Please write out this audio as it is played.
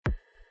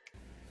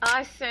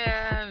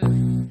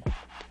Awesome.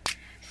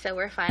 So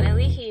we're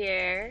finally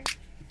here,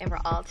 and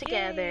we're all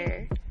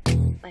together,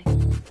 like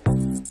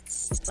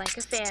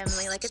a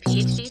family, like a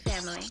PhD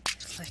family.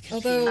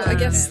 Although I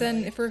guess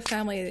then, if we're a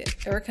family,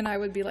 Eric and I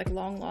would be like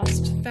long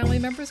lost family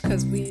members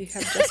because we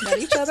have just met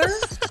each other.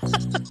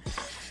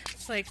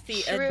 It's like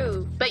the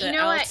True, but the you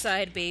know what?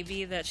 outside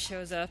baby that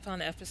shows up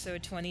on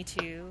episode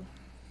 22.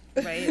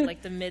 Right,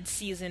 like the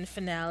mid-season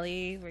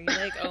finale where you're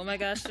like, oh my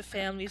gosh, the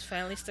family's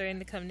finally starting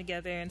to come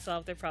together and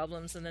solve their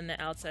problems, and then the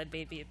outside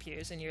baby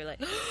appears and you're like,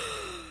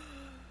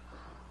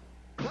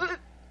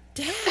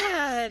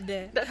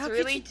 Dad, That's how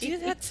really could you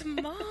do that to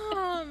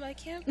Mom? I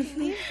can't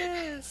believe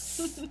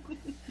this.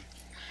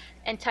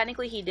 And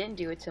technically, he didn't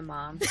do it to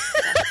Mom.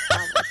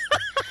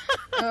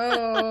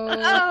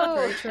 Oh,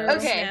 very true.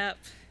 Okay. Snap.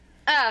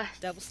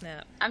 Double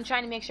snap. I'm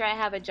trying to make sure I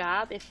have a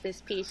job. If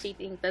this PhD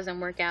thing doesn't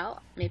work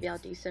out, maybe I'll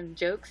do some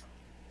jokes.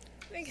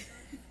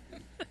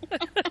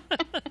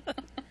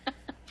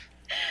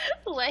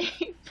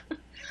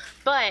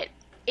 But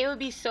it would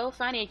be so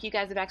funny if you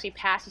guys have actually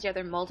passed each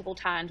other multiple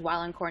times while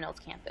on Cornell's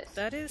campus.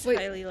 That is Wait,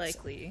 highly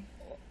likely.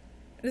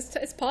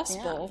 It's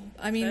possible.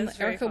 Yeah. I mean, That's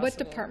very Erica, what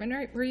possible.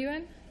 department were you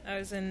in? I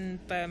was in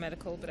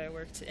biomedical, but I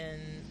worked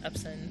in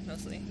Upson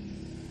mostly.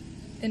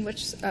 In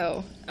which?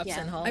 Oh,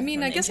 Upson Yeah. Hall. I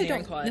mean, on I the guess I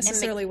engineering don't quad.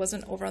 necessarily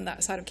wasn't over on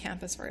that side of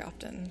campus very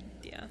often.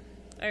 Yeah.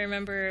 I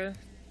remember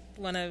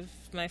one of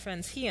my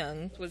friends,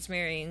 Hyung, was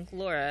marrying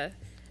Laura,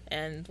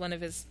 and one of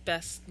his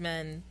best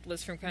men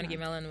was from Carnegie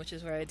Mellon, which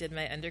is where I did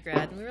my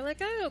undergrad. And we were like,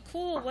 oh,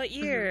 cool, what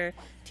year?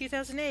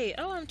 2008.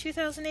 Oh, I'm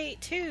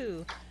 2008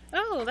 too.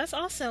 Oh, that's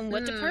awesome.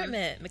 What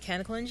department?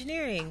 Mechanical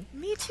engineering.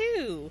 Me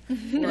too.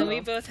 And then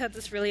we both had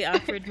this really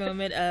awkward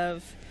moment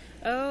of,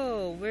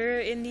 oh, we're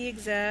in the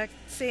exact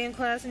same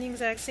class in the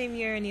exact same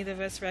year, and neither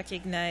of us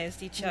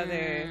recognized each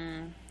other.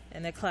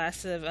 In a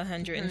class of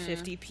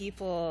 150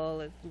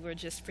 people, we're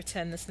just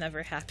pretend this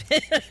never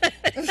happened.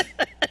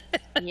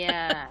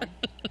 Yeah.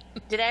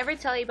 Did I ever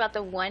tell you about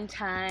the one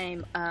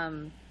time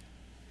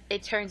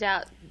it turns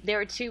out there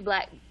were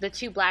the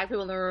two black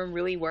people in the room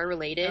really were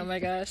related? Oh my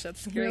gosh,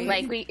 that's great.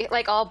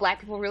 Like all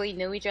black people really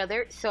knew each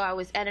other. So I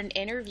was at an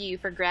interview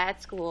for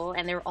grad school,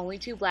 and there were only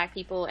two black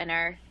people in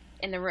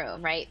the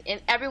room, right?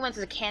 And everyone's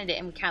a candidate,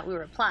 and we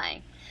were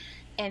applying.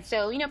 And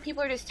so,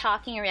 people are just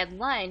talking, or we had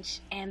lunch,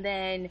 and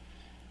then,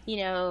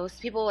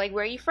 people were like,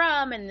 where are you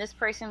from? And this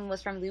person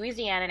was from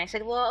Louisiana. And I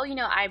said, well,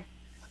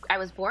 I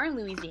was born in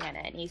Louisiana.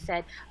 And he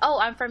said, oh,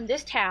 I'm from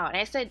this town. And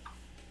I said,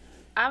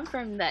 I'm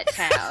from that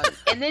town.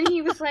 And then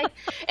he was like,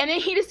 and then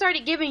he just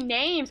started giving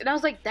names. And I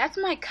was like, that's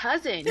my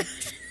cousin.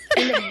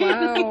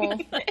 Wow.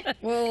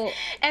 Well,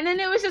 and then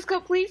it was just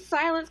complete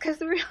silence because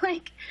we were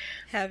like,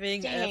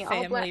 having dang, a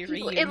all black family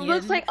people. reunion. It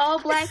looks like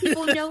all black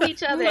people know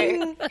each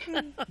other.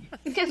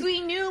 Because we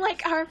knew,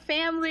 our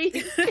family.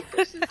 It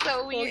was just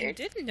so Well, you weird.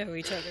 didn't know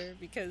each other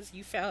because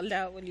you found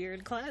out when you were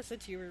in class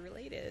that you were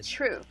related.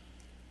 True.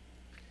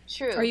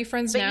 are you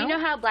friends but now? you know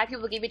how black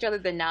people give each other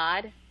the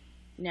nod?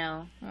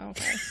 No. Oh,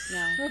 okay.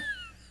 No.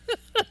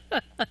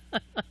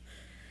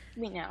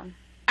 No.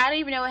 I don't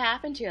even know what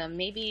happened to him.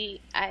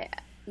 Maybe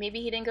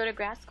he didn't go to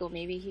grad school.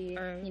 Maybe he,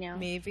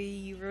 Maybe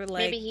you were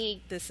like,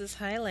 maybe this is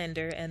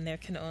Highlander and there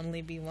can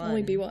only be one.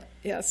 Only be one.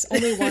 Yes,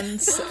 only one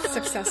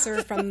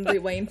successor from the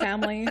Wayne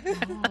family.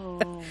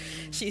 Oh.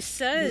 She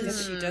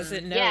says she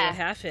doesn't know Yeah. what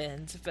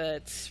happened,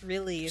 but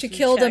really... She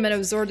killed him and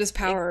absorbed his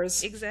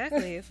powers.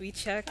 Exactly. If we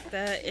check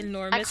that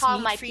enormous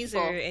called my meat freezer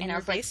people, in and I your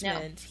was like, no.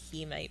 basement,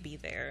 he might be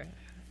there.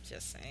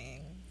 Just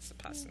saying. It's a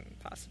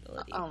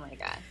possibility. Oh my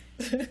god.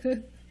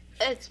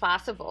 It's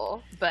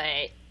possible,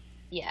 but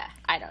yeah,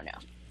 I don't know.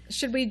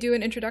 Should we do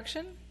an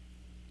introduction?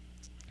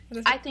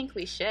 I think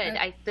we should.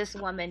 This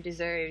woman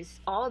deserves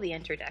all the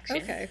introduction.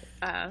 Okay.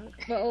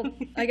 Well,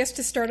 I guess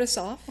to start us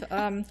off,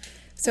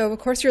 so of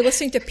course you're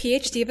listening to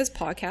PhD Divas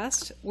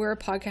podcast. We're a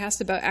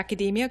podcast about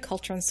academia,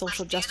 culture, and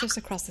social justice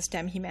across the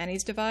STEM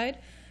humanities divide.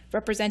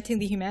 Representing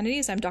the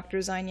humanities, I'm Dr.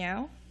 Zine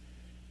Yao.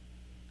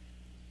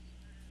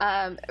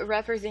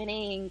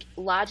 Representing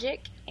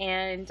logic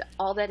and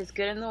all that is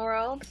good in the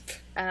world,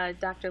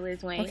 Dr.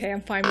 Liz Wayne. Okay,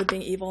 I'm fine with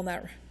being evil in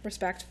that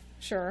respect.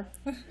 Sure.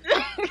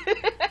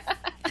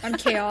 I'm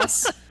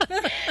chaos.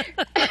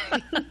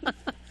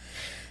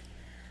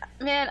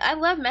 Man, I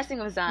love messing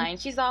with Zine.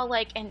 She's all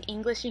like in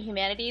English and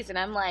humanities, and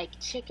I'm like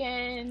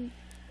chicken,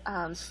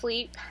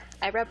 sleep.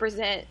 I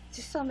represent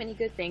just so many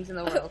good things in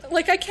the world.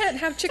 Like, I can't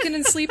have chicken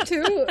and sleep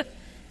too.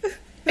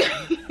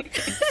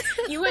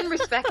 You wouldn't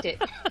respect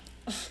it.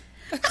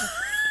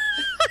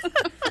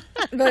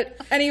 But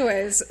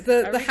anyways, the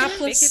we gonna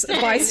hapless make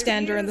it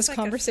bystander in this It's like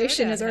a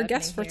conversation throwdown is our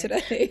guest for happening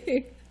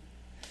today.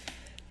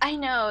 I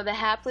know, the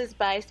hapless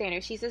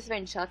bystander. She's just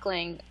been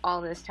chuckling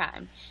all this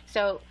time.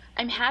 So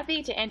I'm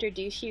happy to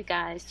introduce you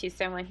guys to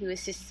someone who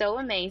is just so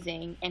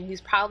amazing and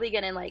who's probably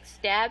going to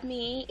stab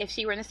me if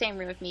she were in the same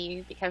room with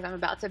me because I'm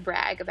about to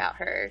brag about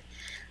her.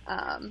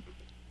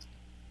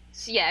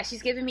 So yeah,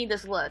 she's giving me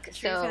this look.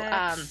 True So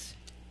facts.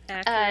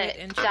 Accurate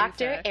and true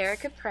Dr. facts.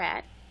 Erica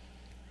Pratt.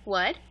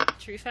 What?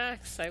 True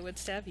facts. I would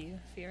stab you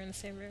if you were in the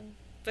same room.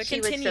 But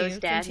She would so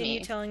stab continue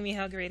me. telling me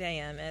how great I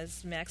am,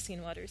 as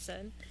Maxine Waters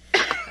said.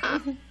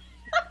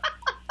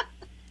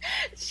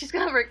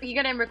 You're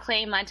gonna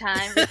reclaim my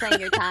time, reclaim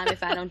your time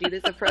if I don't do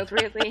this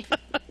appropriately.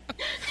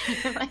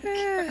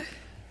 Like,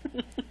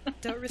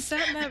 Don't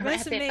recite my Wrap it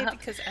resume up.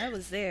 because I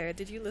was there.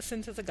 Did you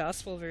listen to the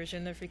gospel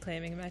version of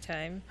Reclaiming My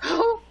Time?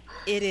 oh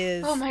It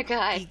is my the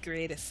god!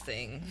 greatest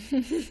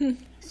thing.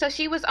 So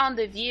she was on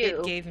The View.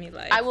 It gave me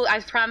life. I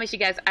promise you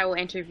guys, I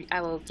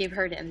will give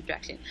her the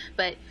introduction.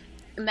 But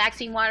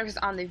Maxine Waters was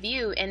on The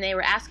View, and they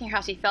were asking her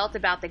how she felt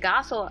about the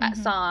gospel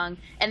song.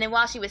 And then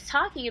while she was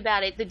talking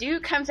about it, the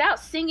dude comes out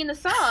singing the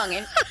song.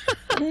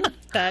 And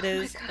That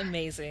is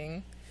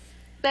amazing.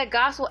 that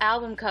gospel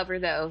album cover,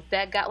 though,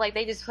 that got like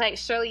they just like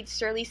Shirley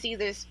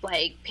Caesar's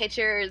like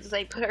pictures,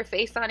 like put her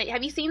face on it.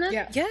 Have you seen this?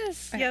 Yeah.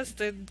 Yes,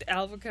 the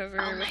album cover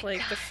Oh with my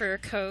like the God. fur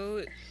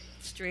coat,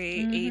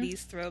 straight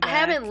 80s throwback. I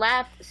haven't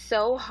laughed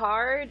so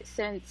hard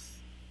since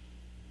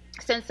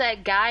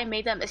that guy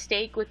made that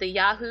mistake with the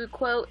Yahoo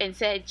quote and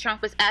said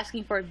Trump was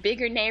asking for a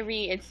bigger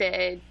Navy and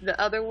said the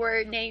other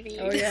word Navy.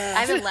 Oh, yeah.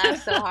 I haven't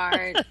laughed so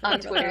hard on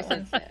about Twitter that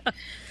one. since then.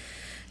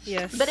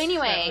 Yes. But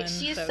anyway, that one,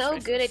 she is that so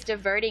was good racist. at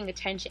diverting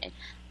attention.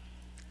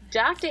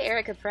 Dr.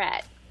 Erica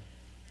Pratt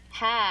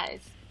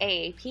has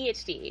a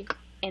PhD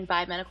in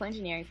biomedical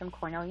engineering from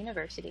Cornell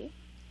University.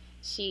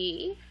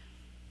 She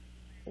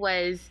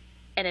was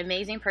an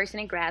amazing person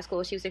in grad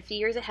school. She was a few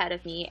years ahead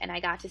of me, and I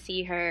got to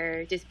see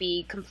her just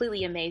be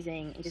completely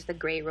amazing and just a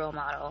great role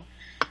model.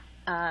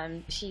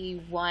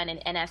 She won an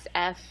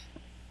NSF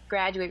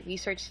Graduate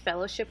Research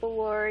Fellowship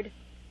Award.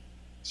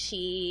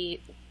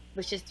 She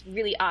was just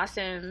really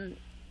awesome,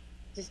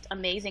 just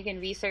amazing in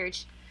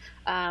research.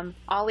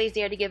 Always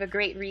there to give a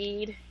great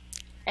read.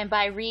 And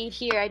by read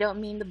here, I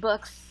don't mean the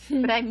books,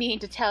 but I mean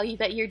to tell you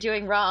that you're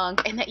doing wrong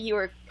and that you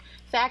are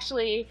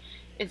factually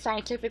and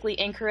scientifically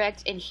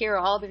incorrect, and here are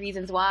all the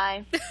reasons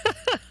why.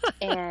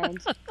 And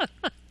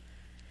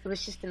it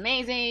was just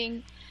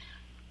amazing.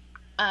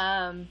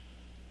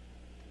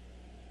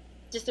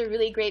 Just a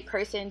really great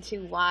person to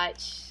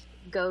watch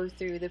go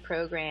through the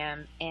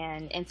program,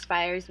 and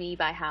inspires me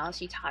by how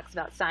she talks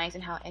about science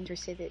and how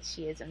interested that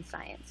she is in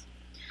science.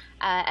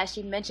 As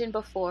she mentioned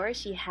before,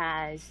 she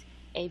has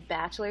a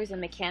bachelor's in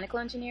mechanical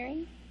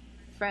engineering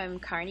from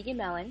Carnegie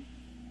Mellon.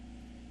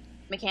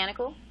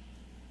 Mechanical?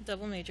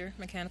 Double major,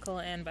 mechanical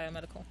and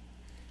biomedical.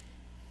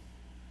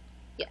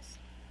 Yes.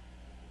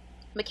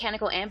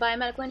 Mechanical and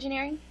biomedical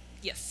engineering?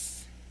 Yes.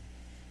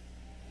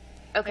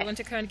 Okay. I went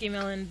to Carnegie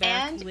Mellon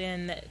back And-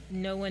 when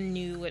no one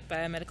knew what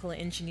biomedical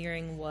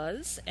engineering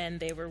was, and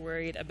they were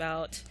worried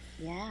about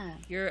Yeah.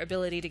 your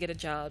ability to get a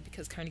job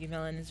because Carnegie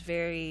Mellon is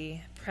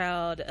very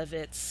proud of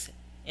its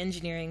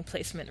engineering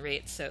placement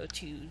rate. So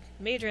to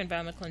major in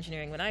biomedical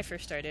engineering, when I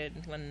first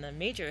started, when the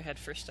major had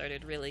first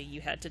started, really,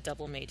 you had to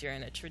double major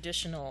in a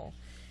traditional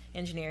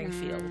engineering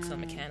field, so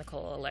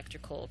mechanical,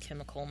 electrical,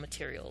 chemical,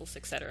 materials,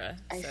 etc.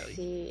 I So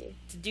see.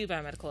 to do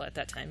biomedical at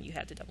that time, you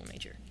had to double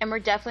major. And we're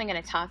definitely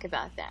going to talk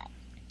about that.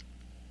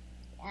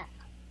 Yeah.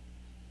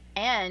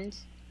 And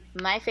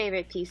my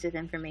favorite piece of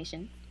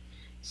information,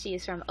 she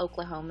is from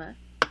Oklahoma.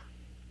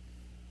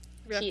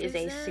 She is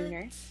a Represent.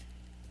 Sooner.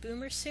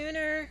 Boomer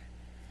Sooner.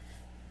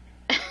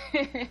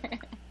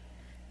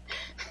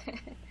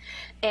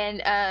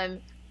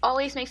 And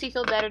always makes me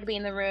feel better to be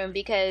in the room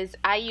because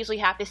I usually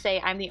have to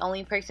say I'm the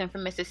only person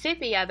from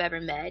Mississippi I've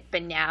ever met,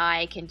 but now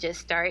I can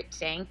just start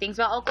saying things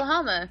about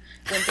Oklahoma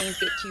when things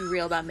get too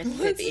real about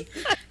Mississippi.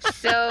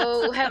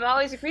 So have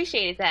always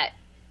appreciated that.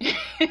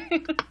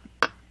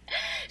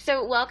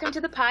 So welcome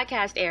to the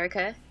podcast,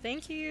 Erica.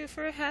 Thank you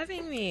for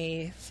having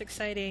me. It's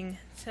exciting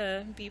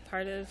to be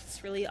part of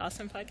this really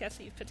awesome podcast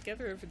that you've put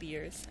together over the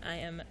years. I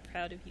am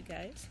proud of you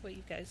guys, what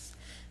you guys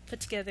put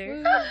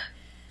together.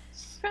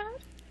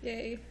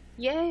 Yay.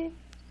 Yay.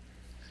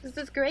 This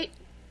is great.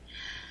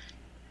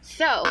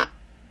 So,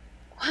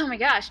 oh my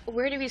gosh,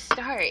 where do we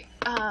start?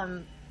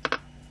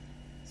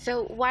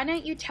 So why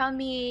don't you tell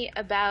me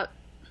about,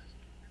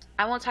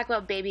 I won't talk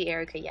about baby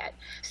Erica yet.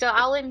 So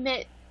I'll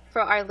admit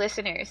for our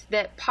listeners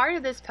that part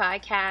of this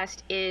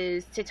podcast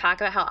is to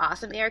talk about how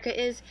awesome Erica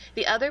is.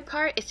 The other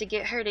part is to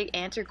get her to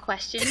answer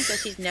questions that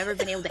she's never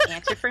been able to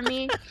answer for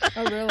me.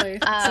 Oh, really?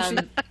 So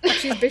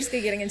she's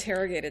basically getting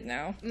interrogated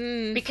now.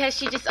 Because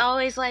she just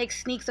always like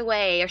sneaks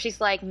away, or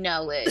she's like,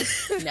 no,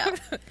 Liz, no.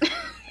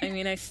 I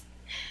mean,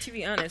 to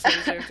be honest, I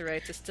reserve the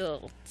right to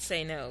still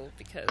say no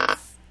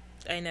because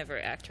I never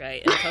act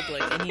right in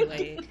public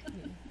anyway.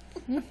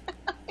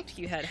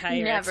 You had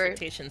higher Never.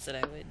 expectations that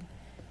I would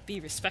be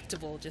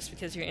respectable just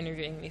because you're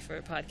interviewing me for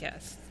a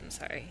podcast. I'm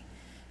sorry.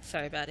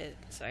 Sorry about it.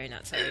 Sorry,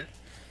 not sorry.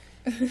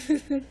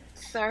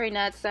 Sorry,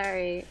 not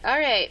sorry. All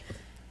right.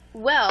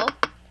 Well,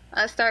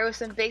 I'll start with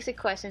some basic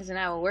questions, and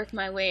I will work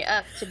my way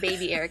up to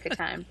baby Erica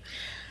time.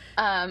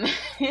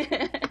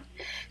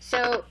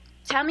 So,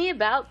 tell me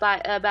about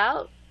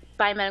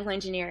biomedical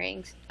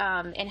engineering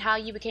and how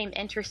you became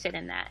interested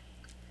in that.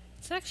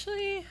 It's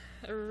actually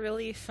a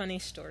really funny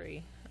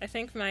story. I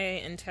think my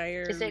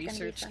entire Is it gonna be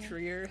research funny?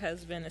 career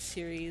has been a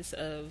series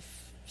of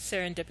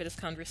serendipitous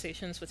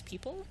conversations with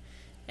people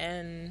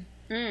And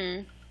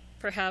Mm.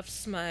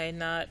 perhaps my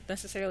not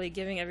necessarily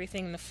giving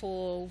everything the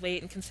full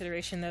weight and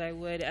consideration that I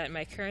would at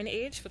my current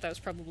age, but that was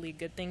probably a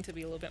good thing to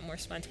be a little bit more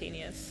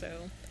spontaneous.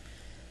 So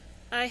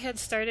I had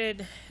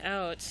started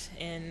out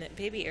in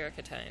baby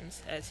Erica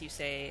times, as you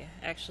say,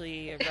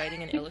 actually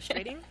writing and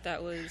illustrating.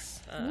 That was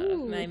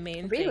my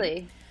main thing.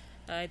 Really?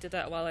 I did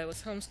that while I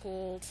was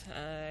homeschooled.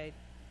 I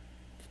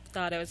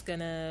thought I was going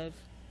to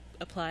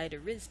apply to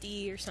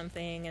RISD or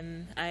something,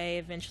 and I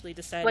eventually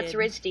decided... What's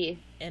RISD?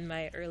 In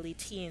my early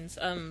teens,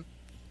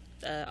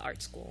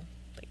 art school.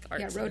 Like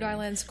arts Rhode and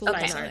Island School of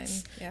fine Design.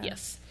 arts. Yeah.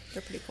 Yes.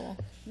 They're pretty cool.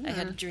 I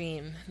had a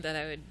dream that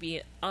I would be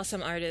an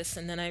awesome artist,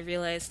 and then I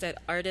realized that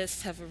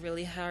artists have a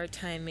really hard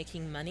time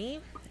making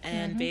money,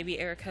 and baby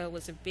Erica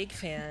was a big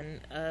fan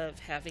of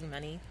having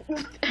money.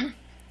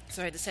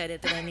 So I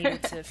decided that I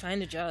needed to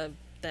find a job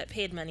that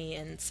paid money,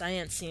 and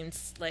science seemed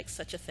like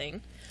such a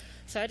thing.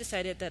 So I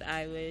decided that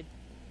I would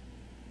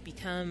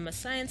become a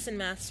science and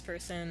maths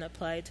person,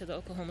 applied to the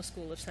Oklahoma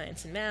School of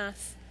Science and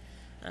Math,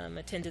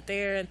 attended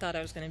there, and thought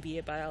I was going to be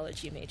a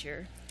biology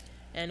major.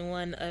 And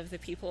one of the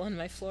people on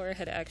my floor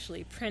had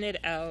actually printed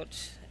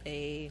out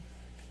a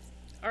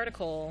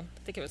article, I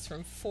think it was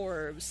from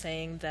Forbes,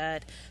 saying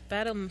that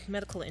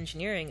biomedical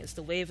engineering is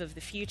the wave of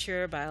the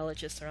future.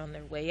 Biologists are on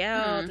their way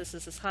out. This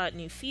is this hot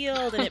new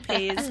field, and it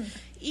pays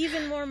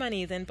even more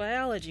money than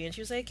biology. And she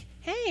was like,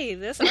 hey,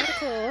 this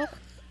article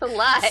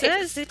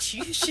says that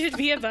you should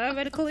be a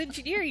biomedical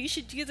engineer. You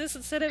should do this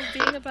instead of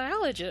being a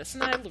biologist.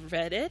 And I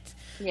read it.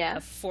 Yeah.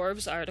 A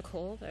Forbes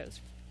article that was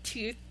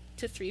 2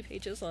 to 3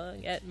 pages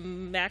long at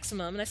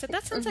maximum, and I said,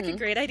 that sounds like a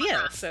great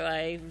idea. So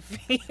I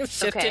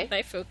shifted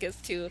my focus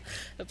to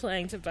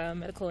applying to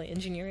biomedical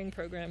engineering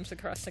programs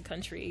across the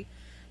country.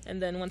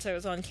 And then once I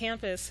was on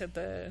campus at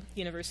the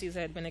universities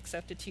I had been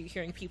accepted to,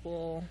 hearing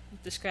people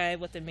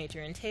describe what the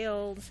major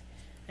entailed.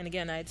 And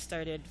again, I had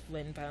started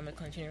when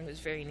biomedical engineering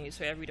was very new,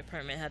 so every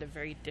department had a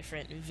very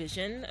different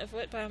vision of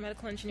what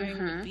biomedical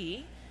engineering would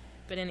be.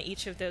 But in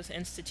each of those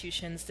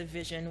institutions, the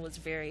vision was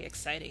very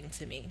exciting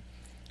to me.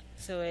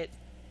 So it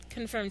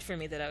confirmed for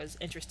me that I was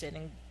interested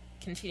in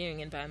continuing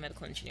in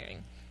biomedical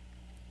engineering.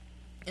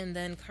 And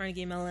then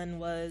Carnegie Mellon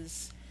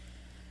was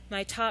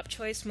my top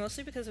choice,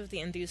 mostly because of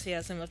the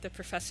enthusiasm of the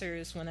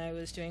professors when I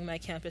was doing my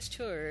campus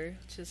tour,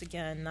 which is,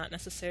 again, not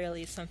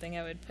necessarily something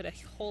I would put a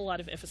whole lot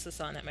of emphasis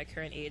on at my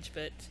current age,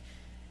 but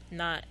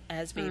not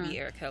as baby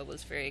Erica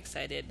was very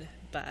excited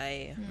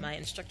by my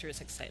instructor's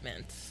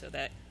excitement, so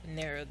that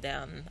narrowed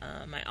down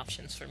my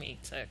options for me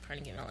to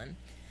Carnegie Mellon.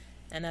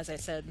 And as I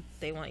said,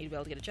 they want you to be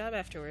able to get a job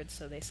afterwards,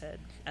 so they said,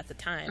 at the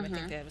time, I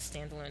think they have a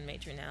standalone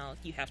major now,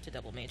 you have to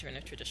double major in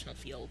a traditional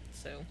field.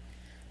 So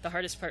the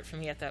hardest part for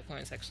me at that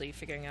point is actually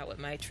figuring out what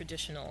my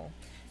traditional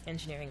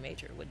engineering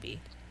major would be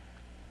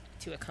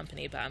to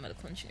accompany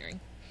biomedical engineering.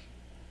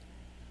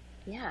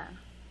 Yeah.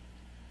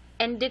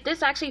 And did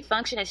this actually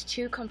function as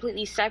two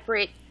completely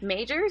separate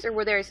majors, or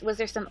was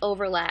there some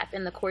overlap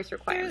in the course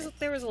requirements?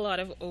 There was a lot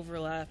of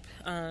overlap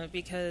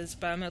because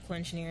biomedical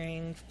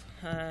engineering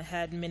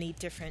had many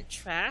different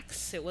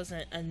tracks. It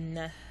wasn't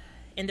an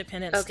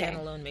independent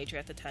standalone major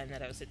at the time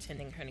that I was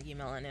attending Carnegie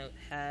Mellon. It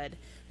had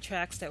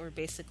tracks that were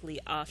basically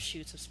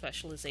offshoots of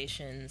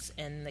specializations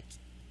in the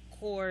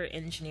core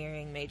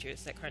engineering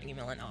majors that Carnegie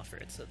Mellon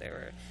offered. So there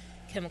were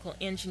chemical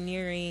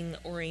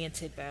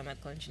engineering-oriented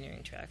biomedical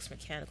engineering tracks,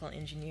 mechanical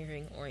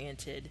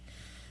engineering-oriented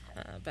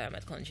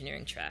biomedical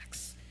engineering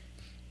tracks.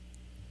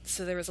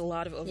 So there was a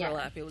lot of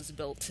overlap. It was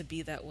built to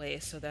be that way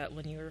so that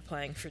when you were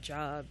applying for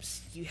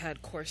jobs, you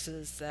had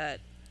courses that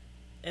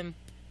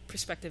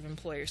prospective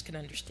employers could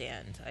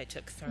understand. I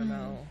took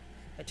thermo,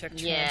 I took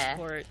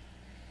transport,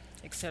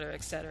 et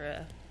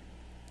cetera,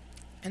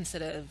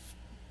 instead of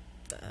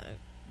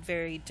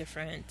very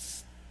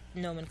different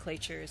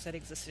nomenclatures that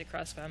existed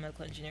across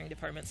biomedical engineering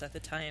departments at the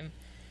time.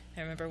 I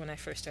remember when I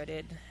first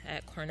started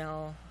at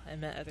Cornell, I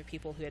met other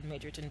people who had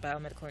majored in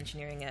biomedical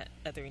engineering at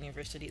other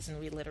universities, and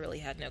we literally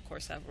had no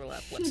course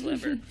overlap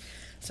whatsoever.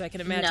 So I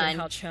can imagine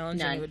how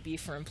challenging it would be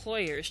for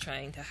employers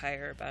trying to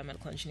hire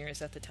biomedical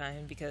engineers at the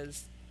time,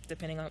 because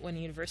depending on what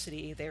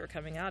university they were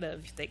coming out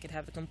of, they could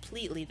have a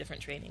completely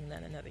different training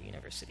than another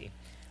university.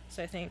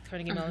 So I think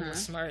Carnegie Mellon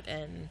was smart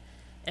in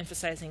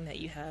emphasizing that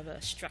you have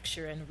a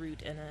structure and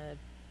root in a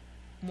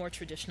more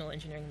traditional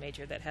engineering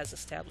major that has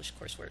established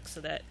coursework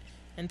so that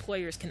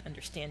employers can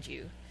understand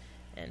you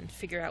and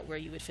figure out where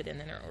you would fit in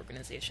their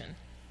organization.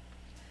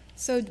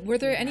 So were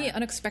there any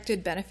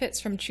unexpected benefits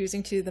from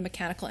choosing to the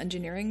mechanical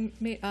engineering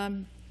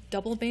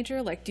double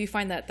major? Like, do you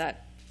find that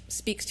that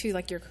speaks to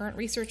like your current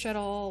research at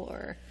all,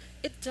 or?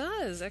 It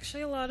does.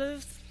 Actually, a lot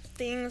of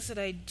things that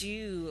I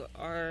do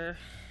are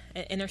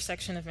an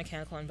intersection of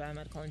mechanical and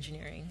biomedical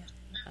engineering.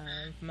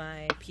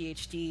 My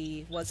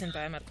PhD was in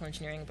biomedical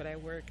engineering, but I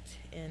worked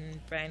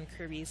in Brian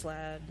Kirby's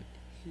lab,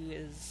 who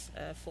is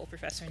a full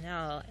professor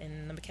now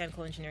in the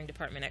mechanical engineering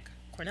department at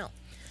Cornell.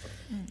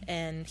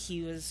 And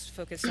he was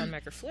focused on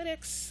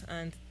microfluidics,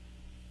 and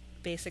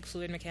basic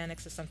fluid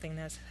mechanics is something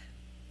that's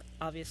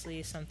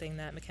obviously something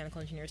that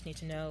mechanical engineers need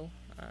to know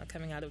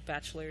coming out of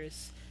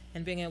bachelor's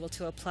And being able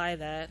to apply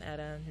that at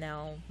a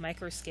now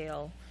micro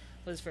scale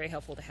was very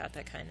helpful to have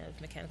that kind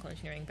of mechanical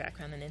engineering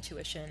background and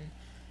intuition.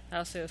 I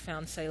also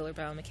found cellular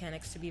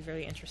biomechanics to be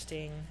very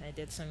interesting. I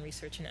did some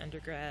research in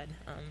undergrad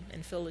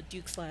in Phil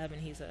Duke's lab,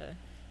 and he's a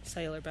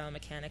cellular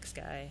biomechanics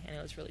guy, and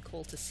it was really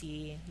cool to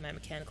see my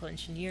mechanical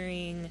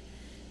engineering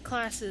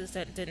classes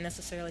that didn't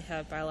necessarily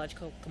have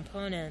biological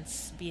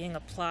components being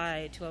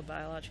applied to a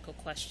biological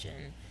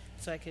question,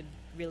 so I could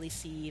really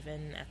see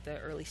even at the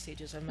early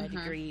stages of my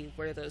degree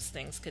where those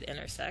things could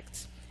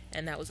intersect,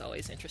 and that was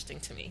always interesting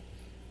to me.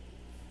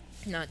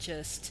 Not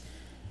just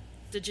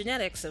the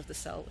genetics of the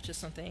cell, which is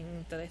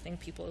something that I think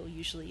people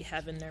usually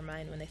have in their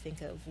mind when they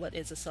think of what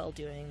is a cell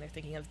doing. They're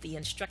thinking of the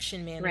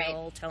instruction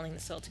manual telling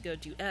the cell to go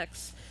do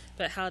X,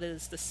 but how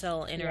does the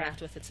cell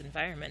interact with its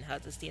environment? How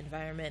does the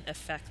environment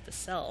affect the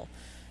cell?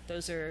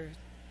 Those are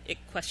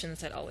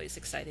questions that always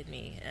excited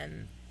me,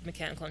 and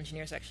mechanical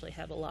engineers actually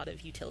have a lot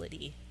of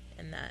utility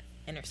in that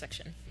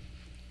intersection.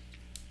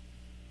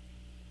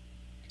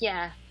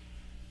 Yeah.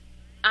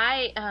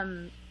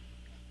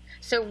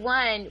 So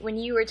one, when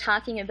you were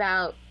talking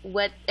about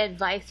what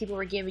advice people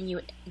were giving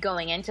you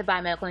going into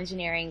biomedical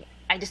engineering,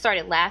 I just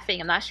started laughing.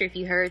 I'm not sure if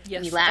you heard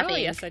me laughing. Oh,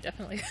 yes, I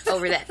definitely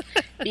over that.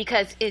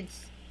 Because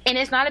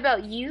it's not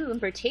about you in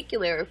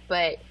particular,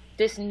 but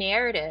this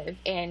narrative.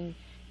 And,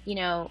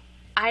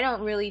 I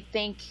don't really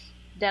think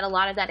that a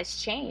lot of that has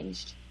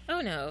changed.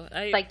 Oh, no.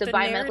 The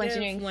biomedical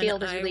engineering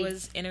field is really when I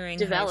was entering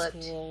developed.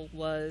 high school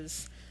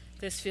was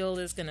this field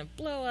is going to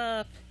blow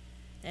up.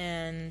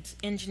 And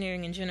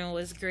engineering in general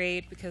is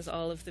great because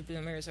all of the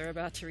boomers are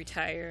about to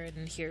retire,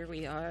 and here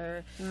we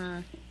are,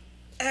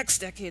 X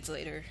decades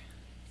later.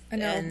 I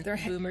know, and they're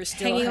boomers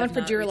still hanging have on for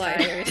not dear life.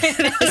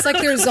 retired. It's like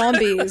they're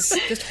zombies,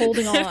 just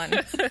holding on.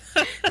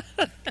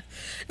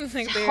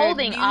 There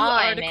holding are new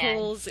on,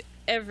 articles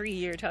every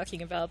year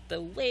talking about the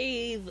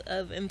wave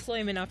of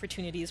employment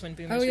opportunities when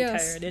boomers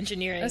retire in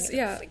engineering.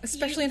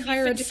 Especially in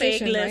higher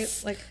education,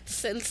 right? Like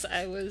since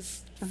I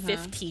was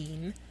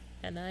 15,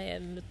 and I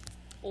am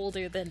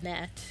older than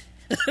that.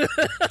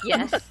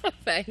 Yes.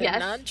 I am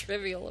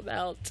non-trivial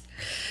about,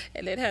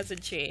 and it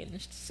hasn't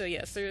changed. So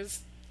yes,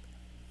 there's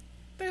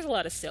a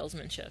lot of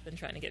salesmanship in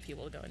trying to get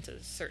people to go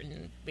into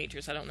certain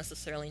majors. I don't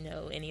necessarily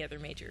know any other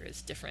major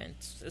is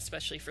different,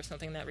 especially for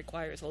something that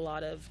requires a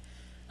lot of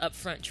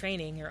upfront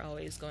training. You're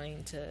always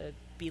going to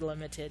be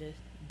limited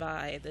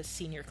by the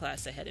senior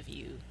class ahead of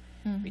you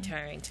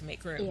retiring to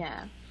make room.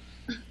 Yeah.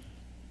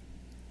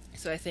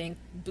 So I think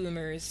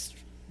boomers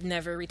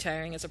never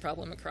retiring is a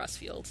problem across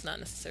fields, not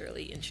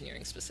necessarily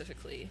engineering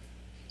specifically.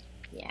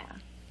 Yeah.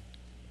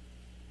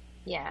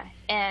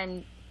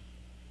 And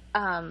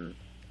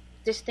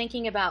just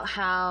thinking about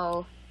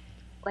how,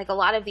 a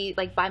lot of the,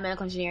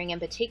 biomedical engineering in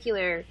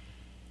particular,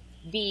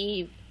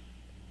 the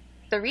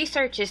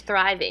research is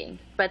thriving,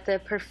 but the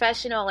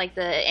professional,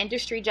 the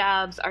industry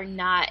jobs are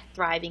not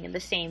thriving in the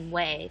same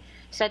way,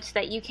 such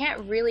that you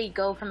can't really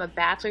go from a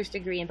bachelor's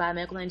degree in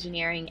biomedical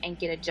engineering and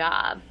get a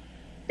job.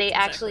 They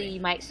actually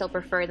might still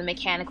prefer the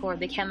mechanical or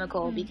the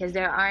chemical because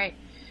there aren't,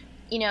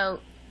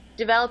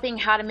 developing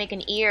how to make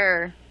an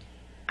ear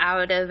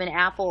out of an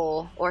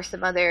apple or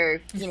some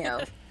other,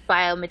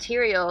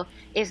 biomaterial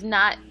is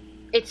not,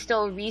 it's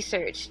still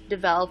research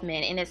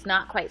development, and it's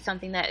not quite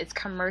something that is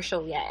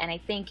commercial yet. And I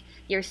think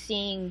you're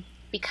seeing,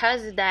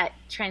 because that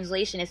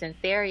translation isn't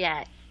there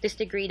yet, this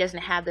degree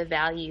doesn't have the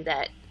value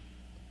yet.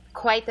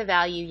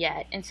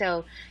 And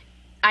so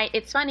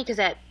it's funny because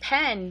at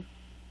Penn,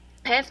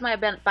 Penn my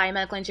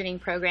biomedical engineering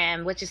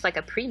program, which is like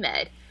a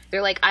pre-med.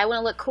 They're like, I want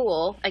to look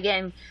cool.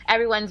 Again,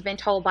 everyone's been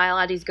told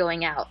biology is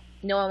going out.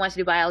 No one wants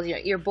to do biology.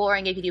 You're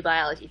boring if you do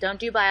biology. Don't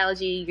do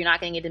biology. You're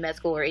not going to get into med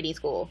school or any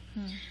school.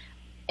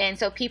 And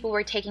so people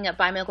were taking up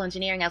biomedical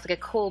engineering as like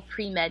a cool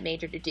pre-med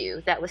major to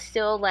do. That was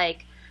still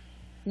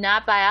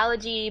not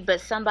biology,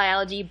 but some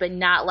biology, but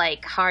not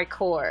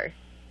hardcore,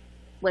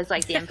 was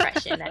the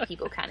impression that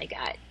people kind of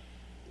got.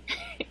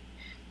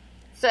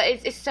 So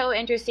it's so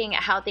interesting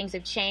how things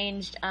have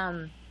changed.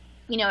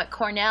 At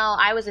Cornell,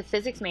 I was a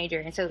physics major,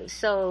 and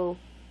so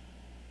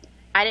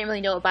I didn't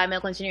really know what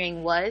biomedical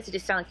engineering was. It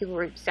just sounded like people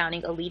were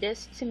sounding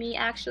elitist to me,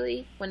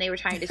 actually, when they were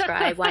trying to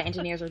describe why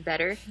engineers were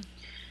better.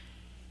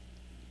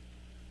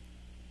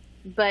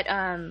 But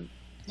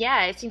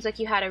it seems like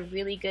you had a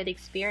really good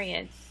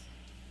experience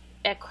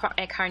at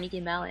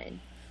Carnegie Mellon.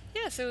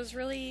 Yes, it was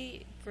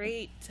really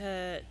great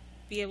to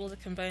be able to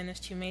combine those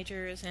two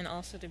majors and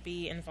also to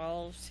be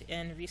involved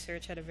in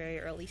research at a very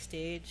early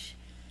stage.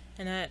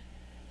 And at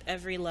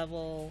every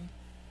level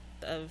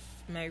of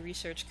my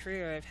research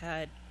career, I've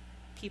had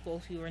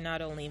people who were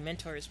not only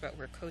mentors but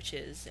were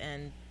coaches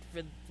and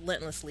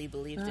relentlessly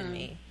believed in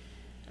me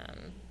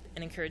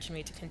and encouraged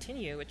me to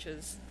continue, which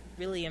was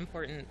really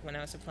important when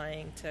I was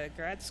applying to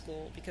grad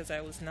school because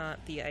I was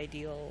not the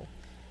ideal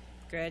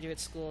graduate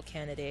school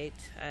candidate.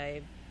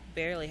 I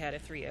barely had a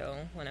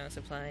 3.0 when I was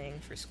applying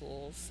for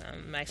schools.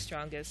 My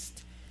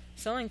strongest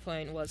selling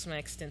point was my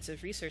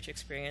extensive research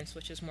experience,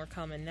 which is more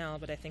common now,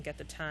 but I think at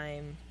the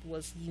time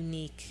was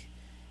unique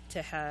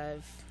to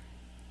have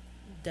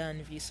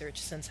done research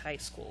since high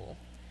school.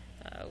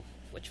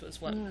 which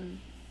was what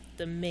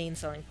the main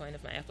selling point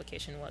of my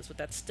application was, but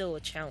that's still a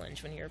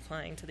challenge when you're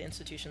applying to the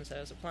institutions that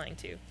I was applying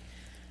to.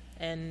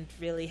 And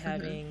really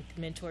having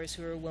mentors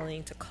who are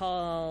willing to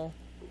call,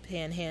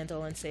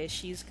 panhandle, and say,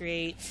 she's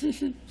great,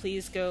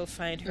 please go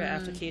find her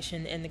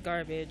application in the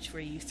garbage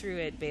where you threw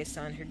it based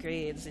on her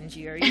grades and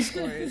GRE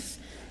scores,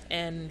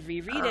 and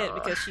reread it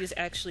because she's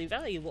actually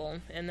valuable.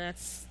 And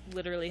that's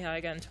literally how I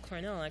got into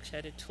Cornell. Actually,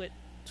 I had a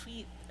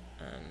tweet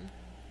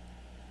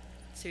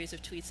series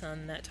of tweets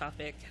on that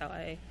topic, how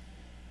I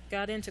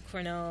got into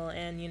Cornell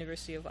and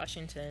University of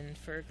Washington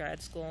for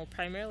grad school,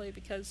 primarily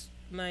because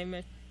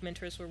my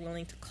mentors were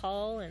willing to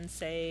call and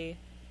say,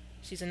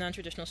 she's a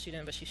non-traditional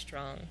student, but she's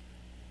strong,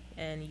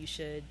 and you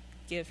should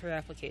give her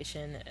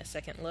application a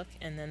second look.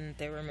 And then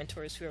there were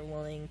mentors who were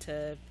willing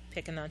to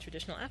pick a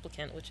non-traditional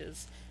applicant, which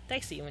is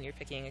dicey when you're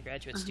picking a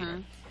graduate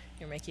student.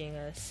 You're making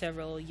a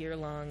several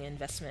year-long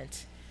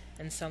investment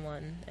in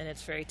someone, and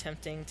it's very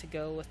tempting to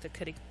go with the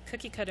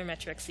cookie cutter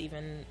metrics,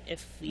 even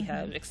if we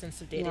have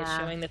extensive data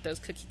showing that those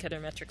cookie cutter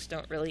metrics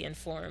don't really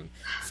inform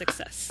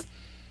success.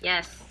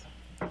 Yes.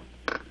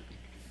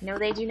 No,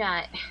 they do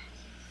not.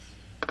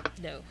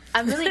 No.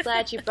 I'm really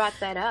glad you brought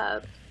that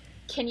up.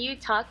 Can you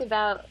talk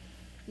about,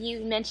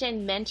 you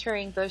mentioned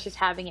mentoring versus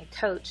having a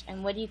coach,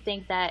 and what do you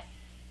think that,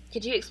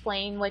 could you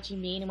explain what you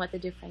mean and what the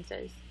difference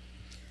is?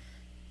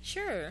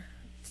 Sure.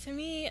 To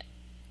me,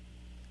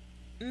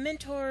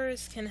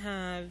 mentors can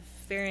have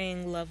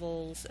varying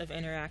levels of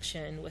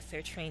interaction with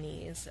their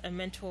trainees. A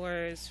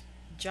mentor's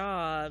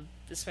job,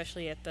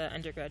 especially at the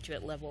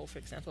undergraduate level, for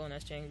example, when I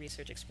was doing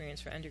research experience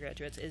for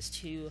undergraduates, is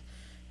to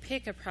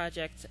pick a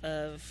project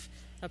of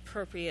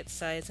appropriate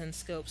size and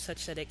scope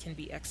such that it can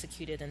be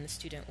executed and the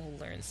student will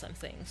learn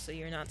something. So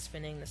you're not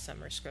spending the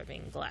summer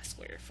scrubbing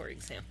glassware, for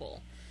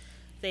example.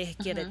 They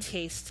get a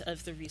taste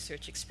of the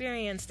research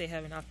experience. They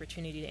have an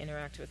opportunity to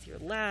interact with your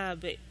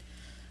lab.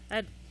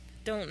 I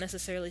don't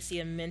necessarily see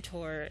a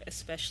mentor,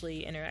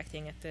 especially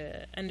interacting at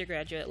the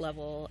undergraduate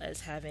level,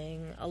 as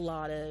having a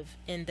lot of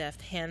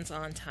in-depth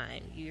hands-on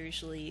time. You're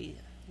usually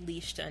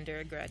leashed under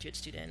a graduate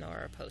student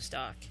or a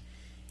postdoc,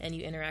 and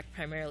you interact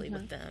primarily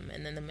with them,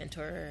 and then the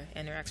mentor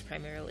interacts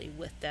primarily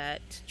with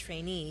that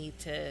trainee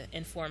to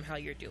inform how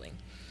you're doing.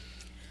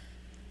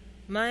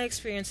 My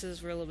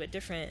experiences were a little bit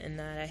different in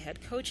that I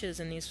had coaches,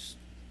 and these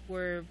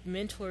were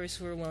mentors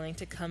who were willing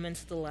to come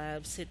into the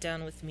lab, sit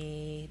down with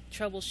me,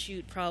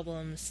 troubleshoot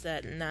problems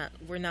that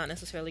were not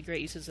necessarily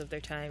great uses of their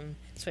time,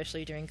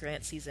 especially during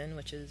grant season,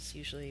 which is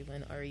usually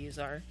when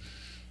REUs are,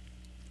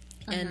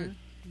 and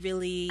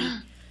really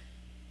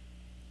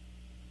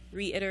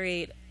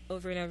reiterate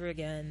over and over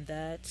again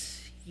that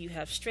you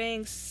have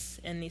strengths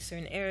in these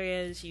certain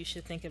areas. You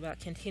should think about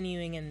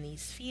continuing in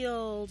these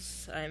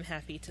fields. I'm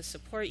happy to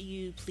support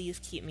you. Please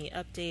keep me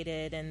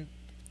updated. And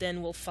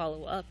then we'll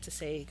follow up to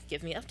say,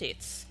 give me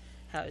updates.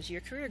 How's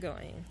your career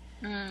going?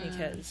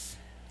 Because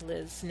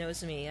Liz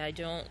knows me. I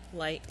don't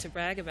like to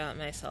brag about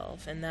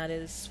myself. And that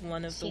is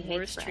one of the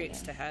worst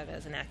traits to have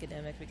as an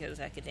academic, because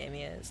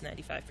academia is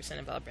 95%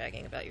 about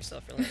bragging about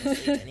yourself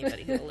relentlessly to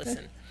anybody who will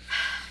listen.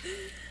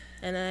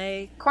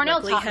 And Cornell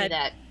taught me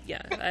that.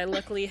 Yeah, I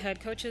luckily had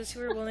coaches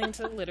who were willing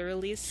to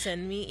literally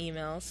send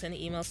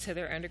emails to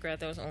their undergrad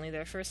that was only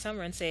there for a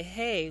summer and say,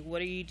 hey, what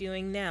are you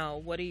doing now?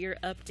 What are your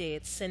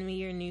updates? Send me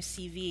your new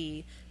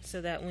CV so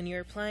that when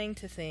you're applying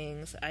to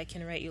things, I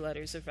can write you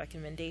letters of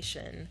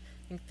recommendation.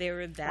 I think they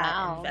were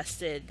that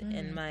invested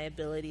in my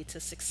ability to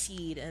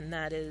succeed, and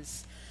that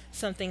is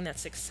something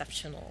that's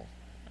exceptional.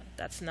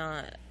 That's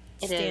not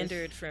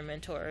standard for a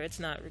mentor. It's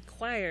not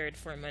required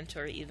for a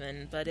mentor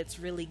even, but it's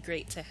really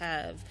great to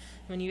have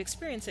when you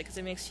experience it, because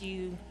it makes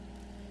you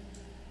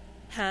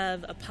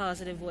have a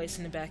positive voice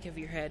in the back of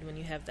your head when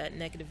you have that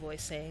negative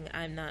voice saying,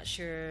 I'm not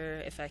sure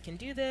if I can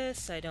do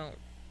this, I don't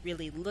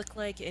really look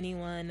like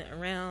anyone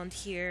around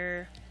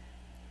here,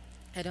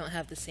 I don't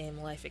have the same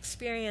life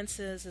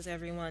experiences as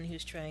everyone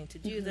who's trying to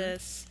do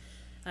this,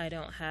 I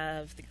don't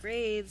have the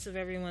grades of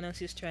everyone else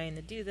who's trying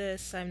to do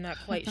this, I'm not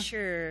quite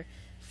sure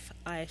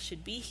I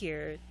should be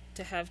here.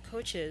 To have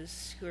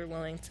coaches who are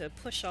willing to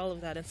push all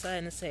of that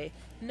aside and say,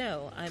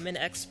 no, I'm an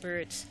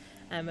expert,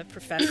 I'm a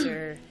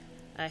professor,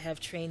 I have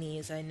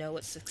trainees, I know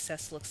what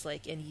success looks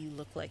like, and you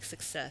look like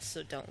success,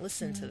 so don't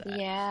listen to that.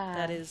 Yeah.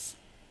 That is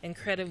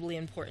incredibly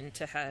important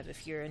to have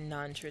if you're a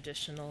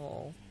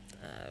non-traditional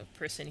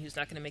person who's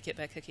not going to make it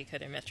by cookie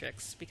cutter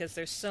metrics, because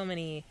there's so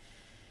many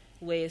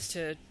ways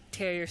to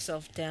tear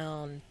yourself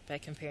down by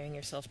comparing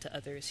yourself to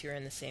others who are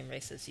in the same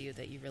race as you,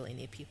 that you really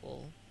need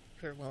people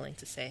who are willing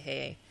to say,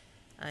 hey,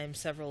 I'm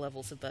several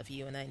levels above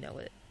you and I know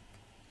what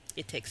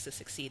it takes to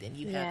succeed, and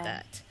you have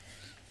that.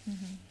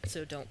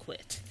 So don't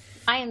quit.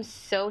 I am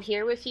so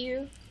here with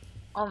you.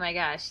 Oh my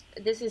gosh.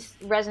 This is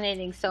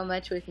resonating so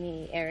much with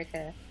me,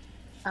 Erica.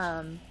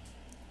 I'm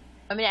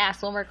going to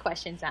ask one more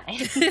question,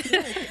 Zion.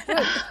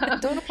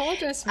 Don't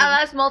apologize.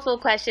 I'll ask multiple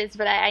questions,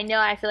 but I know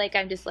I feel like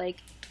I'm just like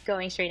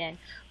going straight in.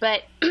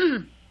 But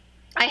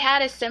I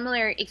had a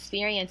similar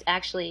experience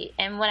actually,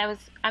 and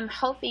I'm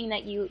hoping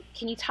that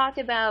can you talk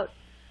about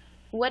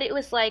what it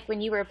was like when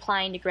you were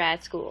applying to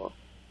grad school,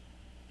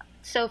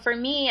 So for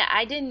me,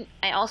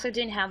 I also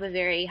didn't have a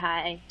very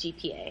high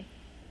GPA,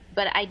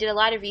 but I did a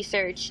lot of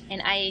research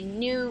and I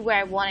knew where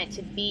I wanted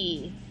to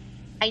be.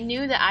 I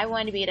knew that I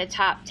wanted to be at a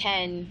top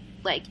 10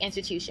 like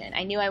institution.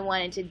 I knew I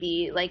wanted to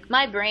be like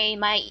my brain,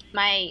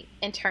 my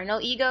internal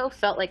ego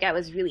felt like I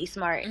was really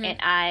smart and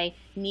I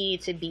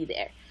needed to be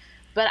there.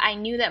 But I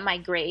knew that my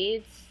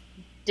grades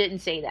didn't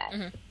say that.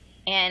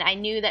 And I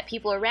knew that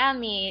people around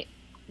me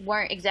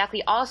weren't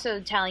exactly also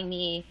telling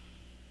me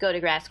go to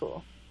grad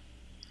school.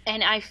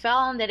 And I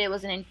found that it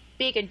was a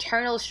big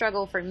internal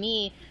struggle for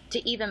me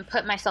to even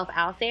put myself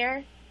out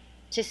there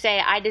to say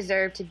I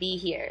deserve to be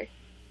here,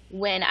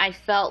 when I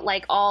felt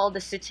like all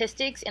the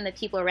statistics and the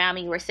people around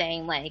me were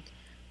saying, like,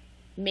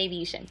 maybe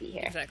you shouldn't be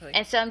here. Exactly.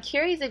 And so I'm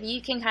curious if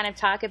you can kind of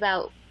talk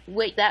about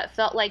what that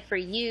felt like for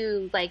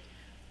you, like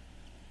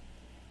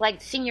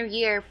senior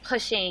year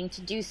pushing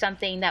to do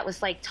something that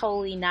was, like,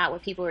 totally not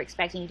what people were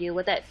expecting you to do.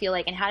 What that feel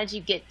like, and how did you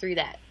get through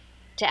that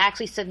to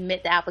actually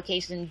submit the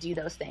application and do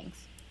those things?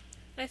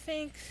 I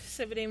think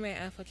submitting my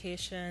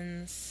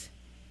applications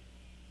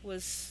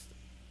was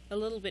a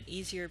little bit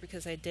easier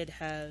because I did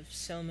have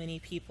so many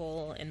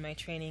people in my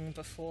training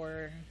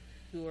before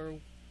who were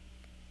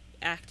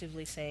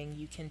actively saying,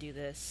 you can do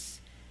this,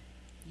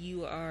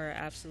 you are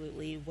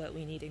absolutely what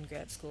we need in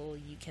grad school,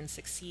 you can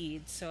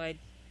succeed. So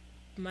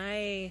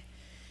my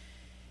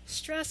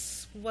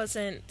stress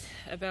wasn't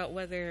about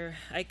whether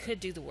I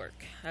could do the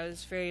work. I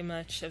was very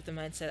much of the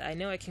mindset, I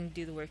know I can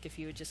do the work if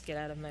you would just get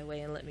out of my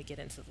way and let me get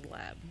into the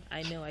lab.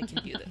 I know I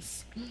can do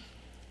this.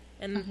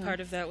 And part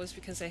of that was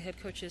because I had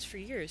coaches for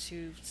years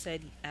who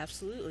said,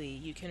 absolutely,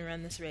 you can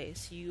run this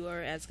race. You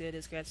are as good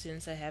as grad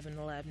students I have in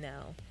the lab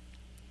now.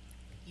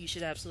 You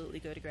should absolutely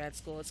go to grad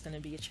school. It's going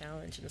to be a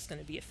challenge and it's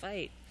going to be a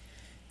fight.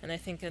 And I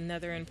think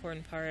another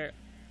important part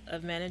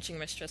of managing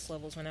my stress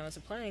levels when I was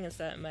applying is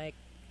that my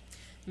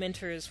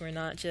mentors were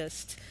not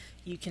just,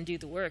 you can do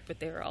the work, but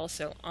they were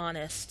also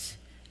honest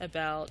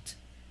about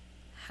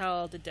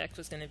how the deck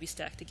was going to be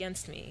stacked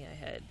against me. I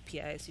had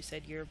PIs who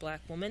said, you're a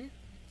black woman.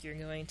 You're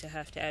going to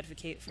have to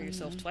advocate for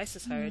yourself twice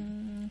as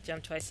hard,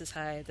 jump twice as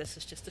high. This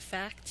is just a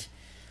fact.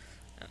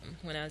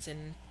 When I was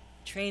in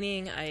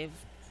training, I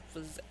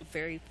was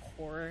very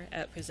poor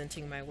at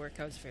presenting my work.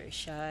 I was very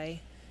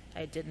shy.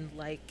 I didn't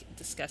like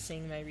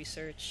discussing my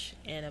research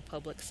in a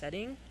public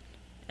setting.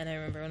 And I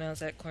remember when I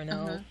was at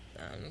Cornell,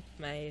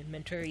 my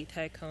mentor,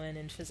 Itai Cohen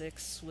in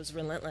physics, was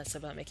relentless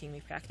about making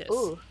me practice.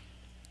 Ooh.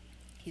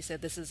 He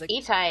said, this is a...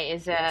 Itai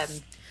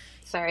is...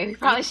 Sorry, we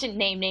probably shouldn't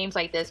name names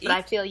like this, but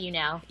I feel you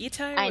now.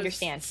 Itai I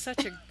understand. Was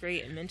such a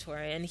great mentor,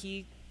 and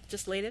he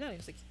just laid it out. He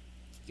was like,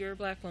 you're a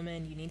black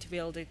woman, you need to be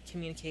able to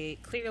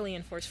communicate clearly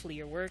and forcefully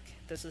your work.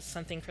 This is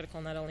something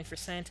critical not only for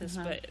scientists,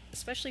 but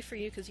especially for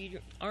you, because you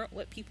aren't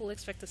what people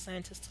expect a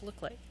scientist to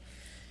look like.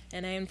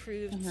 And I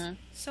improved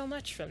so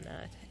much from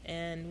that.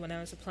 And when I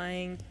was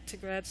applying to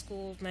grad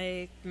school,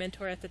 my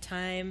mentor at the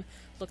time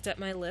looked at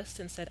my list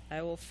and said,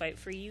 I will fight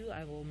for you,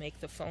 I will make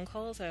the phone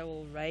calls, I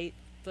will write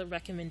the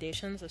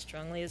recommendations as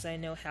strongly as I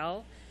know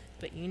how,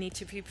 but you need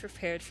to be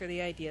prepared for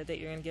the idea that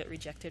you're going to get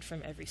rejected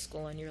from every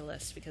school on your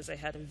list, because I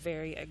had a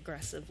very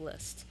aggressive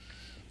list.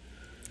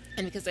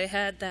 And because I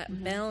had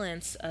that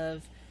balance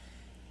of,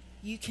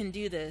 you can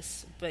do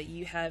this, but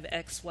you have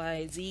X,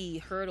 Y, Z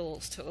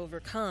hurdles to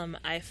overcome,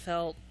 I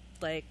felt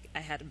like I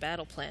had a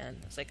battle plan.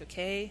 I was like,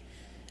 okay,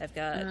 I've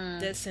got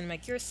this in my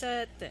gear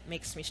set that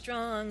makes me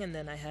strong, and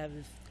then I have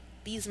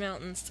these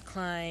mountains to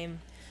climb.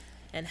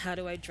 And how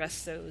do I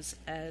dress those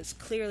as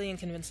clearly and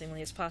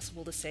convincingly as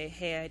possible to say,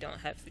 hey, I don't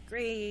have the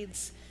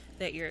grades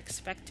that you're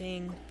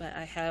expecting, but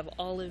I have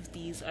all of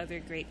these other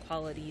great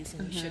qualities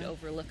and you should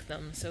overlook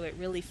them. So it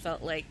really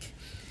felt like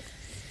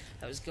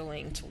I was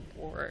going to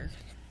war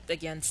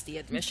against the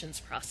admissions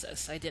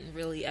process. I didn't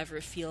really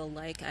ever feel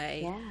like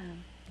I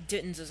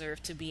didn't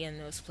deserve to be in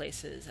those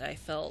places. I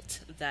felt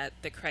that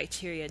the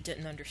criteria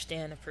didn't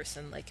understand a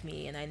person like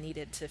me, and I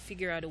needed to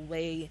figure out a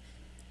way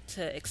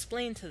to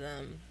explain to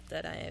them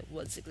that I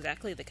was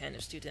exactly the kind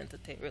of student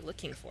that they were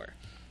looking for.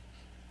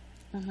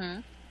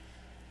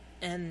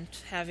 And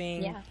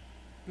having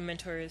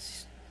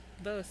mentors,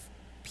 both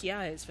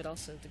PIs, but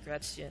also the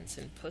grad students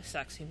and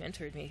postdocs who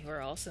mentored me, who are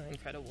also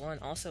incredible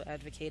and also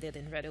advocated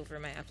and read over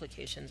my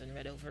applications and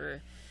read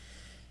over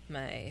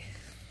my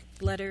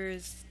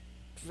letters,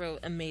 wrote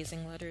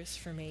amazing letters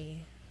for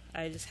me.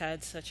 I just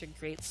had such a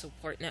great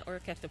support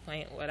network at the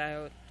point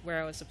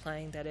where I was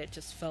applying that it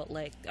just felt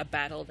like a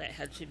battle that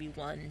had to be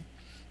won,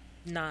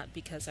 not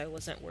because I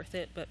wasn't worth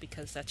it, but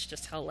because that's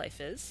just how life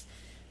is.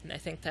 And I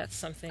think that's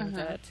something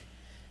that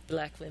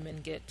black women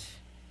get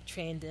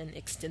trained in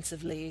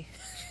extensively.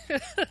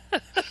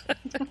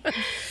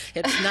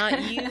 It's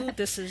not you,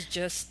 this is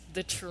just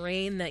the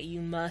terrain that you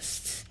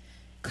must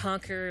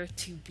conquer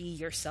to be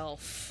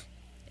yourself.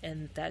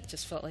 And that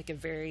just felt like a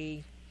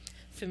very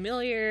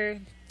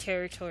familiar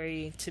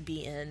territory to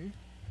be in.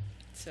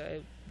 So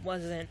it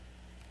wasn't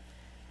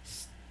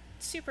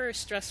super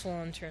stressful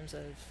in terms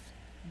of,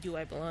 do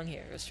I belong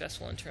here? It was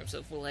stressful in terms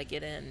of, will I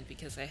get in?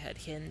 Because I had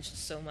hinged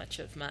so much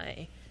of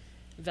my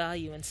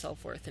value and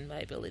self-worth in my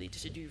ability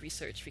to do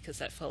research, because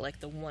that felt like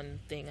the one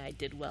thing I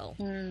did well.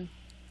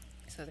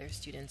 So there are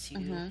students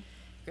who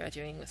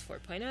graduating with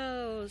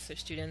 4.0s, there's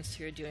students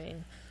who are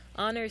doing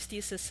honors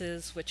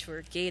theses, which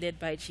were gated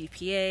by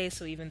GPA,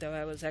 so even though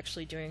I was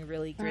actually doing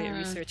really great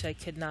research, I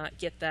could not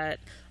get that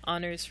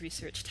honors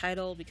research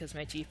title because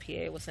my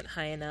GPA wasn't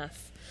high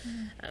enough.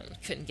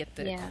 Couldn't get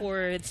the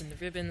cords and the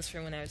ribbons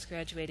for when I was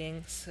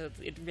graduating, so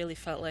it really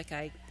felt like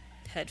I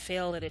had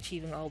failed at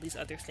achieving all these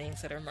other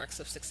things that are marks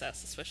of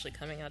success, especially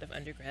coming out of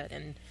undergrad,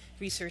 and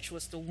research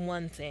was the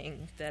one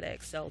thing that I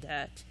excelled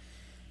at.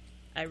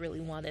 I really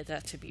wanted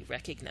that to be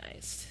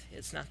recognized.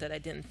 It's not that I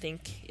didn't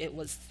think it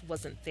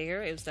wasn't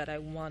there, it was that I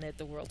wanted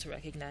the world to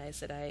recognize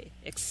that I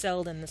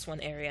excelled in this one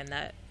area, and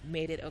that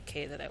made it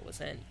okay that I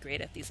wasn't great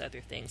at these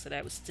other things, that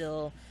I was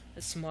still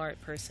a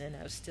smart person,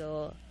 I was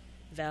still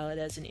valid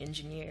as an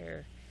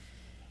engineer,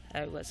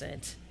 I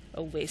wasn't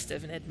a waste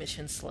of an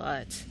admission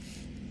slot.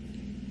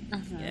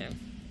 You know.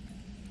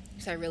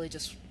 So I really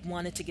just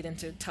wanted to get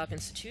into top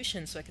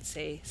institutions so I could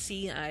say,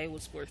 see, I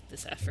was worth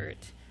this effort.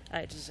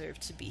 I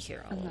deserved to be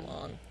here all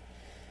along.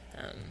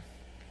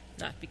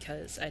 Not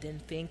because I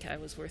didn't think I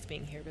was worth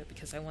being here, but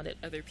because I wanted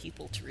other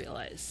people to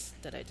realize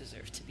that I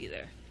deserved to be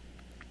there.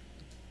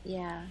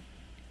 Yeah.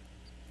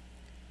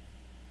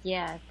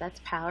 Yeah, that's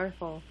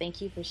powerful.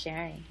 Thank you for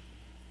sharing.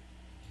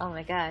 Oh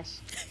my gosh.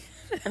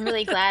 I'm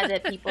really glad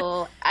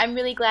I'm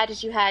really glad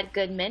that you had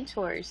good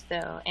mentors,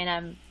 though, and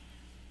I'm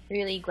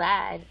really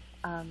glad.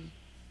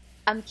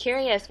 I'm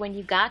curious, when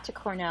you got to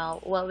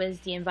Cornell, what was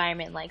the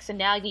environment like? So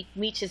now you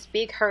reach this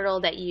big hurdle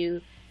that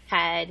you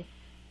had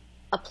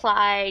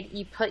applied,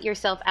 you put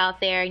yourself out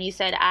there, and you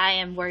said, I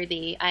am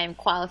worthy, I am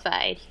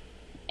qualified.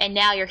 And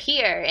now you're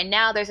here, and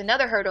now there's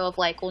another hurdle of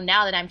like, well,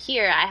 now that I'm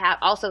here, I have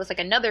also, it's like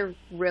another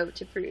road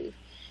to prove.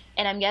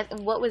 And I'm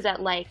guessing, what was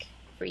that like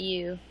for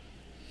you?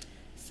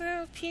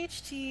 So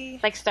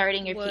PhD... Like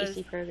starting your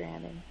PhD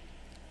program.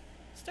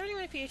 Starting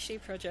my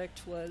PhD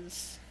project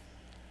was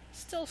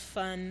still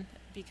fun,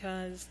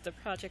 because the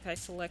project I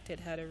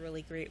selected had a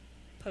really great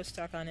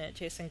postdoc on it,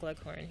 Jason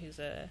Gleghorn, who's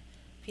a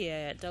PA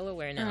at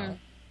Delaware now.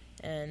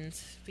 And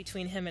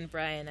between him and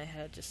Brian, I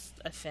had just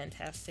a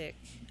fantastic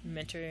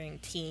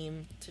mentoring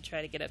team to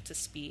try to get up to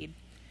speed.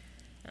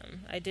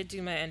 I did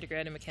do my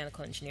undergrad in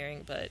mechanical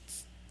engineering, but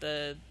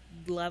the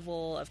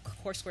level of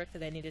coursework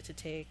that I needed to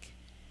take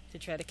to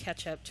try to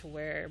catch up to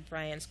where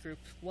Brian's group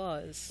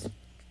was,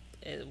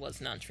 it was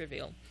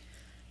non-trivial.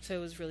 So it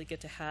was really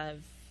good to have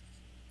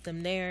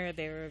them there.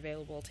 They were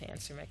available to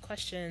answer my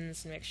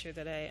questions and make sure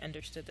that I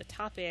understood the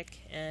topic,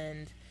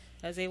 and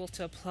I was able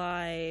to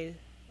apply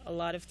a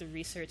lot of the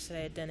research that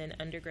I had done in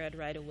undergrad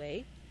right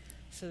away,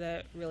 so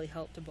that really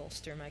helped to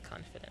bolster my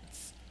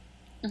confidence.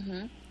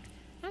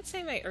 I'd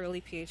say my early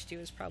PhD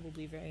was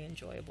probably very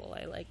enjoyable.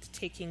 I liked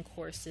taking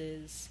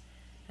courses,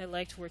 I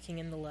liked working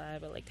in the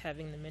lab, I liked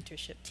having the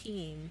mentorship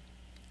team.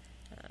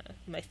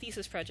 My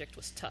thesis project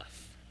was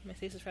tough.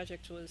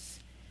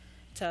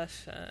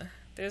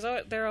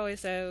 There are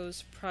always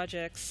those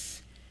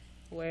projects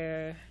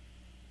where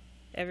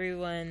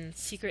everyone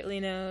secretly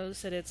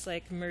knows that it's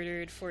like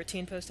murdered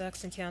 14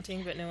 postdocs and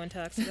counting, but no one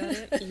talks about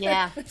it.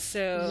 Yeah.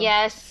 So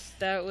yes,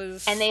 that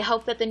was. And they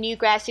hope that the new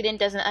grad student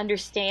doesn't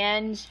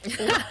understand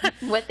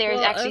what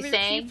they're actually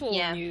saying. People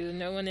knew.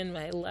 No one in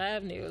my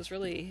lab knew.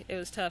 It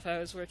was tough. I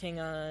was working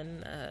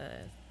on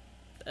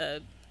a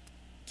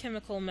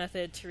chemical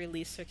method to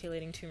release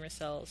circulating tumor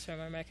cells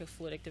from our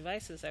microfluidic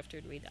devices after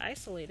we'd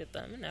isolated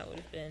them, and that would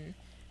have been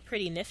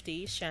pretty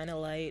nifty. Shine a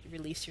light,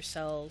 release your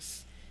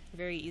cells.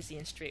 Very easy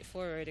and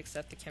straightforward,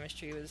 except the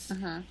chemistry was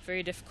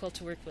very difficult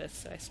to work with,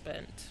 so I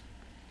spent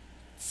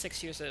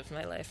 6 years of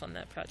my life on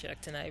that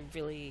project, and I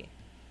really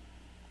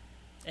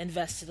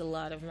invested a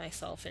lot of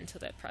myself into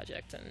that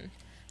project, and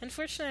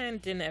unfortunately I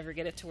didn't ever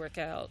get it to work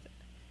out,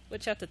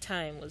 which at the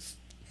time was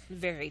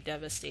very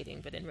devastating,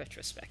 but in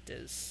retrospect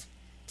is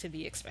to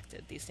be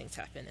expected. These things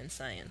happen in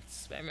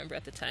science. But I remember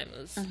at the time it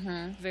was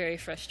very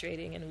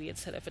frustrating, and we had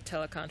set up a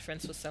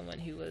teleconference with someone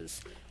who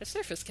was a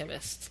surface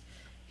chemist,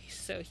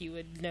 so he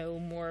would know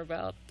more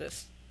about the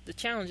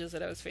challenges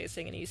that I was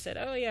facing, and he said,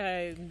 oh yeah,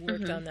 I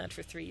worked on that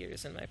for 3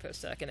 years in my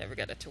postdoc and never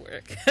got it to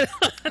work.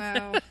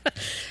 Wow.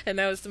 And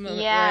that was the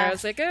moment where I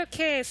was like,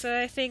 okay,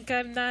 so I think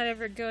I'm not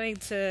ever going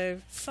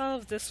to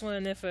solve this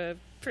one if a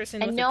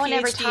person with a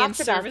PhD in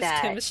service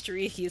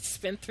chemistry, he's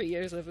spent 3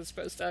 years of his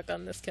postdoc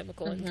on this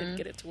chemical and couldn't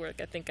get it to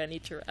work. I think I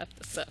need to wrap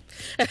this up.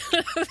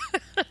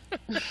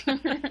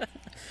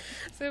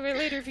 So my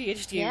later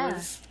PhD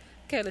was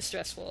kind of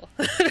stressful.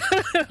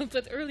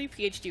 But early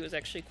PhD was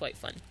actually quite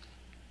fun.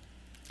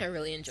 I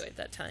really enjoyed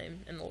that time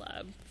in the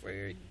lab,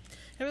 where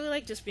I really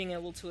like just being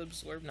able to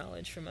absorb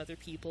knowledge from other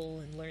people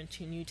and learn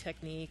new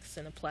techniques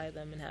and apply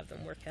them and have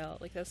them work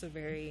out. Like, that's a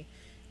very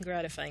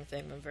gratifying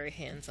thing. I'm a very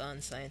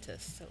hands-on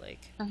scientist. So,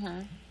 like,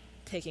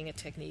 taking a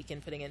technique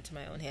and putting it into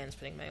my own hands,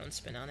 putting my own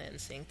spin on it,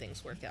 and seeing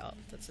things work out.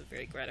 That's a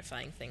very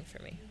gratifying thing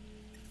for me.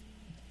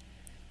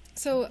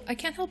 So I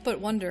can't help but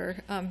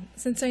wonder,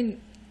 since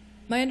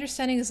my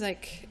understanding is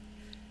like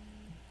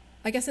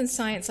I guess in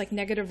science, like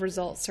negative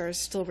results are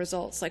still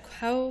results. Like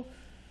how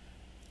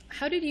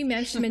did you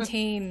manage to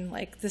maintain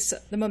like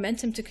the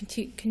momentum to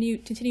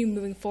continue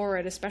moving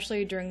forward,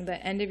 especially during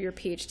the end of your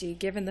PhD,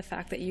 given the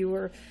fact that you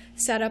were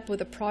set up with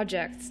a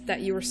project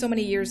that you were so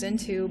many years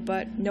into,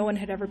 but no one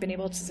had ever been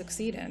able to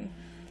succeed in?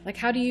 Like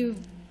how do you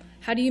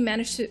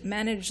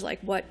manage like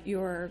what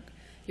your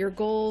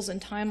goals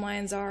and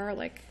timelines are?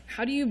 Like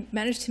how do you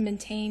manage to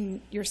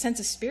maintain your sense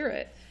of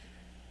spirit?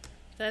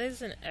 That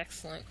is an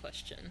excellent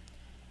question.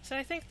 So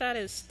I think that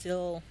is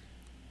still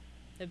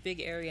a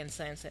big area in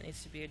science that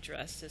needs to be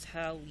addressed, is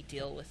how we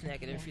deal with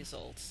negative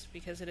results,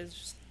 because it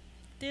is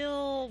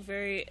still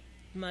very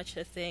much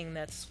a thing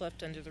that's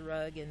swept under the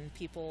rug, and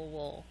people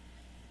will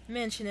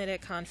mention it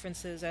at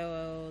conferences.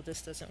 Oh,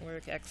 this doesn't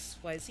work,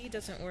 XYZ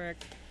doesn't work.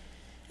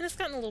 And it's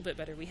gotten a little bit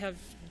better. We have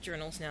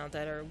journals now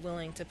that are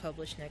willing to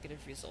publish negative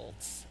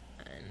results,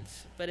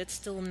 but it's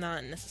still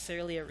not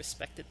necessarily a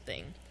respected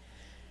thing.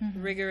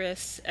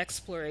 Rigorous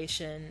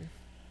exploration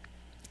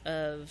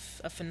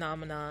of a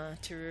phenomena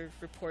to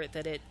report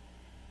that it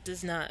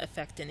does not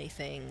affect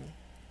anything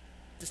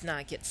does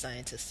not get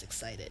scientists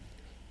excited.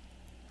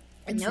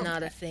 It's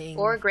not a thing.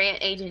 Or grant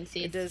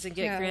agencies. It doesn't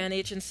get grant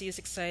agencies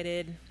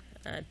excited.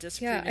 I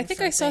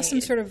think I saw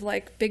some sort of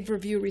like big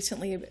review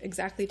recently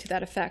exactly to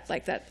that effect,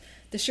 like that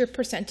the sheer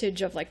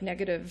percentage of like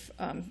negative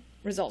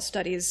result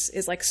studies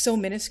is like so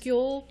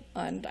minuscule.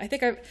 And I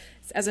think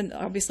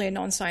obviously a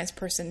non-science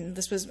person,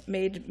 this was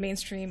made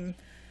mainstream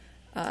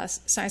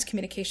science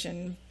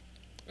communication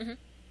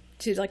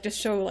to like just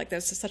show like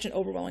there's such an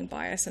overwhelming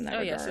bias in that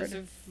regard. Yes, there's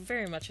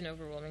very much an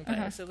overwhelming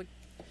bias. So like,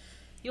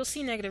 you'll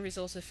see negative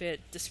results if it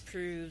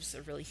disproves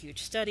a really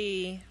huge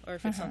study, or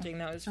if it's something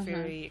that was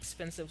very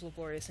expensive,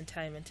 laborious, and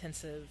time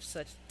intensive,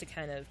 such to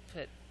kind of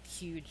put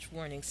huge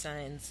warning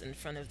signs in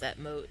front of that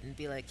moat and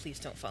be like, please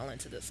don't fall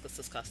into this because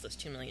this cost us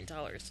 $2 million.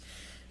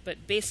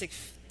 But basic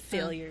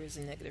failures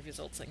and negative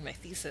results, like my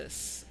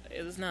thesis,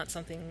 is not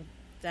something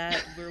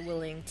that we're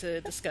willing to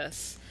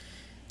discuss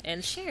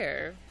and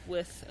share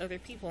with other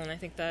people. And I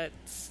think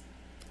that's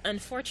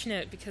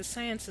unfortunate, because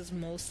science is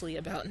mostly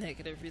about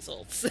negative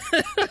results.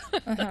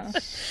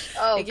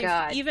 Oh, like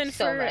God. Even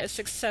so for much. a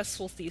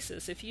successful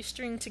thesis, if you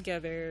string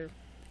together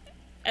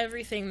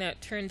everything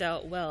that turned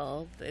out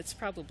well, it's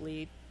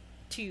probably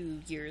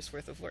 2 years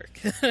worth of work.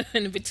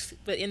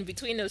 But in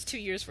between those 2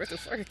 years worth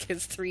of work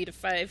is 3 to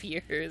 5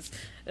 years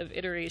of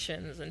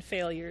iterations and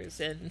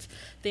failures, and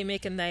they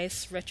make a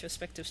nice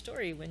retrospective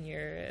story when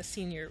you're a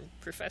senior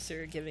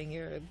professor giving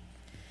your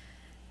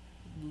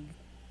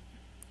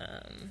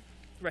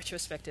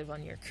retrospective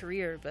on your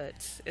career,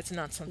 but it's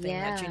not something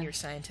that junior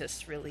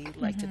scientists really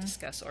like to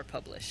discuss or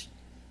publish.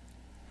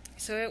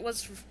 So it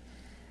was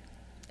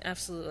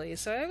absolutely.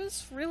 So it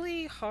was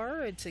really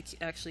hard to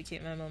actually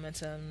keep my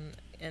momentum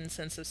and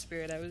sense of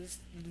spirit. I was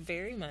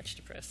very much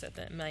depressed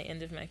at my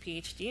end of my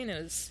PhD, and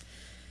it was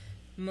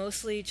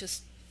mostly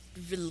just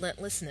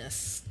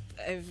relentlessness.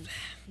 I'm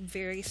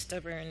very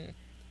stubborn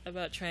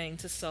about trying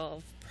to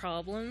solve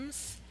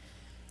problems,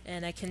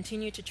 and I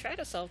continue to try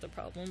to solve the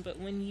problem, but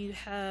when you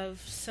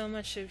have so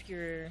much of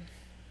your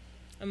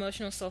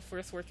emotional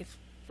self-worth work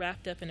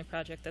wrapped up in a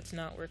project that's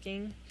not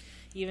working,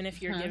 even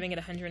if you're giving it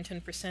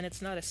 110%,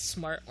 it's not a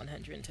smart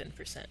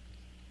 110%.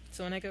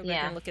 So when I go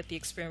back and look at the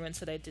experiments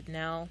that I did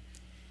now,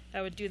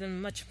 I would do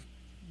them much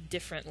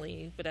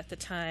differently, but at the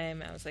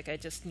time I was like, I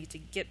just need to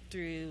get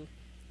through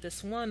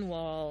this one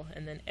wall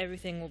and then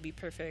everything will be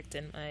perfect.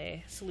 And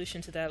my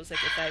solution to that was like,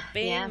 if I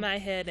bang my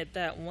head at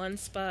that one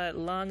spot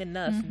long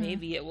enough,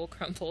 maybe it will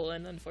crumble.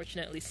 And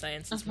unfortunately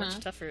science is much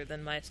tougher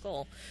than my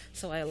skull,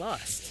 so I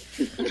lost.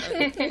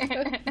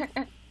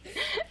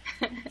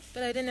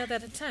 But I didn't know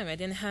that at the time. I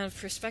didn't have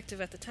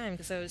perspective at the time,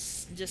 because I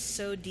was just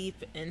so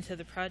deep into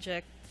the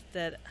project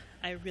that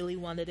I really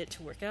wanted it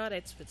to work out.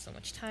 I'd spent so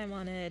much time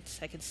on it.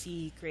 I could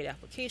see great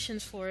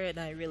applications for it, and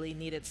I really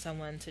needed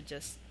someone to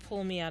just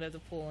pull me out of the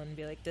pool and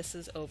be like, this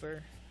is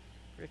over.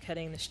 We're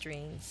cutting the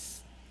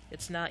strings.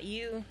 It's not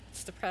you,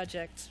 it's the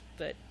project,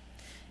 but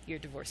you're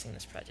divorcing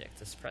this project.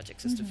 This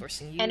project is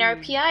divorcing you. And our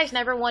PIs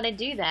never want to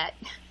do that.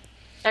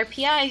 Our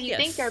PIs, you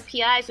think our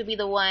PIs would be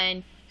the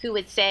one who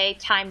would say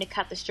time to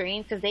cut the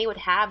strings, because they would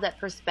have that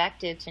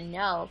perspective to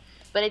know.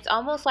 But it's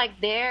almost like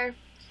they're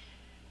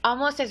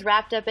almost as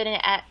wrapped up in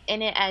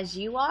it as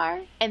you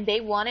are, and they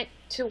want it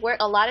to work.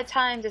 A lot of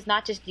times it's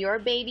not just your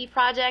baby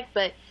project,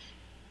 but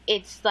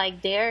it's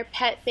like their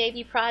pet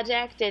baby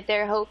project that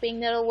they're hoping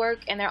that'll work,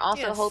 and they're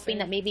also hoping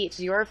that maybe it's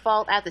your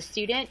fault as a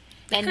student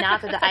and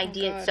not that the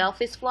idea itself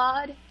is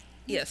flawed.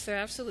 Yes, there are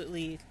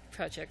absolutely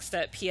projects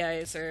that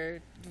PIs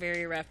are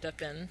very wrapped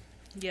up in.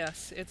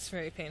 Yes, it's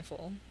very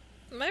painful.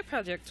 My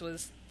project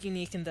was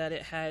unique in that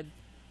it had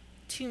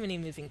too many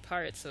moving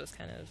parts, so it was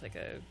kind of like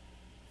a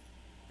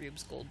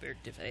Rube's Goldberg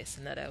device,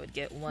 and that I would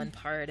get one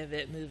part of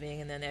it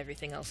moving and then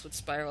everything else would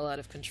spiral out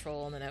of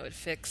control, and then I would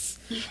fix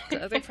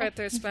the other part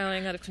that was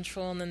spiraling out of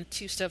control, and then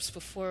 2 steps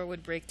before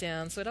would break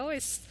down. So it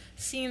always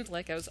seemed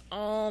like I was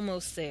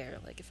almost there.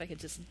 Like if I could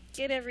just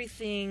get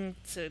everything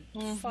to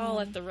fall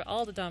at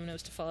all the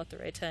dominoes to fall at the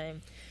right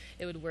time,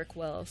 it would work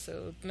well.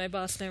 So my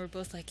boss and I were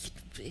both like,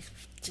 it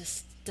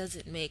just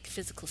doesn't make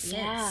physical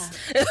sense.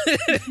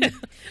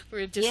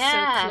 We're just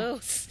so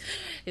close.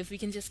 If we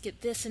can just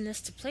get this and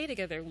this to play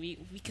together, we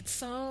could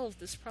solve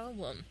this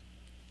problem.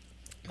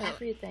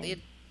 Everything. It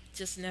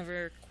just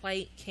never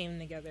quite came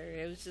together.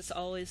 It was just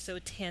always so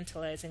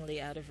tantalizingly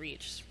out of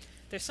reach.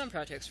 There's some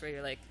projects where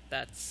you're like,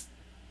 that's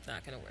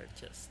not going to work,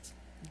 just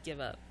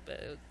give up.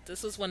 But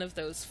this was one of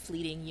those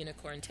fleeting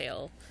unicorn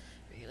tale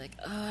where you're like,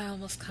 oh, I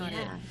almost caught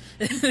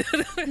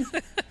it.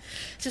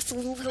 Just a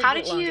little bit longer. How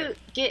did you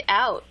get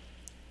out?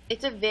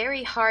 It's a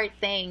very hard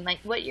thing. Like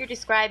what you're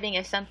describing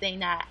is something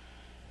that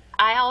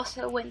I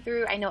also went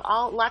through. I know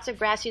lots of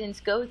grad students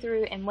go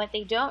through, and what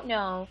they don't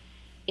know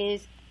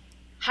is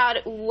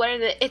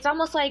it's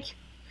almost like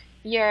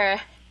your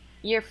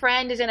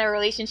friend is in a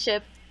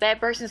relationship,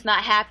 that person's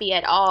not happy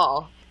at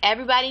all.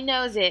 Everybody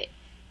knows it,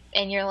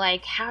 and you're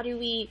like, how do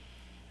you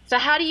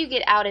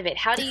get out of it?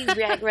 How do you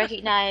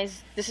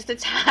recognize this is the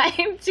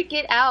time to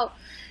get out,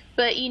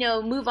 but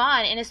move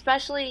on? And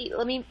especially,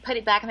 let me put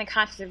it back in the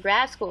context of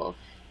grad school.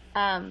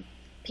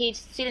 PhD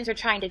students are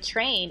trying to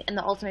train, and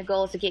the ultimate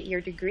goal is to get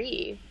your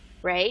degree,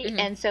 right? Mm-hmm.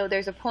 And so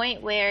there's a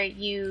point where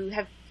you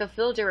have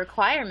fulfilled your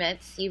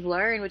requirements, you've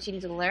learned what you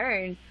need to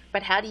learn,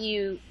 but how do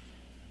you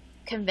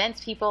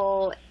convince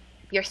people,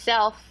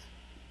 yourself,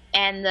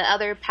 and the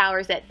other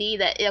powers that be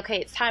that,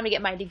 okay, it's time to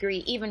get my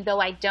degree, even though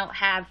I don't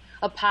have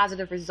a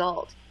positive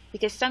result?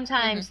 Because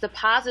sometimes the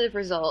positive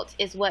result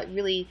is what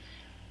really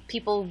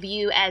people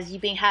view as you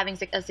having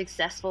a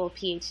successful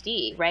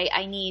PhD, right?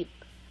 I need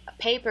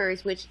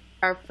papers which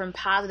are from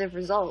positive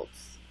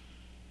results.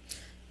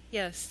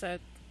 Yes,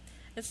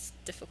 it's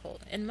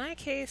difficult. In my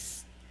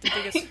case, the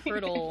biggest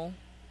hurdle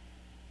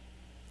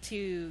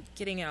to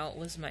getting out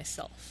was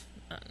myself.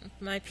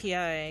 My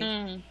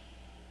PI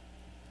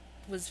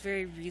was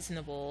very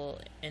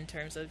reasonable in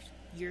terms of,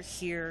 you're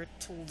here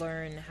to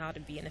learn how to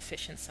be an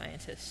efficient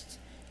scientist.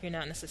 You're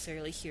not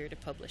necessarily here to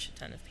publish a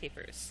ton of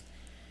papers.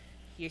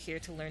 You're here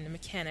to learn the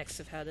mechanics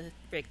of how to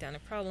break down a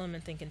problem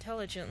and think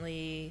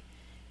intelligently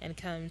and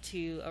come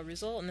to a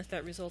result. And if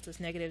that result is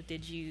negative,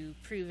 did you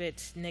prove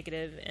it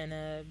negative in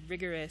a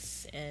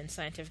rigorous and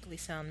scientifically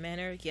sound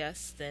manner?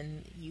 Yes,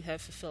 then you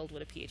have fulfilled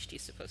what a PhD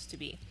is supposed to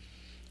be.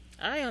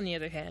 I, on the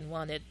other hand,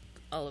 wanted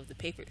all of the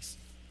papers.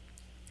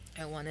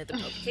 I wanted the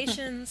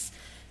publications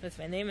with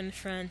my name in the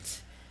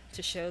front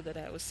to show that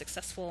I was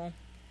successful.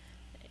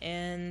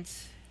 And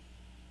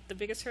the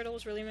biggest hurdle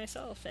was really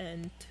myself.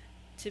 And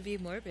to be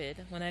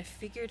morbid, when I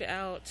figured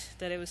out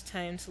that it was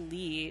time to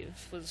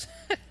leave, was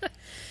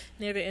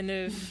near the end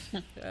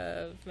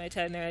of my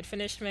time there. I'd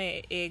finished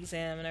my A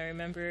exam, and I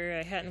remember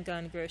I hadn't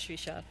gone grocery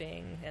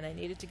shopping, and I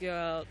needed to go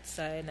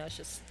outside, and I was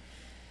just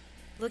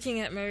looking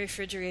at my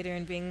refrigerator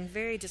and being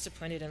very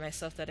disappointed in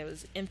myself that it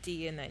was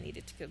empty and I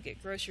needed to go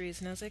get groceries.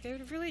 And I was like, it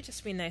would really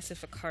just be nice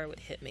if a car would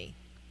hit me.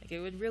 Like, it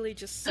would really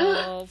just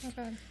solve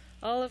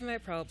all of my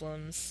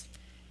problems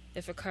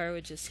if a car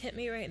would just hit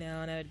me right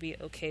now, and I would be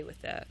okay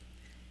with that.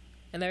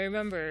 And I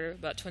remember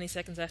about 20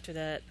 seconds after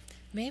that,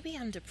 maybe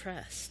I'm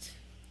depressed.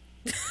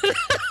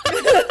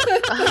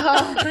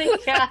 Oh my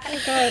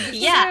god.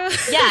 Yeah,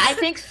 I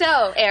think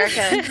so,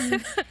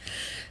 Erica.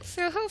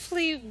 So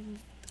hopefully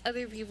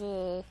other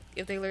people,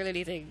 if they learn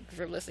anything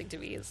from listening to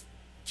me, is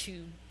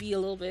to be a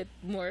little bit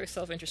more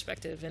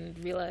self-introspective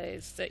and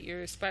realize that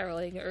you're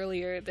spiraling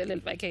earlier than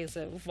in my case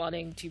of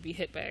wanting to be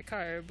hit by a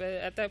car. But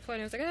at that point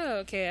I was like, oh,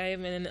 okay, I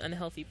am in an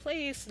unhealthy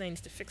place and I need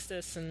to fix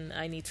this and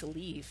I need to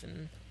leave.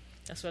 And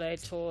that's what I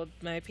told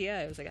my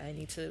PI. I was like, I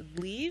need to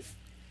leave.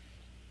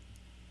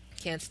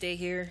 Can't stay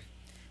here.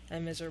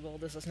 I'm miserable.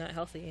 This is not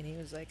healthy. And he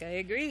was like, I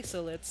agree.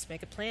 So let's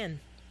make a plan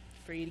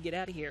for you to get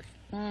out of here.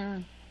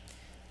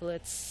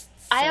 Let's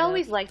I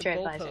always liked your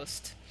advisor.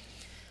 Goalpost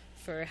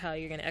for how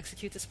you're going to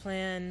execute this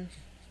plan,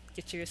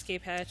 get your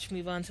escape hatch,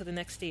 move on to the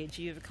next stage.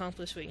 You've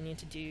accomplished what you need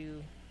to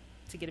do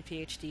to get a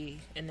PhD,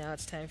 and now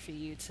it's time for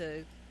you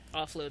to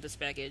offload this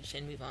baggage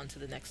and move on to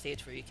the next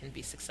stage where you can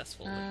be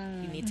successful.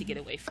 You need to get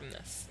away from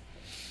this.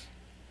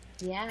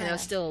 Yeah. And I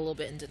was still a little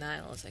bit in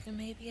denial. I was like, oh,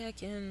 maybe I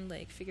can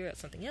figure out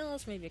something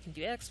else. Maybe I can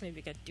do X. Maybe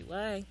I can do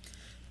Y.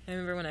 I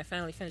remember when I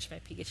finally finished my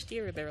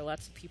PhD, there were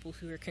lots of people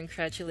who were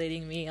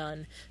congratulating me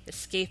on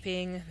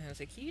escaping. And I was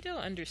like, you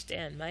don't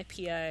understand. My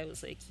PI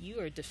was like, you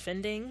are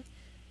defending.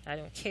 I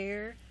don't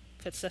care.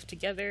 Put stuff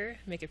together.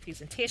 Make a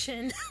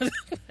presentation.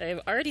 I have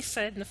already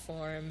signed the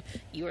form.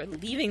 You are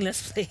leaving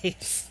this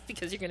place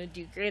because you're going to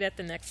do great at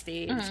the next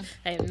stage.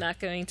 I am not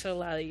going to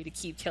allow you to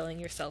keep killing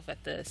yourself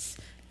at this.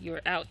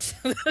 You're out.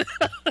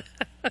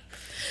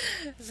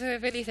 So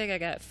if anything, I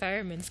got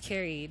fireman's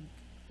carried.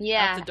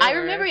 Yeah, I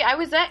remember I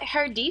was at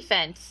her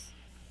defense.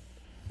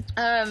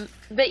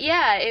 But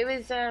yeah, it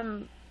was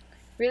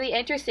really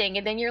interesting.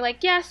 And then you're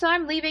like, yeah, so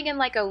I'm leaving in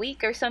like a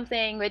week or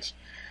something, which,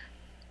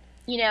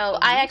 you know,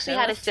 I actually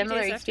had a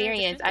similar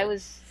experience. I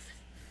was,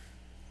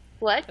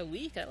 what? A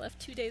week? I left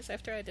 2 days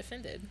after I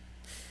defended.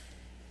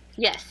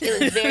 Yes,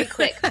 it was very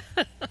quick.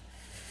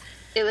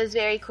 It was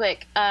very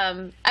quick.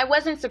 I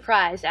wasn't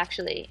surprised,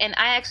 actually. And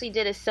I actually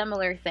did a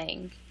similar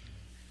thing.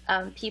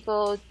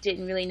 People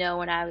didn't really know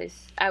when I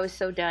was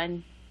so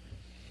done.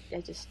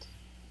 I just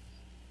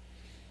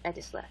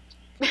left.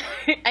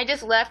 I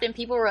just left, and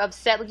people were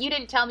upset. Like, you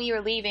didn't tell me you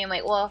were leaving. I'm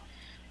like, well,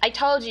 I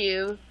told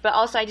you, but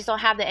also I just don't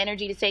have the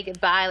energy to say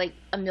goodbye like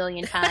a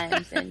million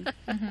times. And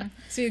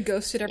So you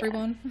ghosted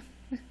everyone?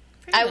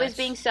 I was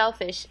being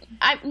selfish.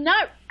 I'm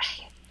not...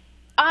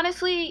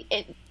 Honestly,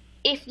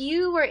 if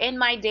you were in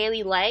my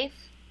daily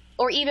life,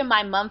 or even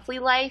my monthly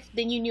life,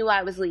 then you knew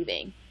I was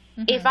leaving.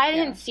 If I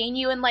hadn't seen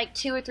you in like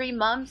 2 or 3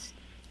 months,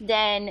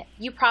 then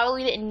you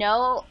probably didn't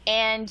know,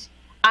 and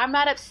I'm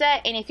not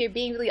upset. And if you're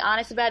being really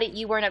honest about it,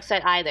 you weren't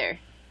upset either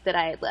that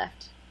I had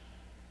left.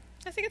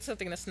 I think it's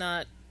something that's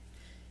not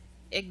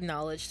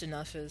acknowledged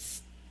enough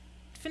as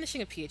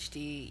finishing a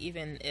PhD,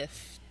 even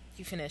if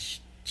you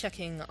finish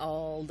checking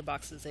all the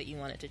boxes that you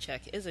wanted to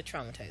check, is a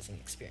traumatizing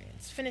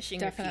experience.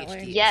 Finishing a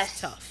PhD is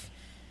tough.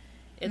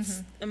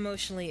 It's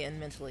emotionally and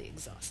mentally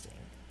exhausting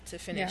to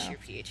finish your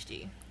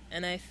PhD.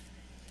 And I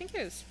think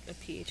it was a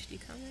PhD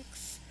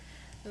comics.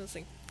 It was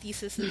like,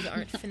 theses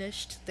aren't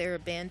finished, they're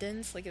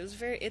abandoned. Like,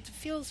 it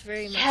feels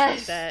very much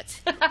like that.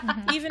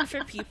 Even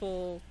for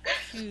people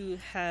who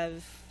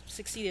have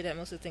succeeded at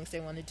most of the things they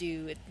want to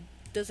do, it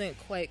doesn't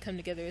quite come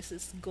together as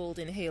this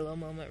golden halo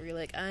moment where you're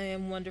like, I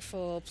am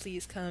wonderful,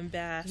 please come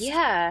back.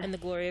 Yeah. And the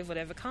glory of what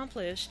I've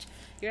accomplished.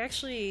 You're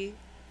actually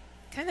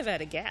kind of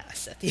out of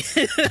gas at the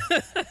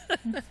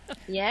end.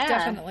 Yeah.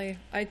 Definitely.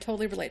 I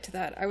totally relate to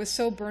that. I was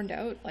so burned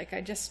out. Like,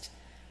 I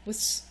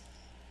was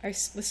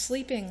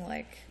sleeping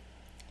like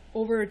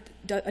over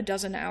a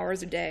dozen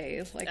hours a day.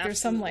 Like, Absolutely. There's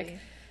some like,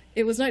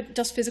 it was not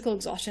just physical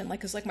exhaustion,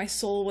 like, it's like my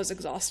soul was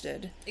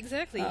exhausted.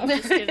 Exactly. You've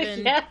just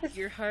given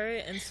your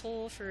heart and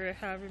soul for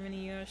however many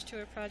years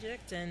to a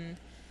project, and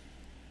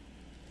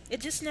it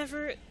just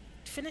never,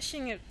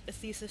 finishing a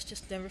thesis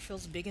just never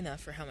feels big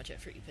enough for how much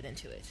effort you put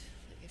into it.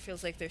 It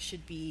feels like there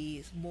should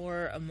be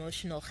more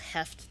emotional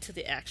heft to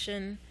the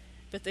action,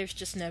 but there's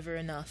just never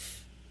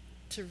enough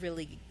to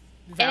really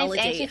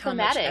validate how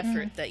much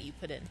effort that you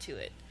put into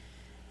it.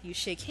 You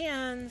shake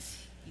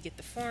hands, you get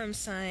the form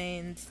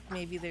signed,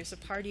 maybe there's a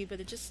party, but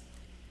it just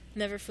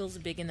never feels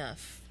big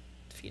enough,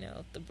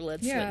 the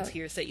blood, sweat, and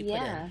tears that you put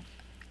in.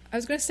 I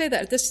was going to say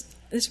that this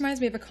reminds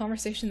me of a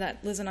conversation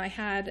that Liz and I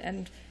had,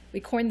 and we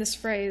coined this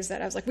phrase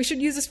that I was like, we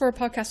should use this for a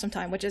podcast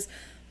sometime, which is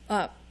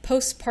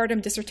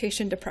postpartum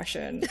dissertation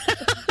depression.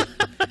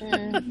 Do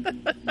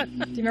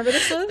you remember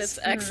this, Liz? That's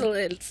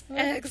excellent.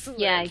 Excellent.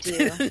 Yeah,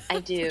 I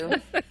do.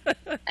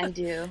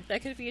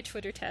 That could be a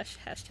Twitter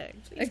hashtag.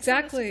 Please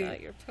exactly. Tell us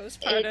about your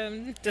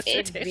postpartum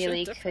dissertation It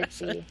really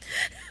depression.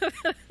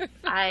 could be.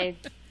 I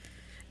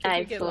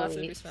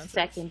fully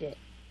second it.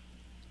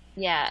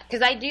 Yeah,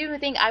 because I do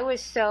think I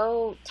was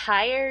so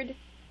tired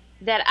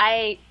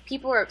that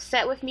people were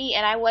upset with me,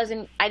 and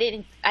I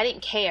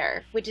didn't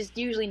care, which is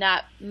usually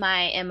not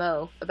my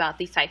MO about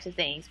these types of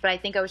things. But I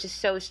think I was just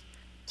so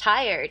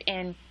tired,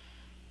 and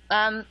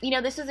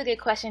this is a good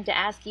question to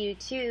ask you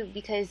too,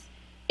 because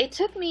it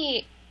took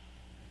me,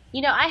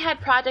 I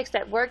had projects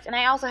that worked, and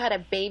I also had a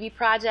baby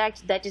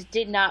project that just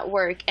did not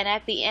work, and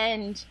at the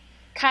end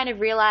kind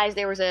of realized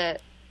it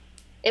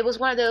was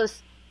one of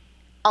those,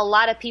 a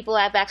lot of people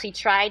have actually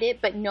tried it,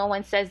 but no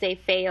one says they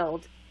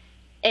failed,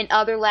 and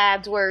other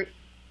labs were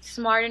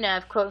smart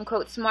enough, quote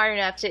unquote smart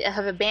enough, to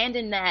have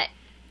abandoned that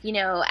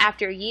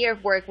after a year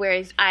of work,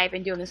 whereas I've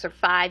been doing this for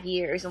 5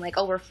 years and like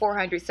over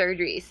 400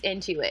 surgeries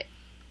into it.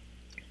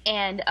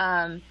 And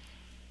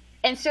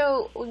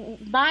so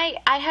I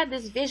had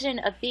this vision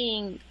of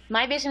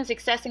my vision of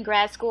success in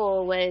grad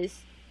school was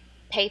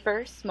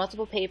papers,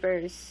 multiple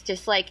papers,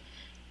 just like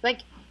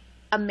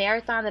a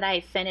marathon that I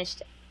had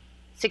finished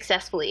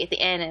successfully at the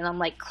end, and I'm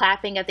like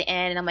clapping at the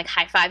end, and I'm like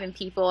high-fiving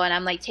people, and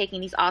I'm like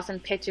taking these awesome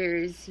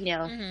pictures,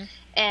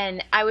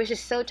 and I was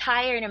just so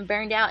tired and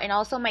burned out, and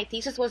also my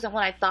thesis wasn't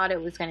what I thought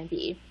it was going to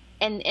be,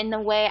 and in the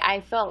way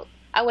I felt,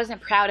 I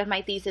wasn't proud of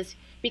my thesis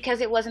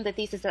because it wasn't the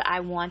thesis that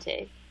I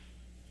wanted.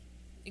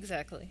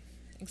 Exactly.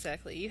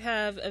 You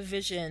have a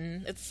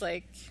vision. It's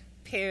like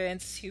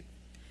parents who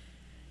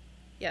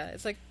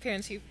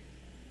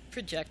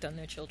project on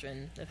their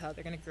children of how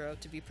they're going to grow up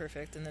to be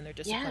perfect, and then they're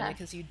disappointed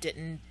because you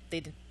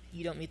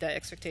don't meet that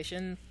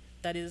expectation.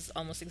 That is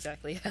almost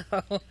exactly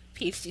how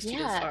PhD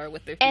students are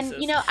with their thesis.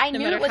 And I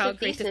knew it was a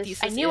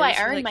thesis. I knew I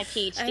earned my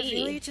PhD. I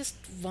really just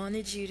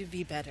wanted you to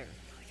be better.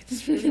 I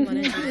just really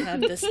wanted you to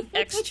have this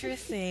extra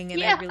thing,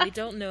 and I really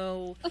don't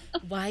know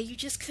why you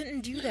just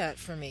couldn't do that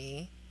for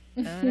me.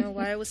 I don't know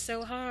why it was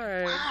so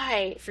hard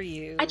for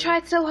you. I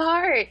tried so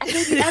hard. I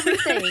gave you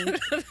everything.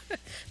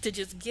 To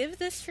just give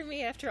this for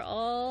me after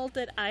all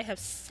that I have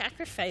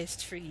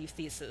sacrificed for you,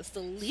 thesis. The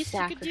least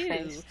you could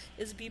do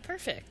is be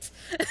perfect.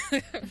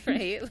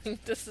 Right?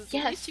 Like, this is the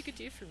least you could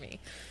do for me.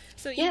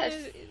 So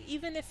Yes.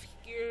 even if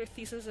your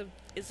thesis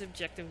is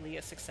objectively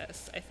a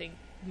success, I think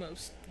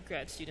most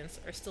grad students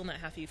are still not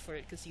happy for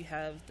it because you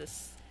have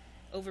this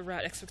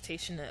overwrought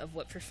expectation of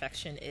what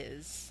perfection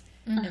is.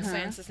 And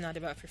science is not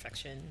about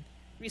perfection.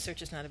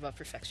 Research is not about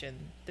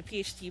perfection. The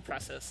PhD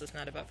process is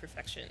not about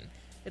perfection.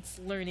 It's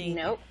learning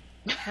Nope.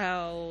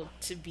 how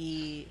to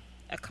be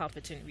a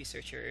competent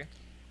researcher.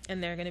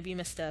 And there are going to be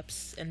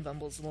missteps and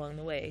bumbles along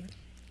the way.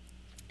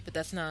 But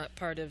that's not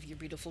part of your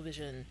beautiful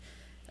vision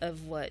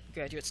of what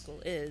graduate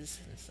school is.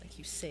 It's like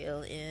you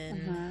sail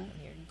in on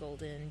your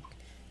golden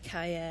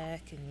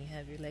kayak, and you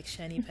have your like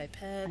shiny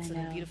pipettes,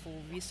 and the beautiful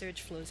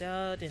research flows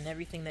out, and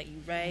everything that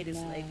you write is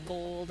like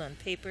gold on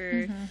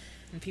paper,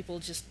 and people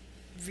just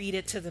read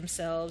it to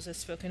themselves as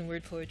spoken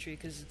word poetry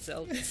because it's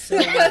so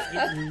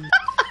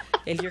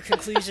and your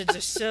conclusions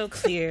are so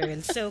clear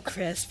and so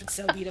crisp and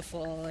so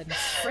beautiful and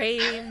it's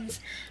framed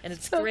and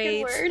it's Spoken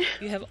great. word.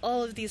 You have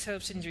all of these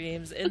hopes and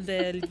dreams, and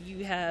then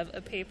you have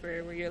a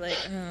paper where you're like,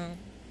 oh,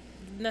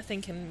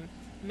 nothing can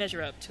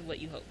measure up to what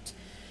you hoped.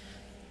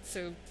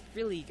 So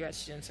really, grad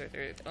students are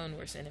their own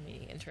worst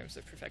enemy in terms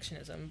of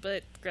perfectionism,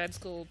 but grad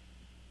school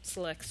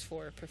selects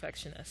for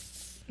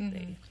perfectionists.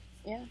 They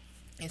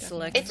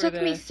select It for took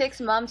the... me 6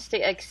 months to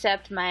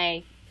accept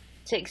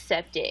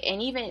it,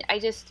 and even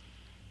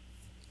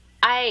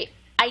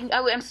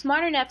I'm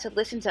smart enough to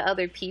listen to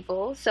other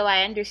people, so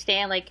I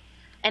understand, like,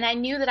 and I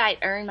knew that I'd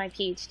earned my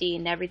PhD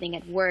and everything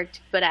had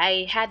worked, but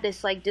I had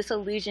this like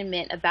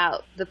disillusionment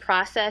about the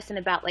process and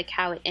about like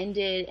how it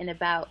ended and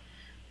about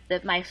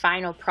my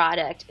final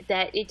product,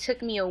 that it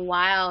took me a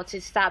while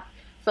to stop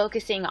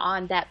focusing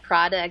on that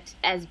product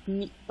as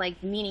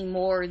meaning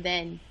more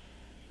than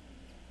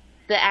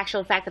the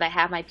actual fact that I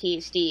have my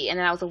PhD and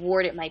that I was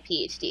awarded my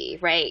PhD,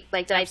 right?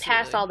 Like that Absolutely. I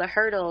passed all the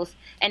hurdles,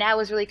 and I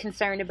was really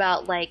concerned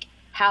about like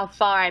how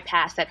far I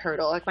passed that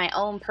hurdle, like my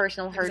own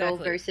personal hurdle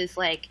versus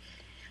like,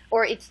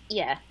 or it's,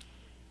 yeah.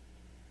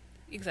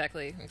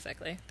 Exactly.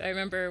 I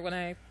remember when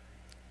I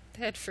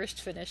had first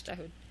finished,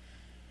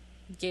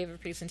 gave a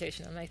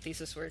presentation on my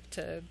thesis work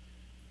to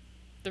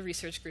the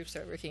research groups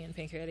that are working in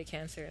pancreatic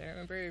cancer, and I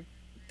remember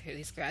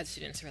these grad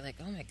students who were like,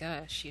 oh my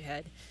gosh, you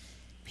had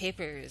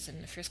papers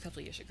in the first couple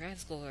of years of grad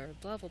school, or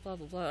blah, blah, blah,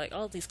 blah, blah, like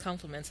all these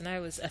compliments, and I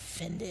was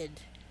offended.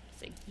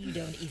 It's like, you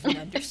don't even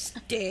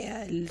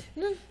understand.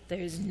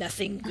 There's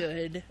nothing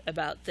good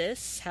about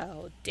this.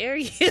 How dare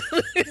you?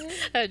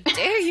 How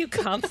dare you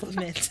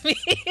compliment me?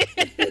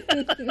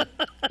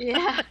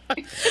 Yeah.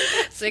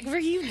 It's like, were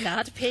you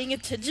not paying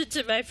attention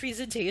to my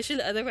presentation?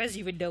 Otherwise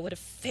you would know what a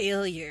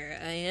failure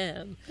I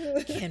am.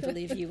 Can't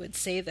believe you would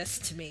say this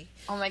to me.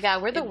 Oh my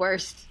God, we're the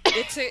worst.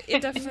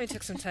 It definitely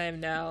took some time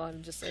now.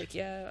 I'm just like,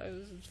 yeah, I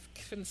was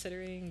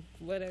considering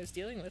what I was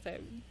dealing with. I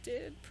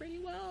did pretty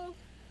well.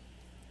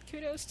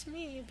 Kudos to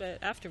me. But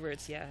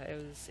afterwards, yeah,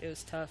 it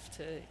was tough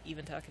to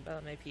even talk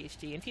about my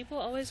PhD. And people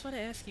always want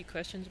to ask you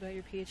questions about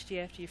your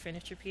PhD after you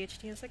finish your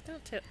PhD. And it's like,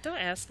 don't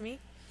ask me.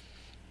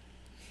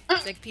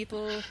 It's like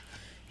people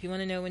who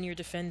want to know when you're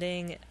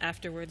defending,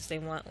 afterwards they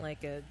want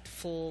like a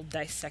full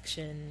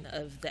dissection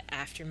of the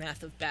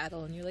aftermath of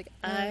battle, and you're like,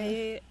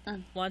 I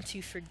want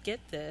to forget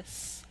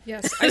this.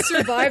 Yes, I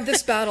survived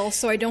this battle,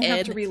 so I don't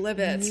have to relive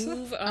it.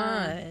 Move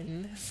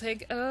on. It's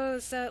like, oh,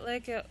 is that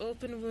like an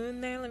open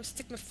wound there? Let me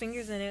stick my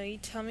fingers in it. Will you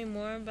tell me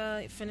more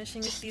about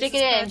finishing this thesis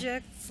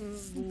project?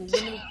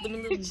 Let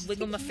me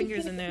wiggle my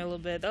fingers in there a little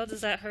bit. Oh,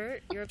 does that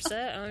hurt? You're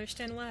upset? I don't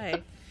understand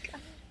why.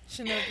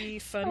 Shouldn't that be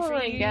fun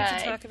for you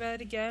to talk about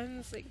it again?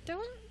 It's like,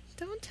 don't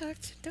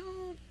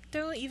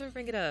even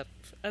bring it up.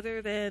 Other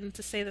than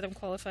to say that I'm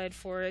qualified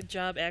for a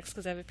job X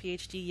because I have a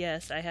PhD.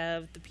 Yes, I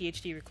have the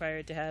PhD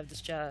required to have this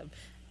job.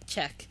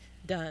 Check.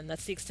 Done.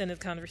 That's the extent of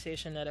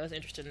conversation that I was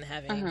interested in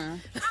having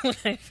when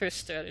I first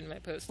started my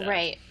postdoc.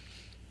 Right.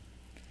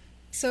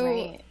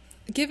 So,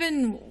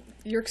 given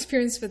your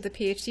experience with the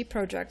PhD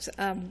project,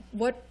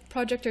 what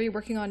project are you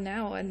working on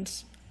now? And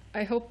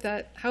I hope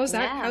that how's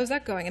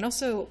that going? And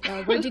also,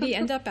 where did he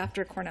end up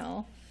after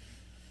Cornell?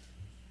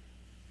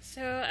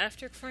 So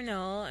after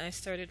Cornell, I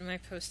started my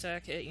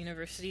postdoc at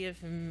University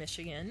of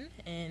Michigan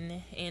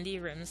in Andy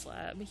Rim's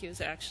lab. He was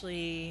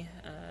actually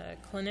a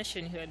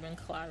clinician who had been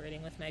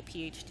collaborating with my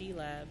PhD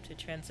lab to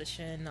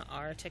transition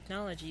our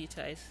technology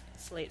to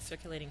isolate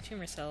circulating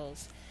tumor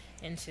cells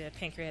into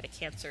pancreatic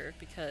cancer,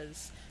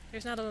 because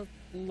there's not a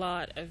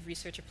lot of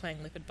research applying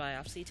lipid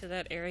biopsy to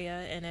that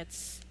area, and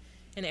it's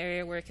an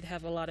area where it could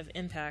have a lot of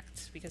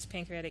impact because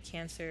pancreatic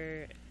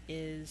cancer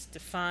is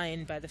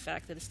defined by the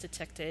fact that it's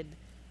detected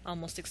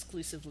almost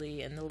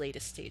exclusively in the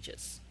latest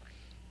stages.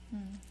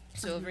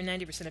 So over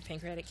 90% of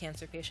pancreatic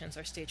cancer patients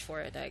are stage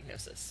 4 at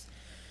diagnosis.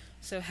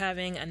 So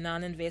having a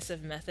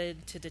non-invasive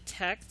method to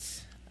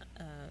detect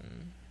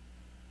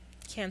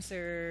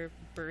cancer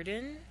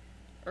burden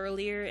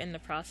earlier in the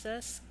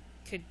process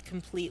could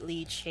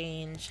completely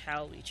change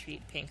how we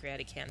treat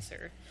pancreatic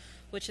cancer,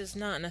 which is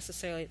not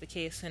necessarily the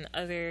case in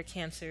other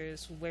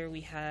cancers where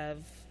we have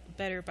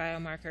better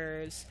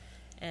biomarkers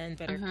and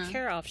better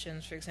care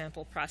options. For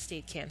example,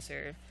 prostate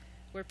cancer,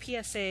 where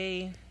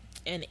PSA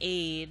and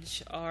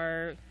age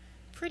are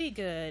pretty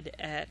good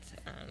at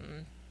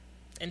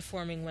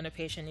informing when a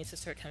patient needs to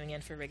start coming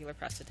in for regular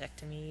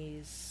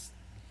prostatectomies.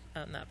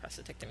 Not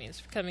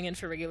prostatectomies, coming in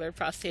for regular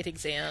prostate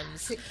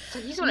exams. So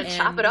you just want to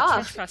chop it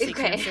off. Prostate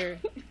cancer.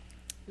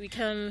 We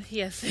catch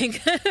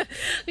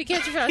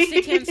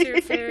prostate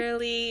cancer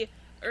fairly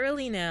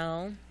early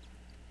now.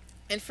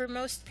 And for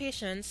most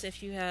patients,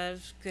 if you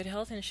have good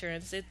health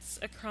insurance, it's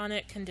a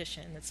chronic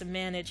condition. It's a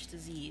managed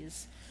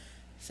disease.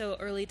 So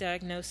early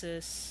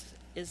diagnosis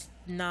is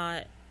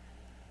not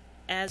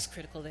as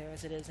critical there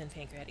as it is in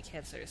pancreatic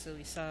cancer. So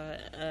we saw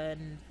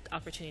an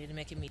opportunity to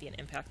make immediate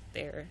impact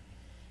there.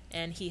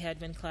 And he had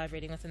been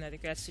collaborating with another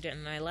grad student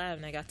in my lab,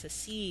 and I got to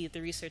see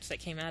the research that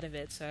came out of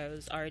it. So I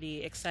was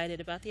already excited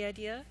about the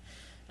idea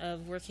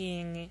of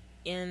working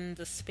in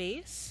the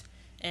space,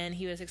 and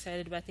he was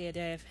excited about the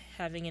idea of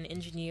having an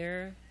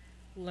engineer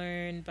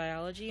learn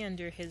biology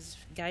under his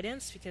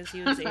guidance, because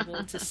he was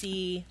able to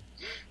see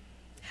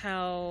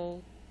how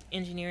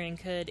engineering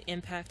could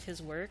impact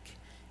his work,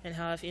 and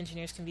how if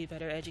engineers can be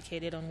better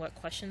educated on what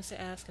questions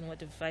to ask and what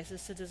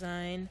devices to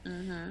design,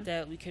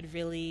 that we could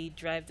really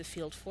drive the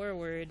field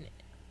forward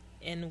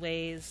in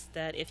ways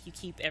that if you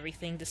keep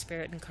everything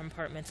disparate and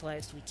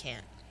compartmentalized, we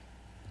can't.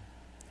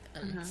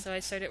 So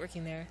I started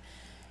working there,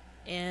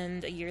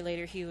 and a year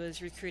later he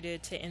was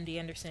recruited to MD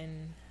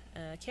Anderson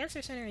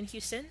Cancer Center in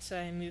Houston, so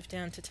I moved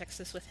down to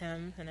Texas with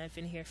him, and I've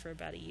been here for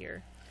about a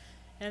year.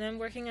 And I'm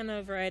working on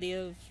a variety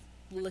of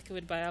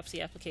liquid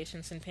biopsy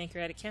applications in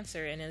pancreatic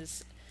cancer, and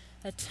is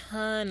a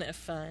ton of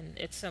fun.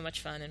 It's so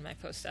much fun in my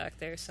postdoc.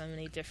 There are so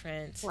many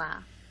different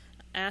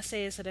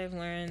assays that I've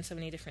learned, so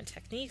many different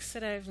techniques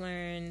that I've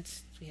learned.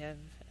 We have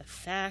a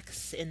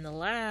fax in the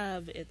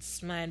lab.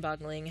 It's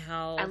mind-boggling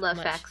how I love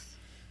fax.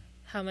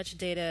 How much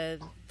data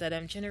that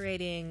I'm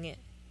generating,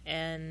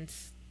 and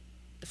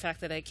the fact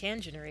that I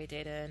can generate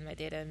data and my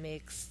data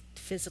makes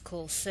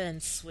physical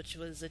sense, which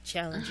was a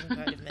challenging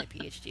part of my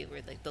PhD,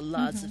 where like the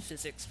laws of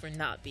physics were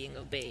not being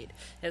obeyed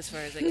as far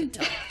as I could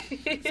tell. So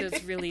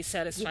it's really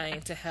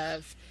satisfying to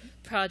have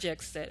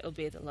projects that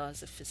obey the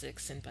laws of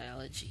physics and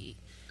biology,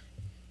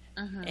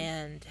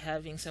 and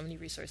having so many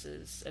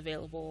resources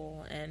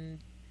available and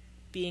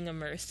being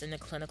immersed in a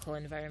clinical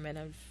environment.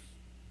 I've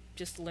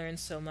just learned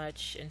so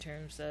much in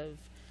terms of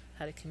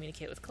how to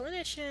communicate with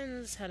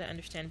clinicians, how to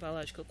understand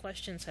biological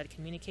questions, how to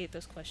communicate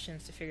those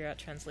questions to figure out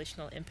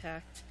translational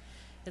impact.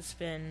 It's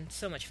been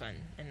so much fun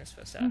in this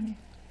postdoc.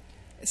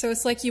 So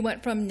it's like you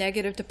went from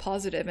negative to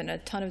positive in a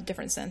ton of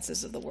different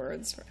senses of the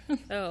words.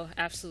 Oh,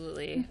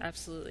 absolutely.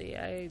 Absolutely.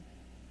 I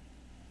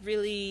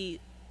really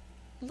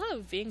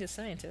love being a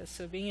scientist.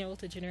 So being able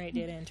to generate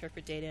data,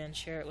 interpret data, and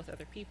share it with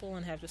other people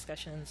and have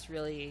discussions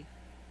really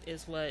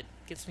is what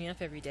gets me up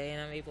every day,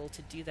 and I'm able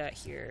to do that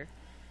here.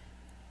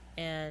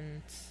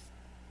 And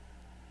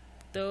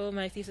though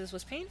my thesis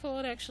was painful,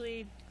 it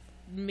actually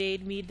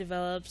made me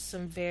develop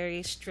some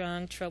very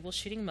strong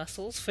troubleshooting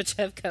muscles, which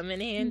have come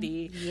in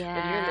handy when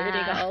you're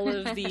learning all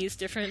of these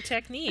different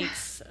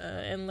techniques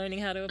and learning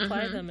how to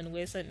apply them in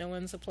ways that no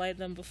one's applied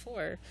them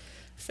before.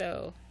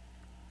 So,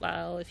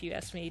 while if you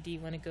ask me, do you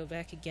want to go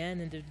back again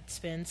and to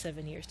spend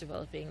 7 years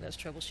developing those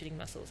troubleshooting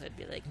muscles, I'd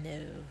be like,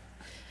 no.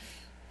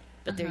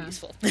 But they're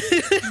useful.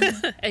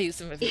 I use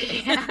them every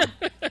day.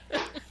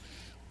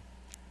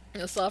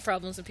 You'll solve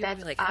problems and people will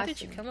be like, how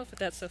did you come up with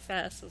that so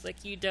fast? I was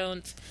like, you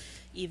don't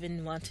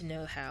even want to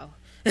know how.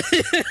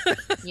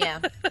 Yeah.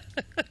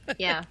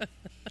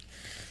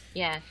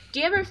 Do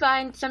you ever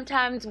find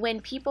sometimes when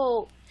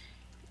people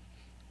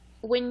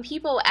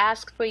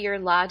ask for your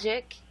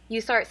logic, you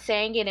start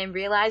saying it and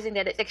realizing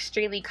that it's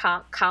extremely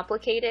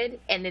complicated,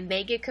 and then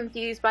they get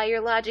confused by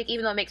your logic,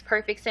 even though it makes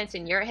perfect sense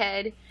in your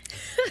head?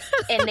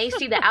 And they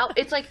see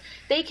it's like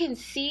they can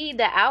see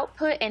the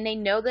output and they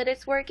know that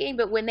it's working,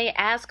 but when they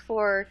ask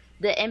for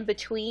the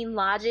in-between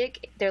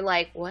logic, they're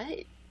like,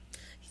 what?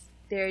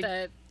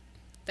 That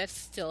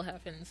still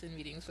happens in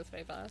meetings with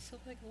my boss. I'm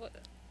like, what?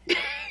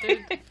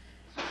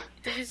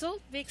 The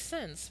result makes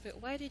sense,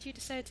 but why did you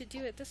decide to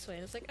do it this way?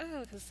 And it's like,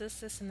 oh, because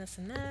this, and this,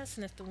 and this,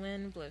 and if the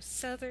wind blows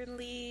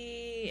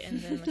southerly,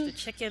 and then if the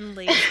chicken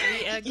lays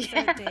 3 eggs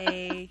that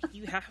day,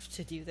 you have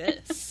to do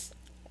this.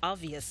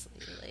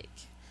 Obviously, like,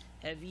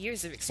 I have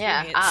years of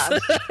experience.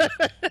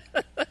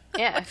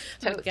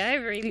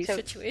 MacGyvering these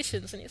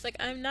situations, and he's like,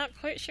 I'm not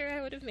quite sure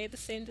I would have made the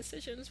same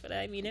decisions, but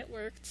I mean, it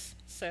worked,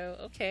 so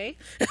okay.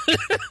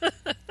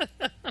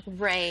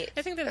 Right.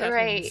 I think that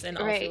happens in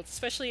all fields,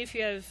 especially if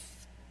you have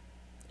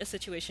a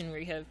situation where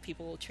you have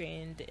people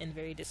trained in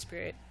very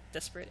disparate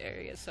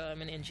areas. So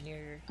I'm an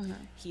engineer,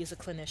 he's a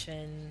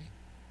clinician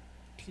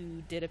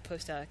who did a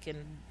postdoc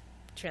in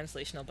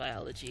translational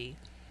biology.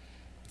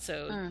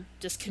 So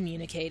just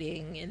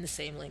communicating in the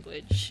same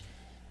language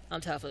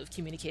on top of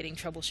communicating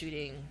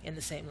troubleshooting in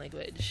the same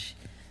language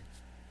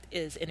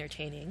is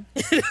entertaining.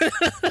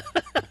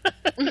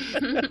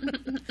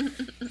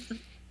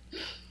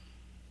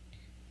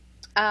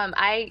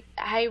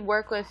 I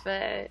work with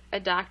a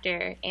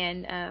doctor,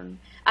 and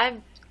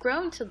I've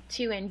grown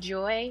to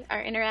enjoy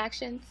our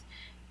interactions,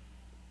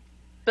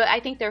 but I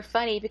think they're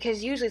funny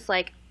because usually it's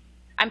like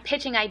I'm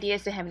pitching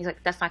ideas to him. And he's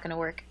like, that's not going to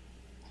work.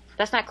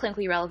 That's not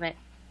clinically relevant.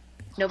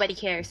 Nobody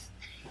cares.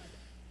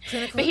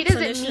 But he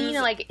doesn't mean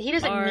it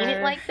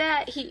like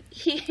that.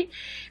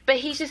 But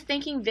he's just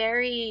thinking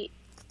very.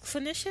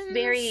 Clinicians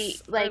very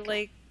are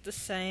like the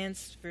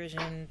science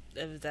version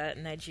of that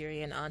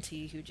Nigerian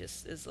auntie who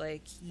just is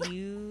like,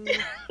 you.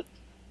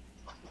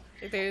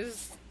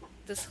 There's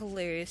this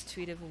hilarious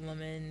tweet of a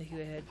woman who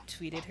had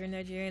tweeted her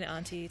Nigerian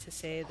auntie to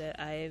say that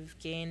I've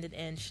gained an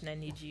inch and I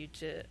need you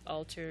to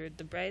alter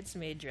the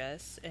bridesmaid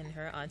dress, and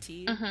her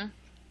auntie,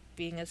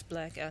 being as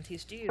black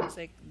aunties do, was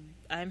like,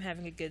 I'm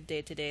having a good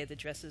day today, the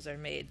dresses are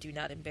made, do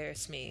not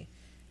embarrass me.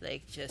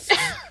 Like, just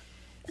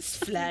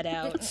flat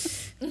out,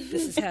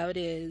 this is how it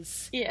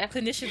is. Yeah.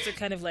 Clinicians are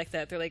kind of like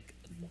that. They're like,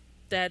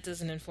 that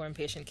doesn't inform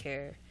patient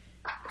care,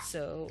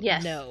 so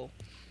no.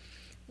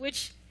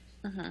 Which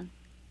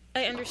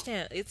I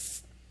understand.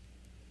 It's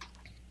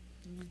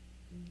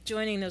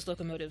joining those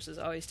locomotives is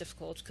always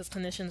difficult because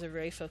clinicians are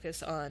very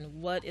focused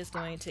on what is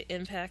going to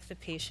impact the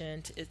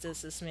patient.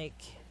 Does this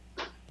make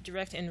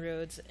direct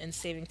inroads in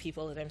saving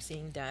people that I'm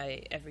seeing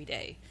die every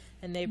day?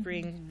 And they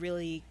bring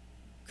really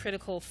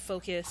critical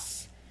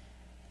focus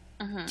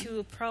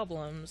to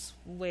problems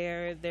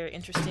where they're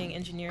interesting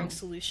engineering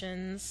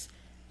solutions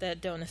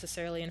that don't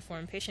necessarily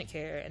inform patient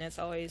care. And it's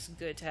always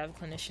good to have a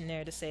clinician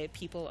there to say,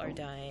 people are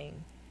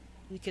dying.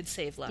 We could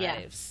save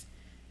lives.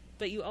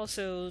 But you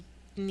also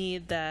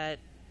need that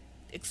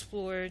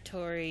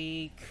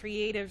exploratory,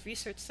 creative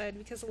research side,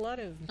 because a lot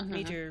of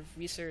major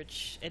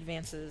research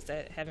advances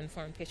that have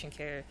informed patient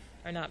care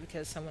are not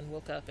because someone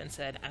woke up and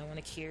said, I want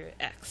to cure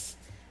X.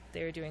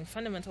 They're doing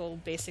fundamental,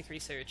 basic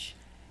research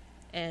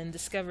and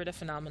discovered a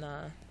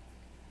phenomena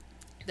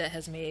that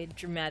has made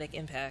dramatic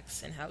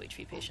impacts in how we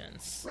treat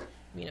patients.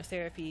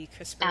 Immunotherapy,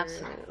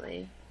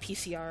 CRISPR,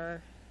 PCR.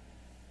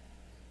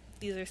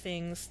 These are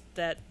things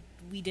that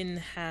we didn't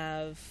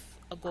have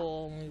a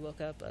goal when we woke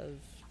up of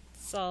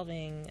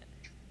solving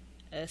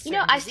a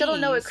certain I still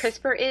don't know what disease.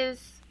 CRISPR is.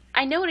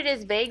 I know what it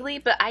is vaguely,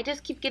 but I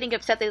just keep getting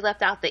upset they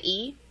left out the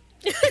E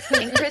in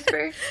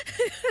CRISPR.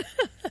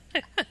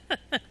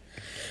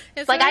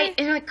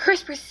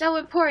 CRISPR is so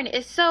important.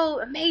 It's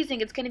so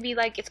amazing. It's going to be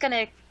it's going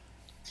to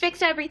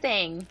fix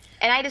everything.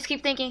 And I just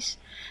keep thinking,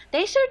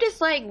 they should have just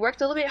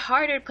worked a little bit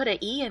harder to put an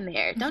E in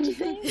there, don't you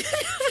think?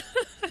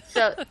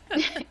 So,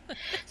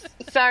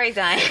 sorry,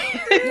 Zion.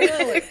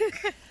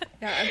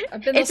 Yeah,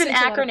 I've been it's an listening to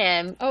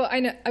acronym. I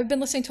know. I've been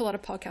listening to a lot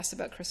of podcasts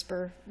about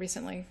CRISPR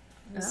recently.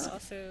 There's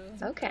also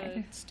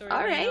okay. a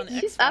All right. on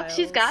She's up. X-Files.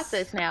 She's got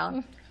this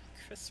now.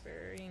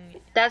 CRISPRing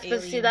That's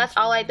alien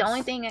all the genes.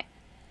 only thing.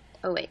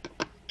 Oh wait,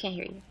 can't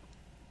hear you.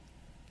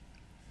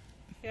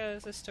 Yeah,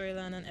 there's a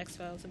storyline on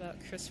X-Files about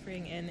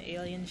CRISPRing in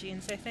alien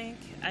genes, I think.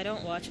 I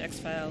don't watch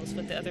X-Files,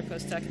 but the other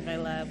postdoc in my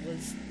lab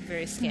was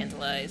very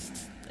scandalized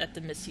at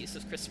the misuse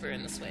of CRISPR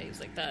in this way. He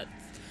was like, that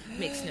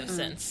makes no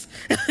sense.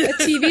 A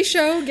TV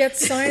show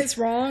gets science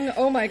wrong.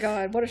 Oh my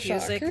god, what a He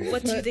shock. was like,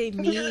 what do they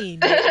mean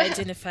by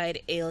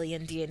identified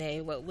alien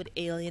DNA? What would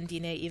alien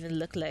DNA even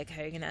look like?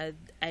 How are you going to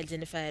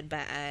identify it by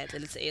eye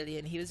that it's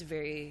alien? He was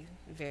very,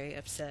 very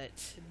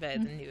upset by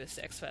the newest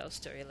X-Files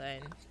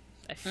storyline.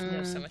 I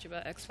know so much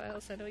about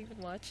X-Files, I don't even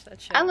watch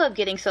that show. I love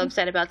getting so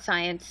upset about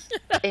science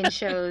in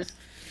shows.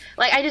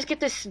 I just get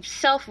this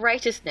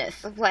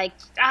self-righteousness of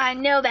I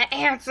know the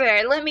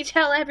answer. Let me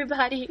tell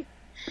everybody.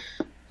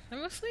 I'm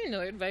mostly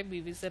annoyed by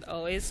movies that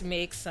always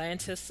make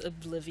scientists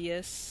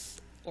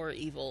oblivious or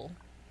evil.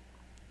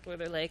 Where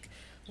they're like,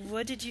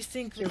 what did you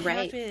think would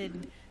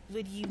happen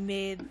when you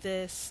made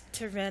this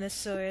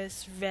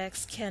Tyrannosaurus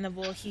Rex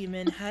cannibal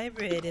human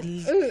hybrid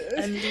and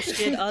unleashed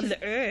it on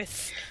the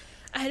Earth?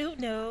 I don't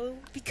know,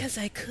 because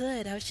I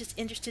could. I was just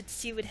interested to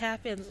see what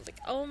happens.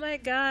 Oh my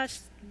gosh,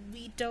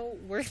 we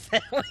don't work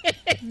that way.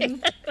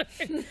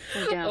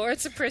 Or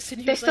it's a person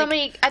who's There's so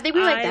many. I think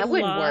that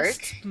wouldn't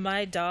work.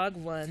 My dog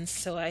once,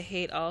 so I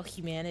hate all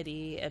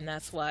humanity, and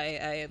that's why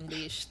I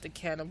unleashed the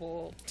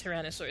cannibal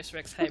Tyrannosaurus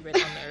Rex hybrid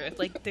on the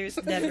Earth. There's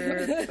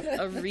never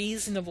a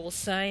reasonable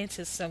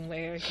scientist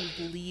somewhere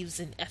who believes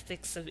in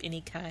ethics of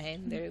any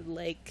kind. They're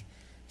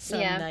some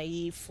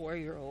naive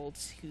 4-year-old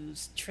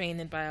who's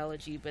trained in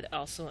biology but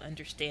also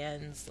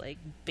understands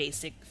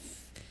basic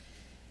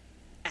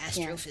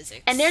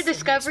astrophysics. And their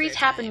discoveries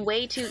happen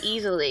way too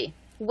easily.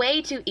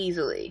 Way too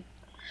easily.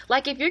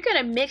 If you're going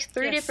to mix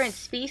 3 different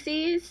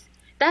species,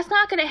 that's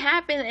not going to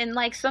happen in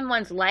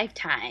someone's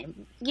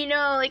lifetime.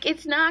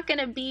 It's not going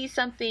to be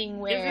something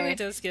where it really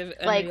does give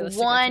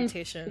unrealistic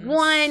expectations.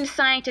 One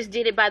scientist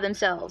did it by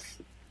themselves.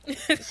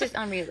 It's just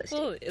unrealistic.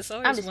 Well, it's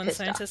always one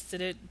scientist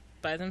did it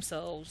by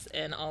themselves,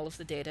 and all of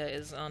the data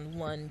is on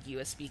one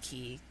USB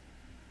key.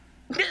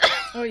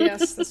 Oh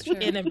yes, that's true.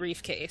 In a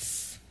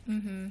briefcase.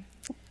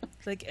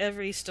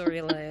 Every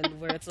storyline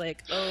where it's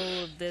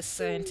this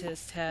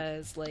scientist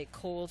has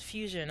cold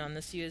fusion on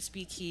this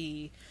USB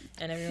key,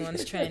 and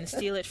everyone's trying to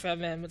steal it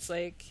from him. It's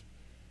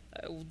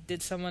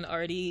did someone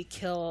already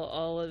kill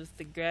all of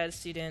the grad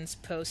students,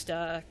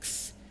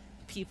 postdocs,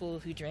 people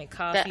who drank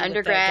coffee The with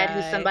undergrad that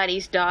guy, who's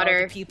somebody's all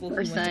daughter the people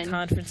or who went son. to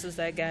conferences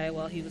that guy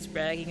while he was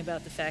bragging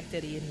about the fact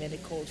that he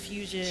invented cold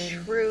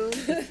fusion. True.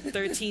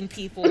 13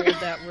 people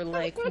that were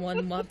like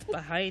 1 month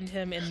behind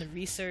him in the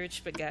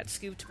research but got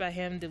scooped by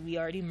him. Did we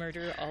already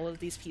murder all of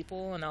these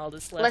people and all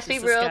this left? Let's be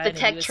is this real, guy the in a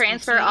tech USDT?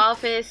 transfer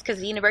office, because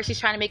the university's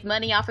trying to make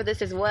money off of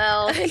this as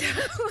well. I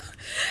know.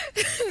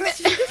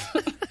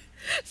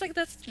 It's like,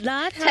 that's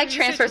not how Tech research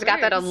transfer's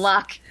got that works. on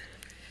lock.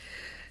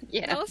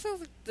 Yeah. Also,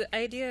 the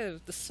idea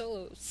of the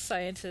solo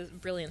scientist,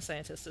 brilliant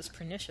scientist, is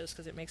pernicious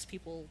because it makes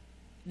people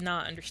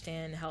not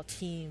understand how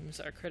teams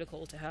are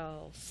critical to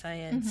how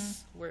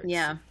science works.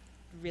 Yeah. It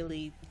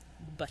really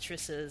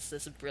buttresses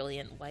this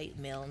brilliant white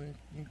male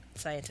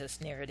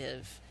scientist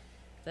narrative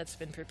that's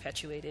been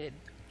perpetuated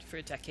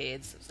for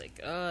decades. It's like,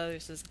 oh,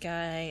 there's this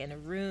guy in a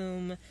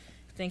room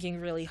thinking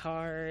really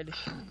hard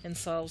and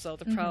solves all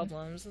the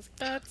problems. It's like,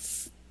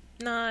 that's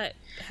not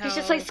how... He's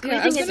just like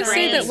Yeah, I was squeezing going his to say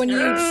brain. that when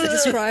you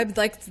described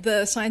like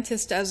the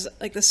scientist as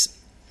like this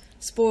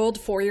spoiled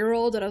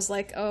 4-year-old, that I was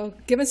like, oh,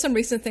 given some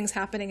recent things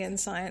happening in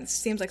science,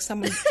 seems like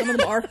some of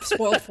them are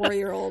spoiled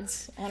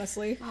 4-year-olds.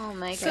 Honestly, Oh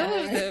my Some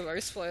of god. them are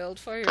spoiled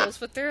 4-year-olds,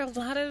 but there are a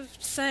lot of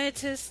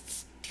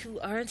scientists who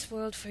aren't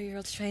spoiled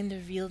 4-year-olds trying to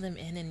reel them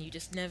in, and you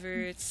just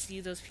never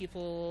see those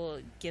people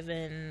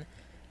given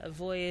a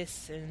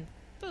voice, and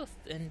both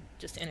in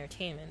just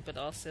entertainment, but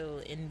also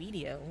in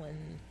media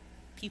when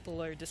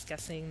people are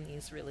discussing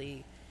these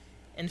really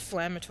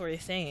inflammatory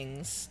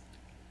things.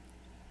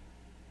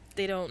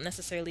 They don't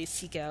necessarily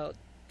seek out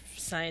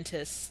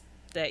scientists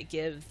that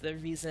give the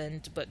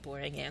reasoned but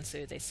boring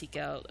answer. They seek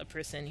out a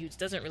person who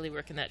doesn't really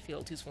work in that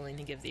field who's willing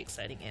to give the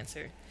exciting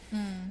answer.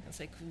 It's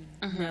like,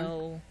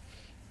 no,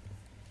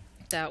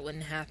 that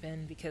wouldn't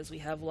happen because we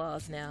have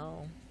laws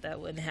now. That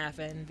wouldn't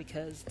happen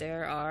because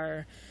there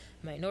are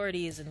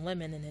minorities and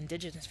women and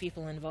indigenous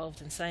people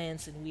involved in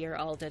science, and we are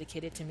all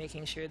dedicated to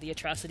making sure the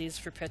atrocities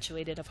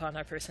perpetuated upon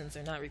our persons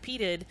are not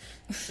repeated.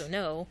 So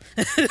no.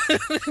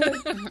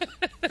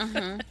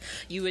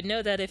 You would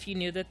know that if you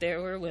knew that there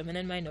were women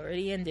and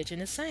minority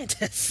indigenous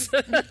scientists.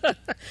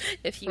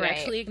 If you Right.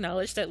 actually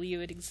acknowledged that we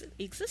would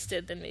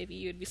existed, then maybe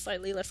you would be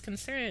slightly less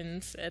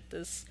concerned at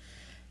this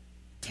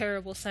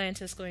terrible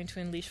scientists going to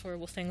unleash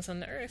horrible things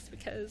on the earth,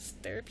 because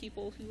there are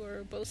people who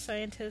are both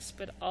scientists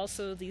but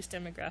also these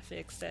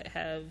demographics that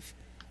have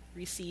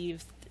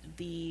received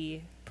the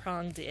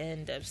pronged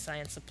end of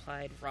science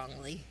applied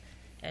wrongly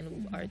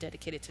and are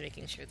dedicated to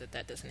making sure that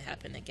that doesn't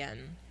happen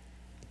again.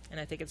 And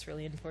I think it's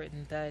really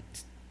important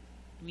that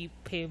we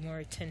pay more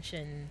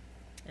attention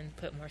and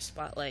put more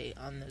spotlight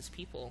on those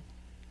people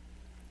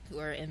who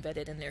are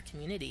embedded in their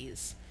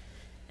communities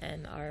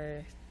and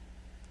are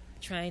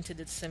trying to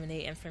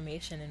disseminate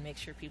information and make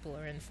sure people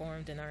are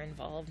informed and are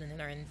involved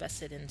and are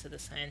invested into the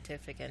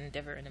scientific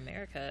endeavor in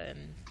America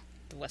and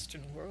the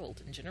Western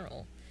world in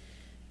general.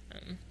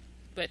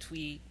 But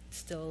we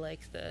still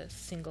like the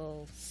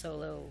single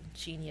solo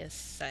genius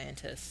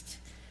scientist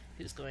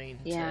who's going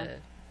to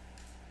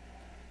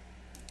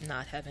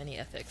not have any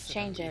ethics and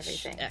Change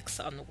unleash everything. X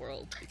on the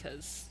world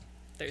because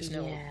there's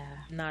Yeah.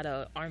 not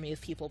a army of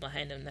people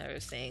behind him that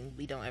are saying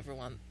we don't ever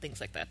want things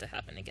like that to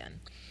happen again.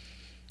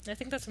 I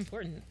think that's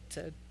important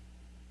to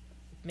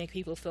make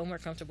people feel more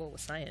comfortable with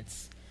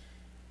science.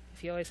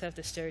 If you always have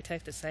the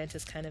stereotype that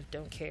scientists kind of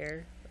don't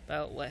care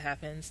about what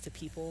happens to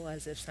people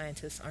as if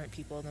scientists aren't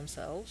people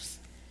themselves,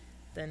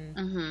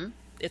 then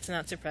it's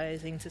not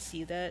surprising to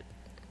see that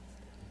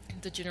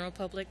the general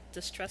public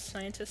distrusts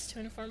scientists to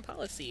inform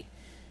policy.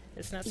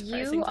 It's not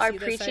surprising You to are see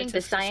that preaching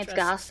the scientists science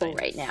distrust gospel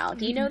right scientists. now.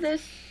 Do you know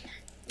this?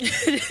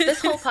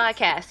 This whole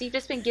podcast, you've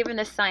just been given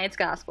the science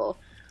gospel.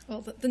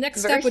 well, the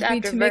next Verse step would be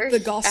after to make the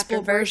verse gospel after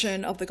verse.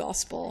 version of the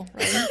gospel,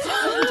 right?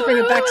 To bring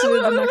it back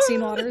to the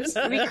Maxine Waters.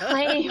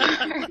 Reclaim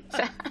our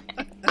time.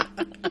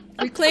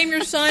 Reclaim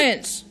your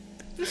science.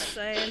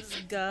 Science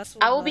gospel.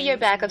 I will be your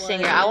backup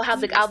volumes singer. I will 1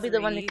 have the. through I'll be the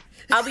one. 3.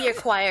 I'll be your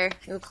choir.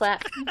 You'll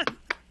clap.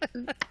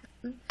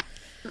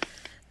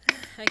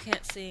 I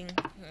can't sing.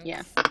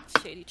 Yeah.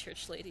 Shady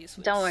church ladies.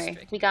 would Don't worry,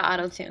 strike we me got down if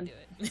I auto-tune. do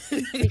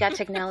it. We got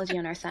technology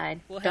on our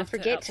side. We'll Don't have to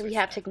forget, we outsource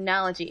have that.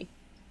 technology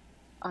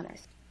on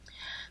us.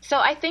 So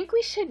I think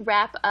we should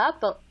wrap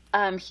up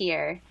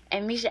here,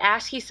 and we should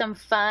ask you some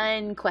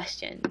fun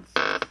questions.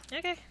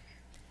 Okay.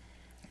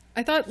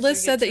 I thought Liz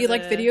we said get that to you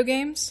like the- video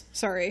games.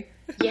 Sorry.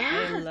 I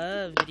Yeah.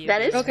 love video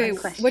That is games. Okay,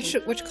 Fun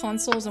question. which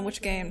consoles and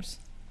which games?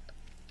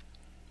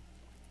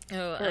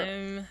 Oh,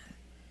 I'm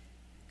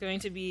going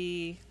to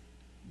be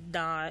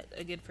not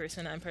a good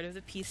person. I'm part of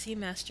the PC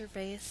Master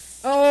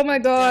Race. Oh my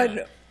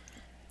god.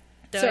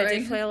 Though I sorry.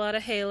 did play a lot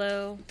of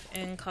Halo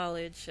in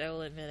college. I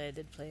will admit I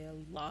did play a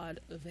lot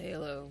of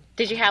Halo.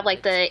 Did you have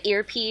like the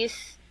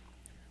earpiece?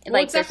 Well,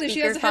 Like exactly, the she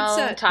has a speakerphone,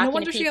 headset. talking No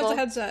wonder to she has people? a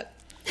headset.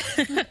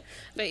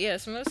 But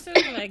yes, most of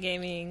my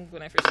gaming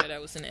when I first started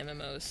out was in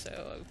MMOs,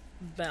 so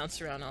I've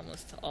bounced around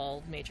almost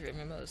all major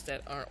MMOs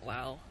that aren't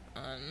WoW.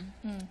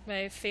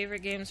 My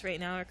favorite games right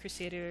now are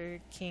Crusader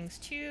Kings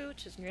 2,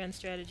 which is a grand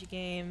strategy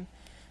game.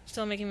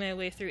 Still making my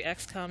way through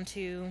XCOM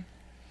 2.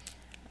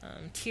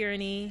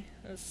 Tyranny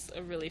is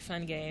a really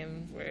fun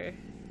game where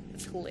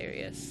it's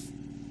hilarious.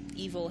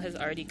 Evil has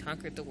already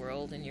conquered the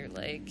world, and you're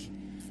like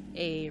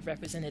a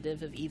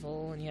representative of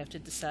evil, and you have to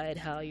decide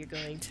how you're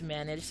going to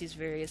manage these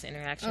various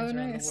interactions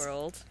around the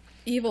world.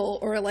 Evil,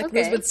 or like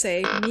Liz would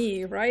say,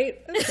 me, right?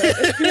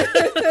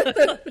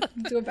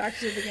 Go back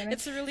to the beginning.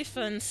 It's a really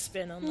fun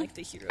spin on like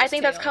the hero. I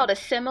think that's called a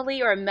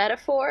simile or a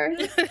metaphor.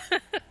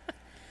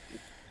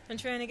 I'm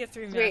trying to get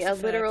through Mass Great, a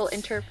Effect, literal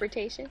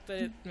interpretation.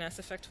 but Mass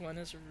Effect 1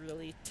 is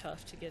really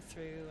tough to get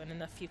through, and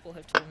enough people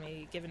have told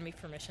me, given me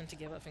permission to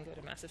give up and go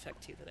to Mass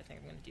Effect 2 that I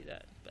think I'm going to do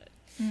that. But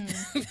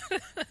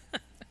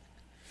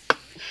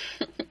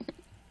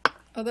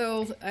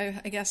Although,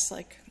 I guess,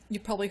 like, you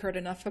probably heard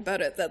enough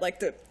about it that,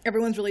 like,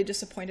 everyone's really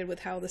disappointed with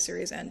how the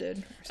series ended,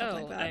 or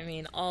something like that. I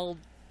mean, I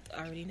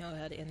already know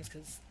how it ends,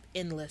 because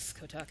endless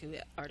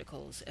Kotaku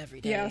articles every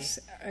day. Yes,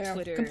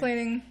 Twitter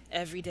complaining.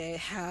 every day.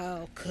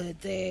 How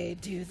could they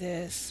do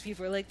this?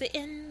 People are like, the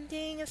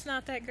ending is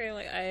not that great.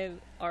 Like, I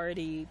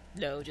already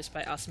know just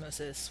by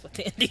osmosis what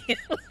the ending is.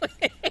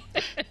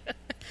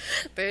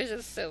 There's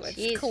just so much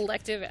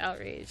collective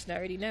outrage, and I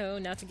already know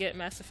not to get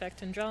Mass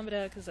Effect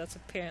Andromeda because that's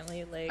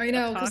apparently like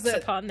a pox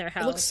upon their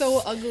house. It looks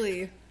so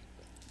ugly.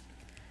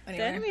 Anyway.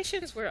 The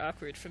animations were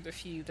awkward from the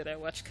few that I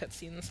watched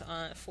cutscenes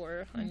on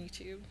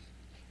YouTube.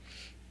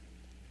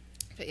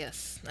 But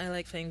yes, I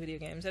like playing video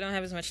games. I don't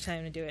have as much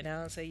time to do it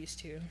now as I used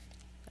to.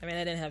 I mean,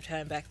 I didn't have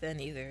time back then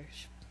either.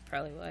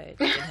 Probably why I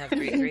didn't have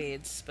great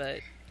grades.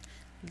 But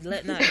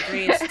let not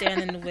grades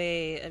stand in the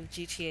way of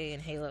GTA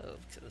and Halo.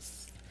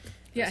 Because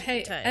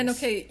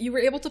you were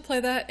able to play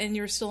that, and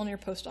you're still in your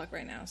postdoc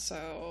right now.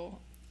 So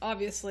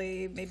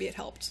obviously, maybe it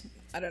helped.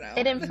 I don't know.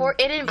 It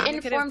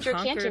informed your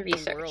cancer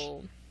research.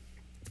 World.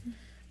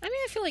 I mean,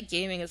 I feel like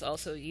gaming is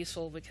also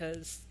useful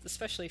because,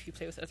 especially if you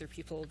play with other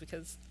people,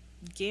 because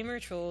gamer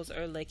trolls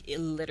are like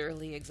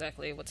literally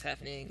exactly what's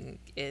happening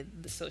in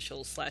the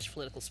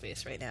social/political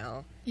space right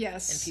now.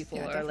 Yes. And people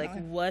are like,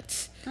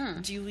 what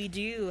do we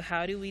do?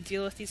 How do we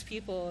deal with these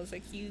people? It's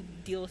like, you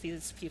deal with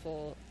these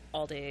people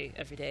all day,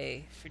 every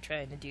day, if you're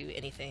trying to do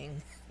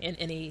anything in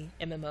any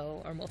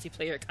MMO or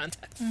multiplayer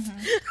context.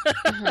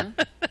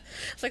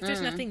 It's like,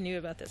 there's nothing new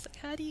about this. Like,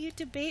 how do you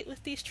debate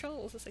with these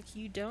trolls? It's like,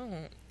 you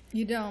don't.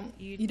 You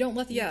don't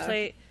let the...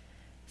 play.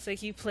 It's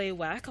like you play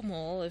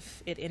whack-a-mole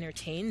if it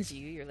entertains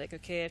you. You're like,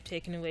 okay, I've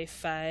taken away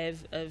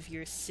 5 of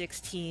your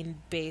 16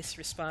 base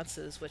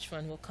responses. Which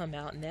one will come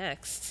out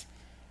next?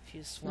 If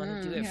you just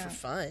want to do it for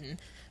fun.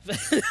 But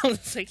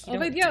it's like, you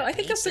don't I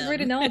think that's a great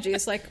analogy.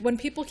 It's like when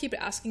people keep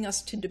asking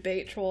us to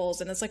debate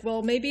trolls, and it's like,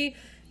 well, maybe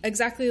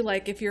exactly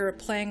like if you're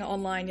playing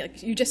online,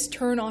 like you just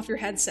turn off your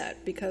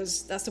headset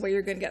because that's the way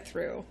you're going to get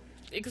through.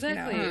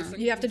 Exactly. Like,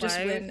 you have to just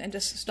win and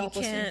just stop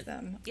listening to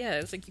them. Yeah,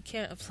 it's like you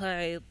can't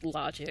apply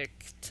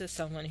logic to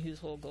someone whose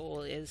whole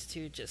goal is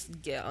to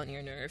just get on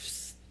your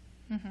nerves.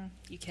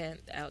 You can't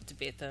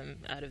out-debate them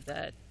out of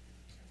that.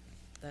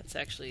 That's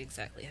actually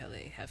exactly how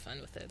they have fun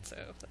with it. So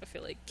I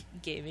feel like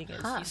gaming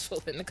is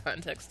useful in the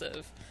context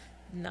of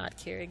not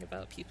caring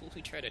about people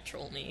who try to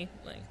troll me.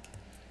 Like,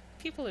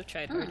 people have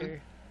tried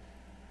harder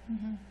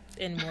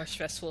in more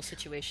stressful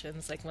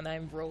situations. Like when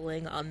I'm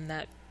rolling on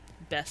that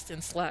best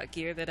in slot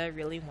gear that I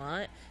really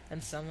want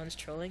and someone's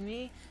trolling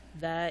me,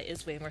 that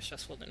is way more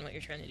stressful than what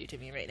you're trying to do to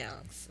me right now.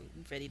 'Cause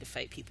I'm ready to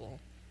fight people.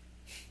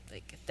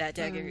 Like, that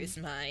dagger is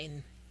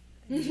mine.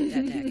 I need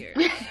that dagger.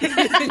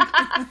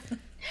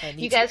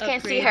 You guys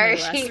can't see her.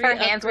 Her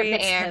hands were in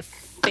the air. Have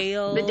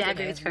failed. The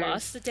dagger is I've hers.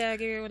 lost the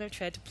dagger when I've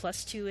tried to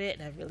 +2 it,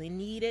 and I really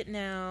need it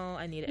now.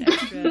 I need it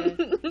extra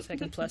so I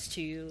can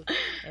 +2,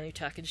 and you're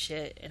talking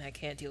shit, and I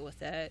can't deal with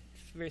that.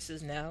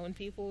 Versus now, when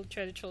people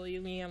try to troll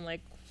me, I'm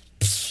like,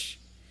 psh,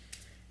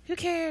 who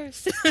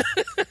cares?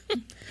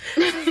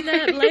 This is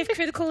not life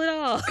critical at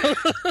all.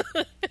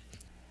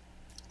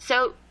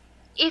 So,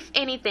 if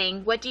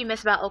anything, what do you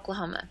miss about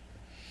Oklahoma?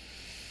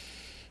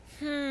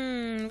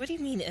 What do you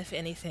mean, if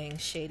anything,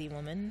 shady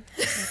woman?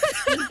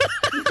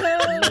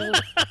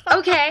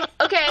 Okay.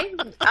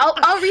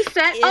 I'll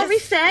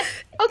reset.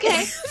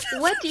 Okay.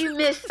 What do you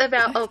miss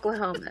about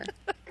Oklahoma?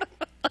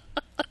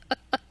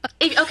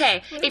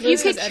 If you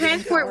could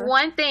transport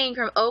one thing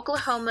from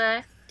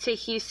Oklahoma to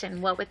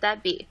Houston, what would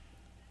that be?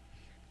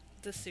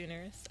 The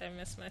Sooners. I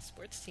miss my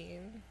sports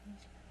team.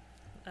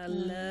 I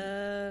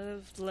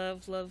love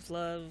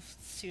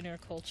Sooner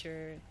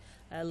culture.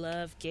 I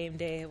love game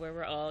day where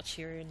we're all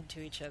cheering to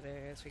each other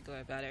as we go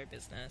about our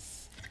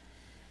business.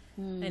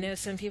 I know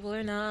some people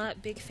are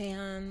not big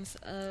fans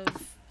of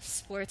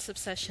sports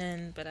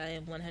obsession, but I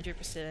am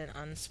 100%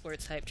 on the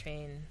sports hype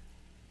train.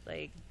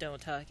 Like,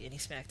 don't talk any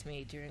smack to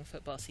me during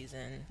football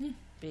season.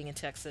 Being in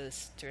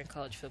Texas during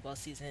college football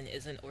season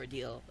is an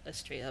ordeal, a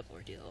straight-up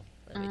ordeal,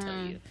 let me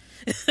tell you.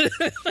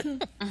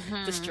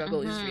 The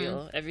struggle is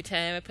real. Every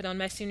time I put on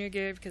my Sooner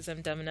gear, because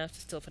I'm dumb enough to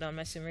still put on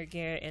my Sooner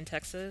gear in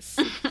Texas,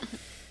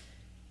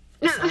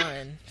 it's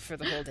on for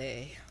the whole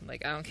day.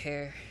 Like, I don't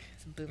care.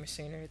 It's Boomer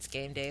Sooner. It's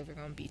game day. We're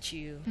going to beat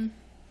you.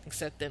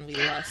 Except then we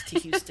lost to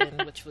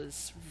Houston, which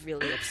was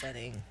really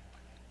upsetting.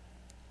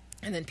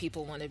 And then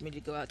people wanted me to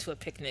go out to a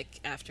picnic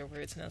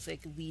afterwards, and I was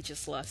like, we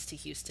just lost to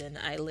Houston.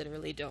 I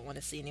literally don't want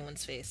to see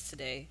anyone's face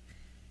today.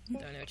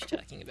 Don't know what you're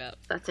talking about.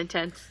 That's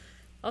intense.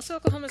 Also,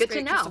 Oklahoma's Good to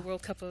great because know. the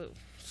World Cup of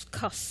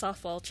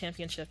softball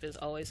championship is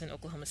always in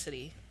Oklahoma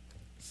City.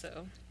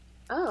 So,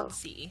 Oh,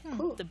 see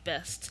cool. the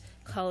best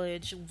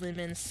college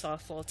women's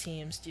softball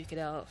teams duke it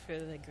out for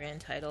the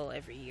grand title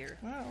every year.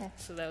 Wow.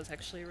 So that was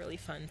actually really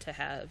fun to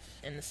have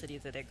in the city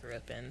that I grew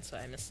up in, so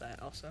I miss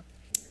that also.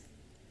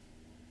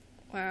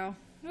 Wow.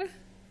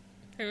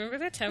 Remember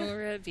that time we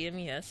were at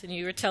BMES and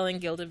you were telling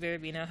Gilda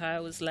Barabino how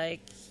it was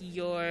like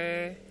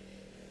your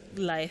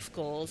life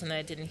goals, and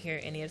I didn't hear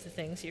any of the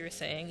things you were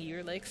saying. You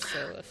were like so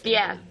offended.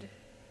 Yeah.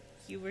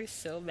 You were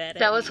so mad at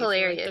That was me for, like,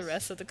 hilarious. the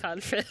rest of the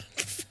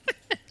conference.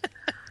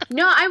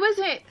 No, I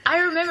wasn't. I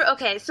remember.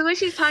 Okay, so what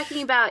she's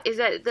talking about is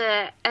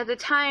that at the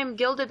time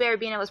Gilda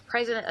Barabino was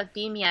president of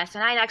BMES,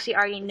 and I'd actually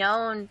already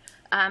known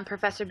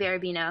Professor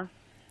Barabino,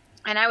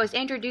 and I was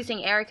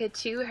introducing Erica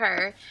to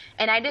her,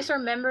 and I just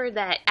remember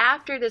that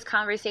after this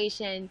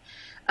conversation,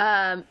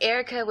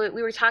 Erica,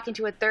 we were talking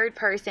to a third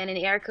person, and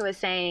Erica was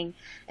saying,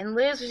 and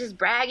Liz was just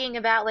bragging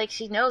about, like,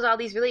 she knows all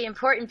these really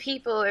important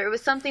people, or it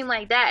was something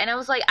like that, and I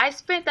was like, I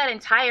spent that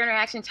entire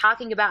interaction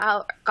talking about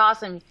how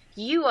awesome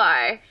you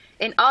are,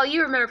 and all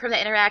you remember from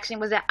that interaction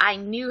was that I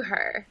knew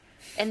her,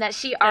 and that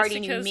she already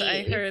knew me. That's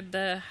because I heard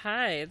the,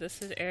 hi,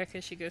 this is Erica,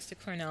 she goes to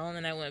Cornell, and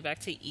then I went back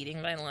to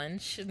eating my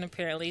lunch, and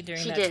apparently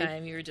during that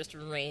time you were just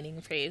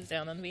raining praise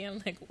down on me.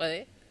 I'm like,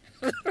 what?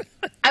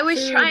 I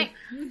was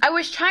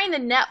trying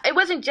to it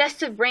wasn't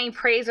just to rain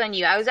praise on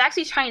you. I was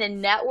actually trying to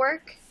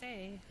network.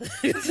 Say.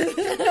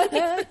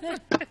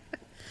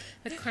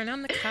 The corn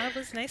on the cob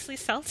was nicely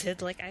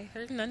salted. Like, I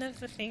heard none of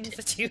the things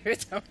that you were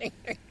telling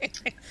me.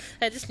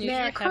 I just knew you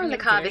were corn on having the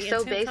cob a is very so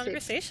intense basic.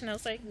 conversation. I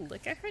was like,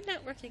 look at her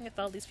networking with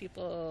all these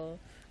people.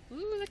 Ooh,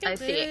 look at I this.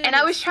 see. And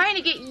I was trying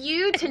to get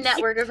you to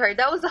network with her.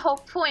 That was the whole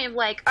point of,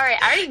 like, all right,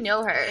 I already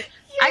know her.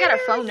 I got her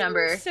phone You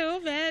number. were so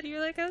mad. You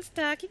were like, I was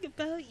talking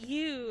about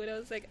you. And I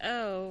was like,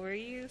 oh, were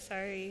you?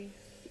 Sorry.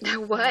 I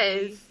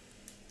was.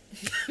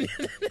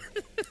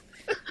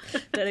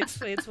 That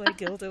explains why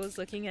Gilda was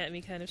looking at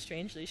me kind of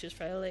strangely. She was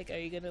probably like, are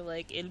you going to,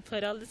 like,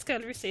 input on this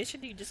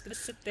conversation? Or are you just going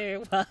to sit there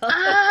while...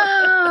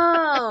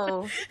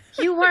 Oh,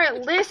 you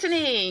weren't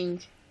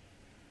listening.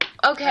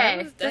 Okay,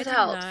 I that did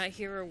helps. not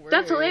hear a word.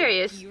 That's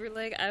hilarious. You were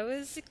like,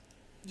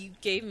 you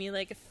gave me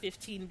like a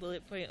 15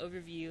 bullet point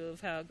overview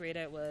of how great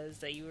I was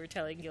that you were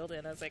telling Gilda,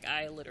 and I was like,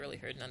 I literally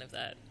heard none of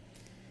that.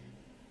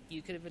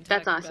 You could have been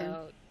talking That's awesome.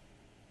 about,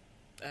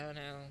 I don't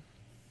know.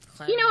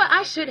 You know what?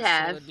 I should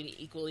have. It would be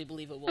equally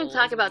believable. I'm going to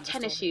talk as about you just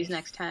tennis told me. shoes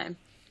next time.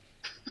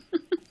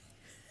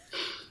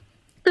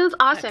 That was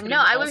awesome. That No,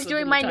 could I have was also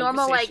doing been my a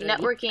normal, like, conversation. I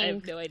networking,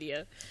 have no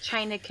idea.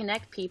 trying to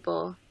connect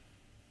people.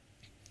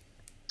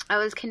 I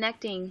was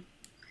connecting.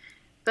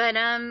 But,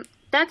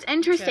 that's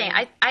interesting.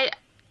 Okay.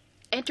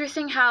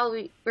 Interesting how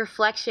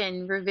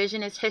reflection,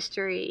 revisionist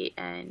history,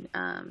 and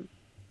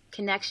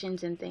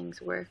connections and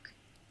things work.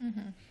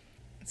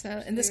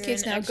 So in this You're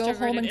case an now, go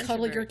home and extroverted cuddle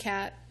your introvert.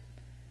 cat.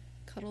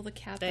 Cuddle the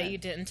cat That you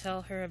didn't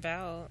tell her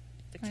about.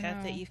 The I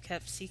cat that know. you've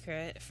kept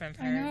secret from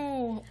her. I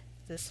know.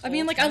 This I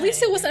mean, whole like, at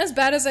least it time. wasn't as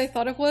bad as I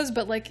thought it was,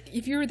 but, like,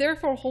 if you were there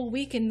for a whole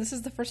week and this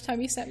is the first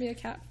time you sent me a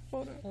cat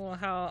photo. Well,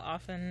 how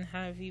often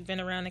have you been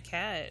around a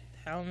cat?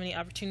 How many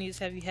opportunities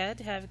have you had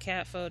to have a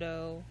cat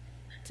photo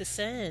to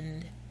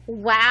send?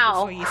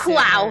 Wow. Before you sent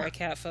Wow. her a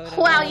cat photo?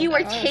 Wow, you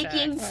are Oh,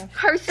 taking facts.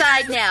 her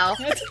side now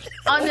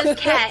on this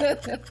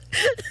cat.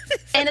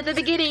 And at the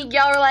beginning,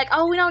 y'all were like,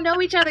 oh, we don't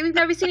know each other. We've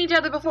never seen each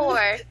other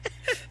before.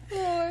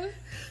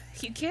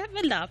 You can't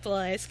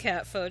monopolize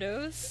cat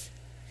photos.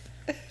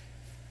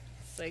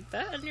 It's like,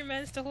 that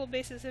undermines the whole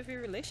basis of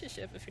your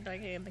relationship if you're not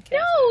getting the cat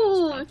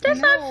No, photos. that's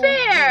not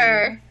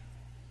fair.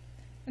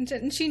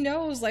 And she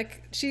knows,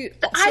 like, I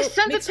sent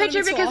the makes fun of picture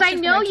me so because I often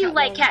for know my you cat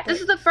like loves, cats. but-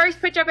 This is the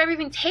first picture I've ever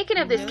even taken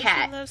of this You know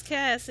cat. She loves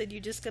cats, and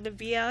you're just gonna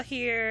be out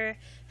here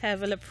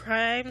having a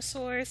prime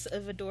source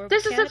of adorable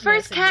This is the cat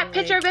first mess, and cat you're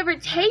picture I've like, ever "I'm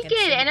not gonna taken.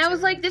 send And it I to was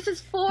her." like, this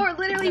is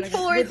literally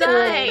for With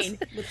Zine.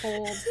 holds. With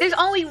holds. There's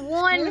only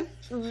one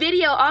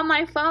video on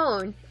my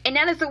phone, and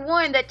that is the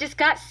one that just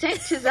got sent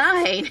to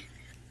Zine.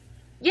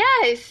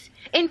 Yes.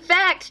 In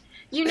fact,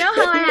 you know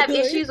how I have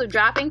Really? issues with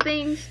dropping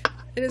things?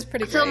 It is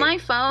pretty great. So my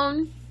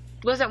phone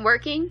wasn't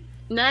working.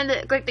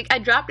 I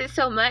dropped it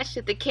so much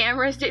that the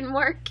cameras didn't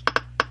work.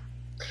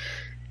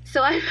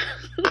 So I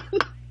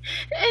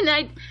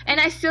and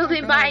I still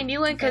didn't buy a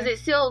new one because Okay. it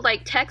still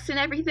like texts and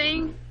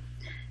everything.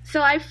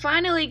 So I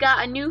finally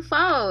got a new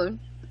phone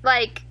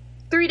like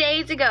 3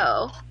 days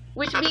ago,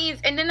 which means,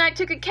 and then I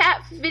took a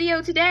cat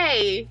video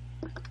today.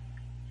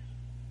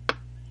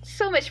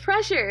 So much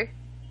pressure.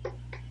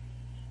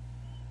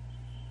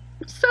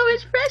 So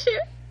much pressure.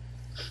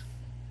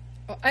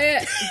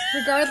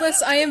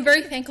 Regardless, I am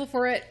very thankful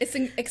for it. It's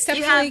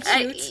exceptionally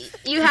cute.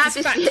 You have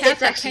This to fat see cat it's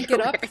that actually can't get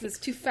up hilarious. because it's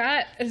too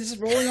fat and it's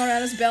just rolling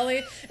around his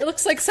belly. It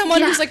looks like someone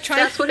Yeah, who's like trying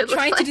that's what it looks to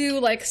like. do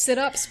like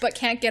sit-ups but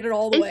can't get it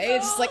all the way.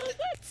 It's just like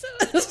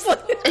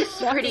It's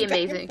pretty walking back and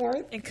amazing.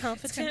 forth.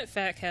 Incompetent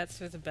fat cats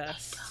are the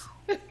best.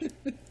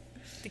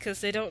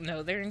 because they don't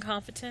know they're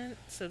incompetent,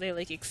 so they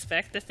like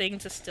expect the thing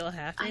to still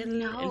happen. I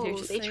know, and they're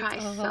just they like, try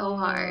oh, so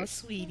hard.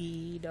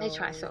 Sweetie, no. They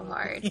try so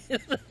hard.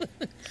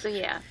 So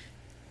yeah.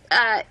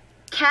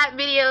 Cat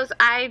videos,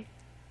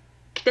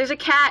 there's a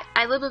cat,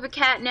 I live with a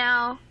cat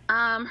now.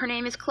 Her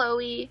name is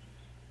Chloe.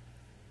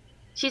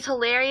 She's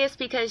hilarious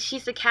because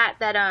she's the cat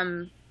that,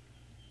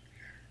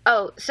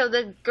 so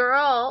the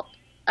girl,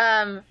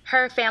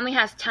 her family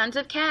has tons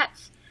of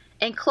cats,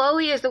 and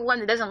Chloe is the one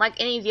that doesn't like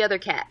any of the other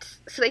cats.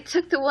 So they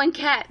took the one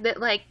cat that,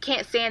 like,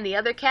 can't stand the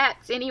other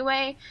cats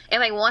anyway,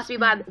 and, like, wants to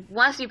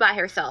be by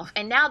herself.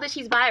 And now that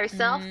she's by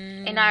herself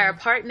in our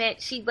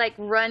apartment, she, like,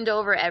 runned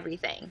over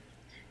everything.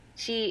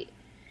 She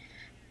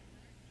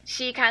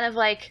kind of,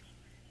 like...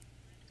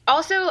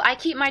 Also, I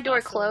keep my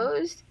door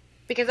closed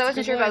because I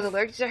wasn't sure if I was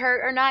allergic to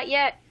her or not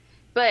yet.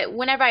 But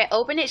whenever I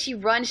open it, she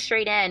runs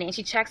straight in and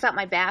she checks out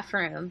my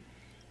bathroom.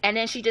 And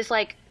then she just,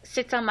 like,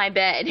 sits on my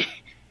bed.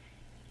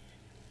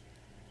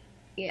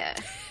 Yeah.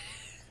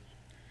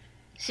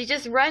 She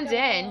just runs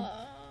in.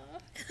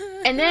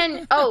 And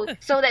then,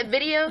 so that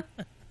video...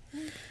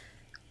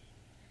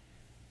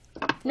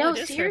 No,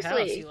 seriously. Her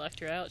house. You left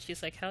her out.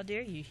 She's like, how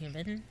dare you,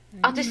 human?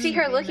 I'll just see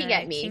her looking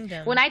at me.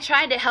 When I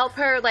tried to help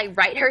her, like,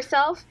 right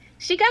herself,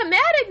 she got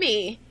mad at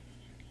me.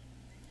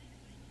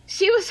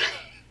 She was...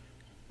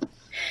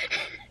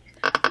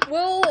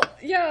 Well,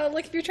 yeah,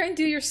 like if you're trying to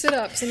do your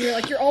sit-ups and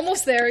you're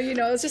almost there,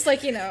 it's just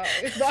like,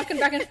 rocking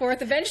back and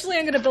forth. Eventually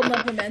I'm going to build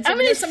enough momentum. I'm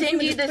going to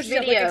send you this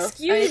video. I'm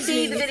going to send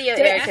you the video,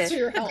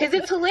 Erica. Because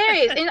it's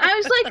hilarious. And I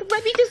was like,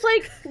 let me just,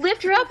 like,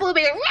 lift her up a little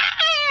bit.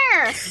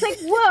 Like,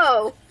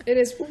 whoa. It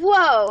is.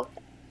 Whoa.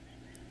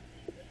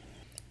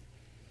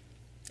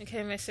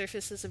 Okay, my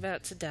Surface is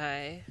about to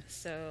die,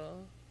 so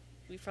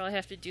we probably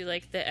have to do,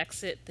 like, the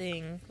exit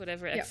thing,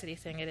 whatever exit-y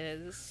thing it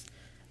is.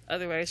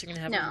 Otherwise, you're going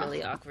to have a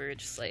really awkward,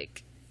 just,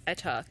 like, I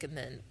talk, and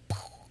then...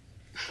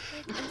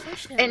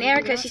 And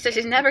Erica, she said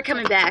she's never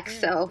coming back,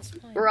 so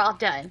we're all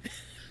done.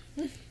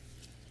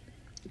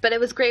 But it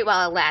was great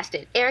while it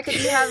lasted. Erica, do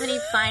you have any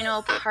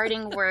final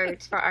parting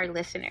words for our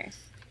listeners?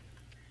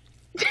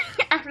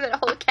 After that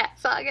whole cat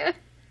saga?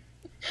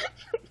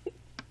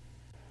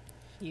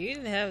 You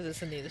didn't have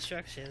this in the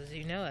instructions.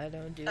 You know I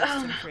don't do this.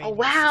 Oh,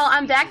 wow.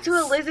 I'm back to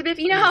Elizabeth.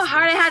 You know how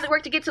hard I had to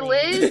work to get to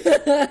Liz?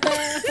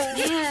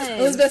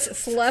 Elizabeth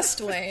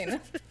Celeste Wayne.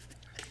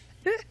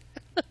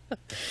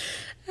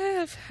 I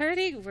have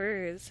parting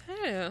words. I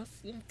don't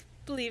know.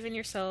 Believe in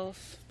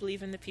yourself.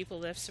 Believe in the people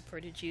that have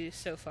supported you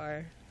so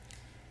far.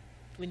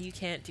 When you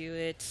can't do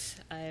it,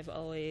 I've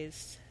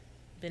always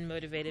been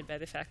motivated by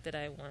the fact that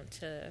I want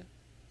to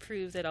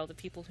prove that all the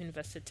people who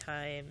invested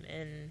time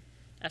and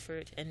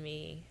effort in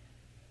me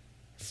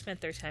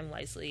spent their time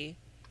wisely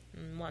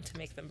and want to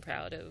make them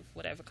proud of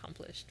what I've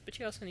accomplished. But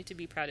you also need to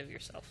be proud of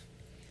yourself.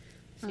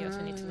 So you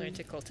also need to learn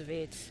to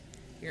cultivate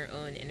your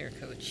own inner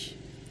coach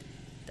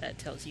that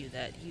tells you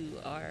that you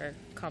are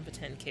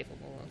competent,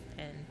 capable,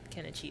 and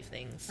can achieve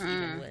things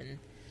even when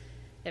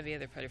every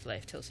other part of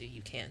life tells you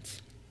you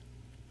can't.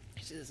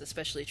 Which is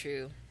especially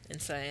true in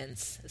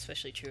science,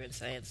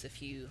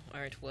 if you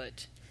aren't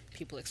what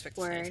people expect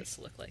scientists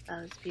to look like.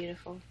 That was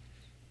beautiful.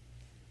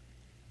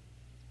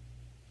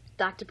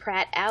 Dr.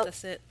 Pratt out.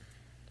 That's it.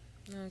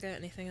 I don't got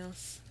anything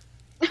else.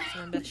 That's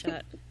my best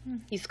shot.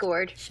 You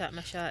scored. Shot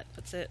my shot.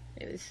 That's it.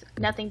 It was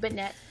nothing but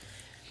net.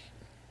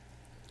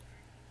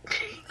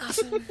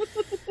 Awesome.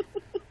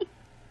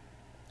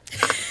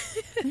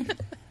 Yeah.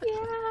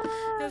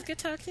 It was good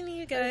talking to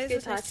you guys. It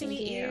was good nice to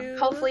meet you.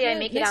 Hopefully I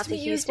make it out to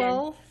meet you Houston. as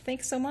well.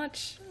 Thanks so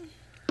much.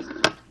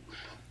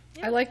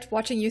 I liked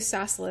watching you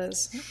sass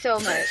Liz. So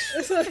much.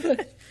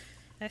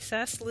 I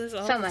sass Liz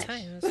all the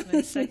time. It's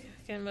my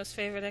second most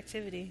favorite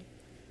activity.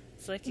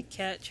 It's like a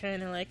cat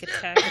trying to like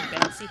attack a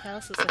bouncy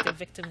house. It's like a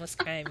victimless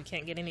crime. You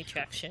can't get any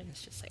traction.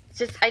 It's just like...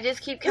 I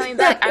just keep coming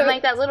back. I'm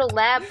like that little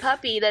lab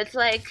puppy that's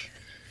like,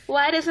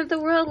 why doesn't the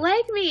world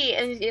like me?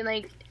 And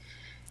like,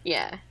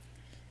 yeah.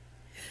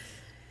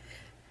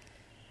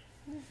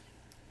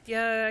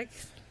 Yeah,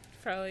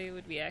 probably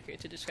would be accurate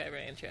to describe our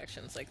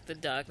interactions. Like the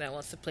dog that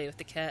wants to play with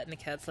the cat, and the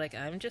cat's like,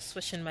 I'm just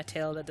swishing my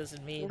tail. That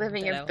doesn't mean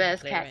living that your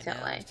best cattail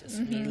life. It's just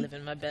me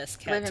living my best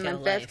cattail life. Living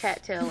my best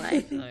cattail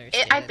life.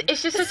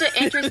 It's just such an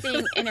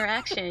interesting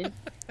interaction.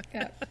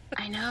 Yeah.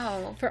 I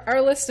know. For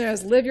our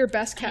listeners, live your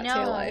best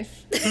cattail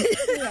life.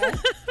 Yeah.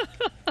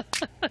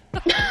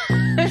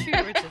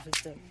 True words of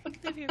wisdom.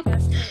 Live your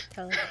best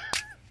cattail life.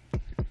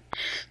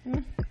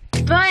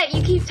 But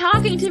you keep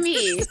talking to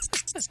me.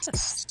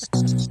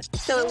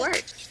 So it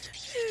works.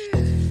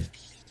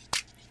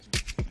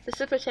 This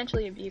is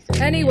potentially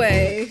abusive.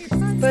 Anyway,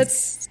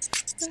 let's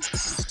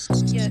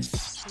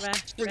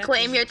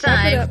reclaim your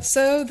wrap it time. up.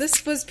 So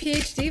this was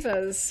PH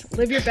Divas.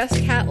 Live your best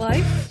cat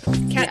life,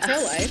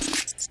 cattail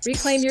life.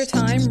 Reclaim your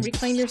time,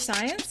 reclaim your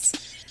science.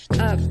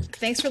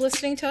 Thanks for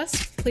listening to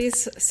us.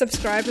 Please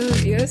subscribe and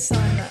review us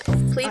on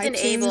Please iTunes,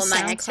 enable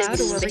my SoundCloud,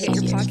 or wherever you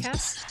get your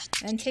podcasts.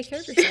 And take care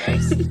of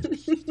yourselves.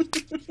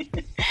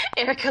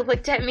 Erica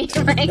looked at me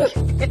like...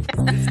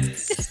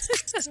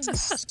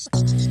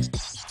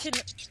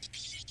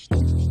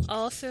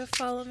 also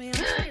follow me on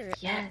Twitter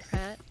Yes.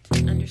 at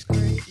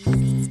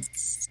Pratt_ED.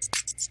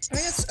 Oh,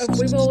 yes,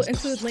 we will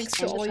include links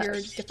to all your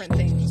different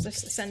things.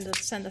 Just send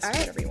us All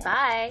whatever you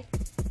right,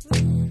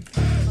 want. bye.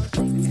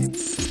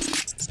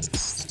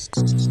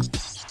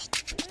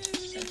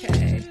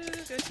 Okay.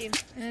 Go team.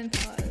 And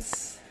pause.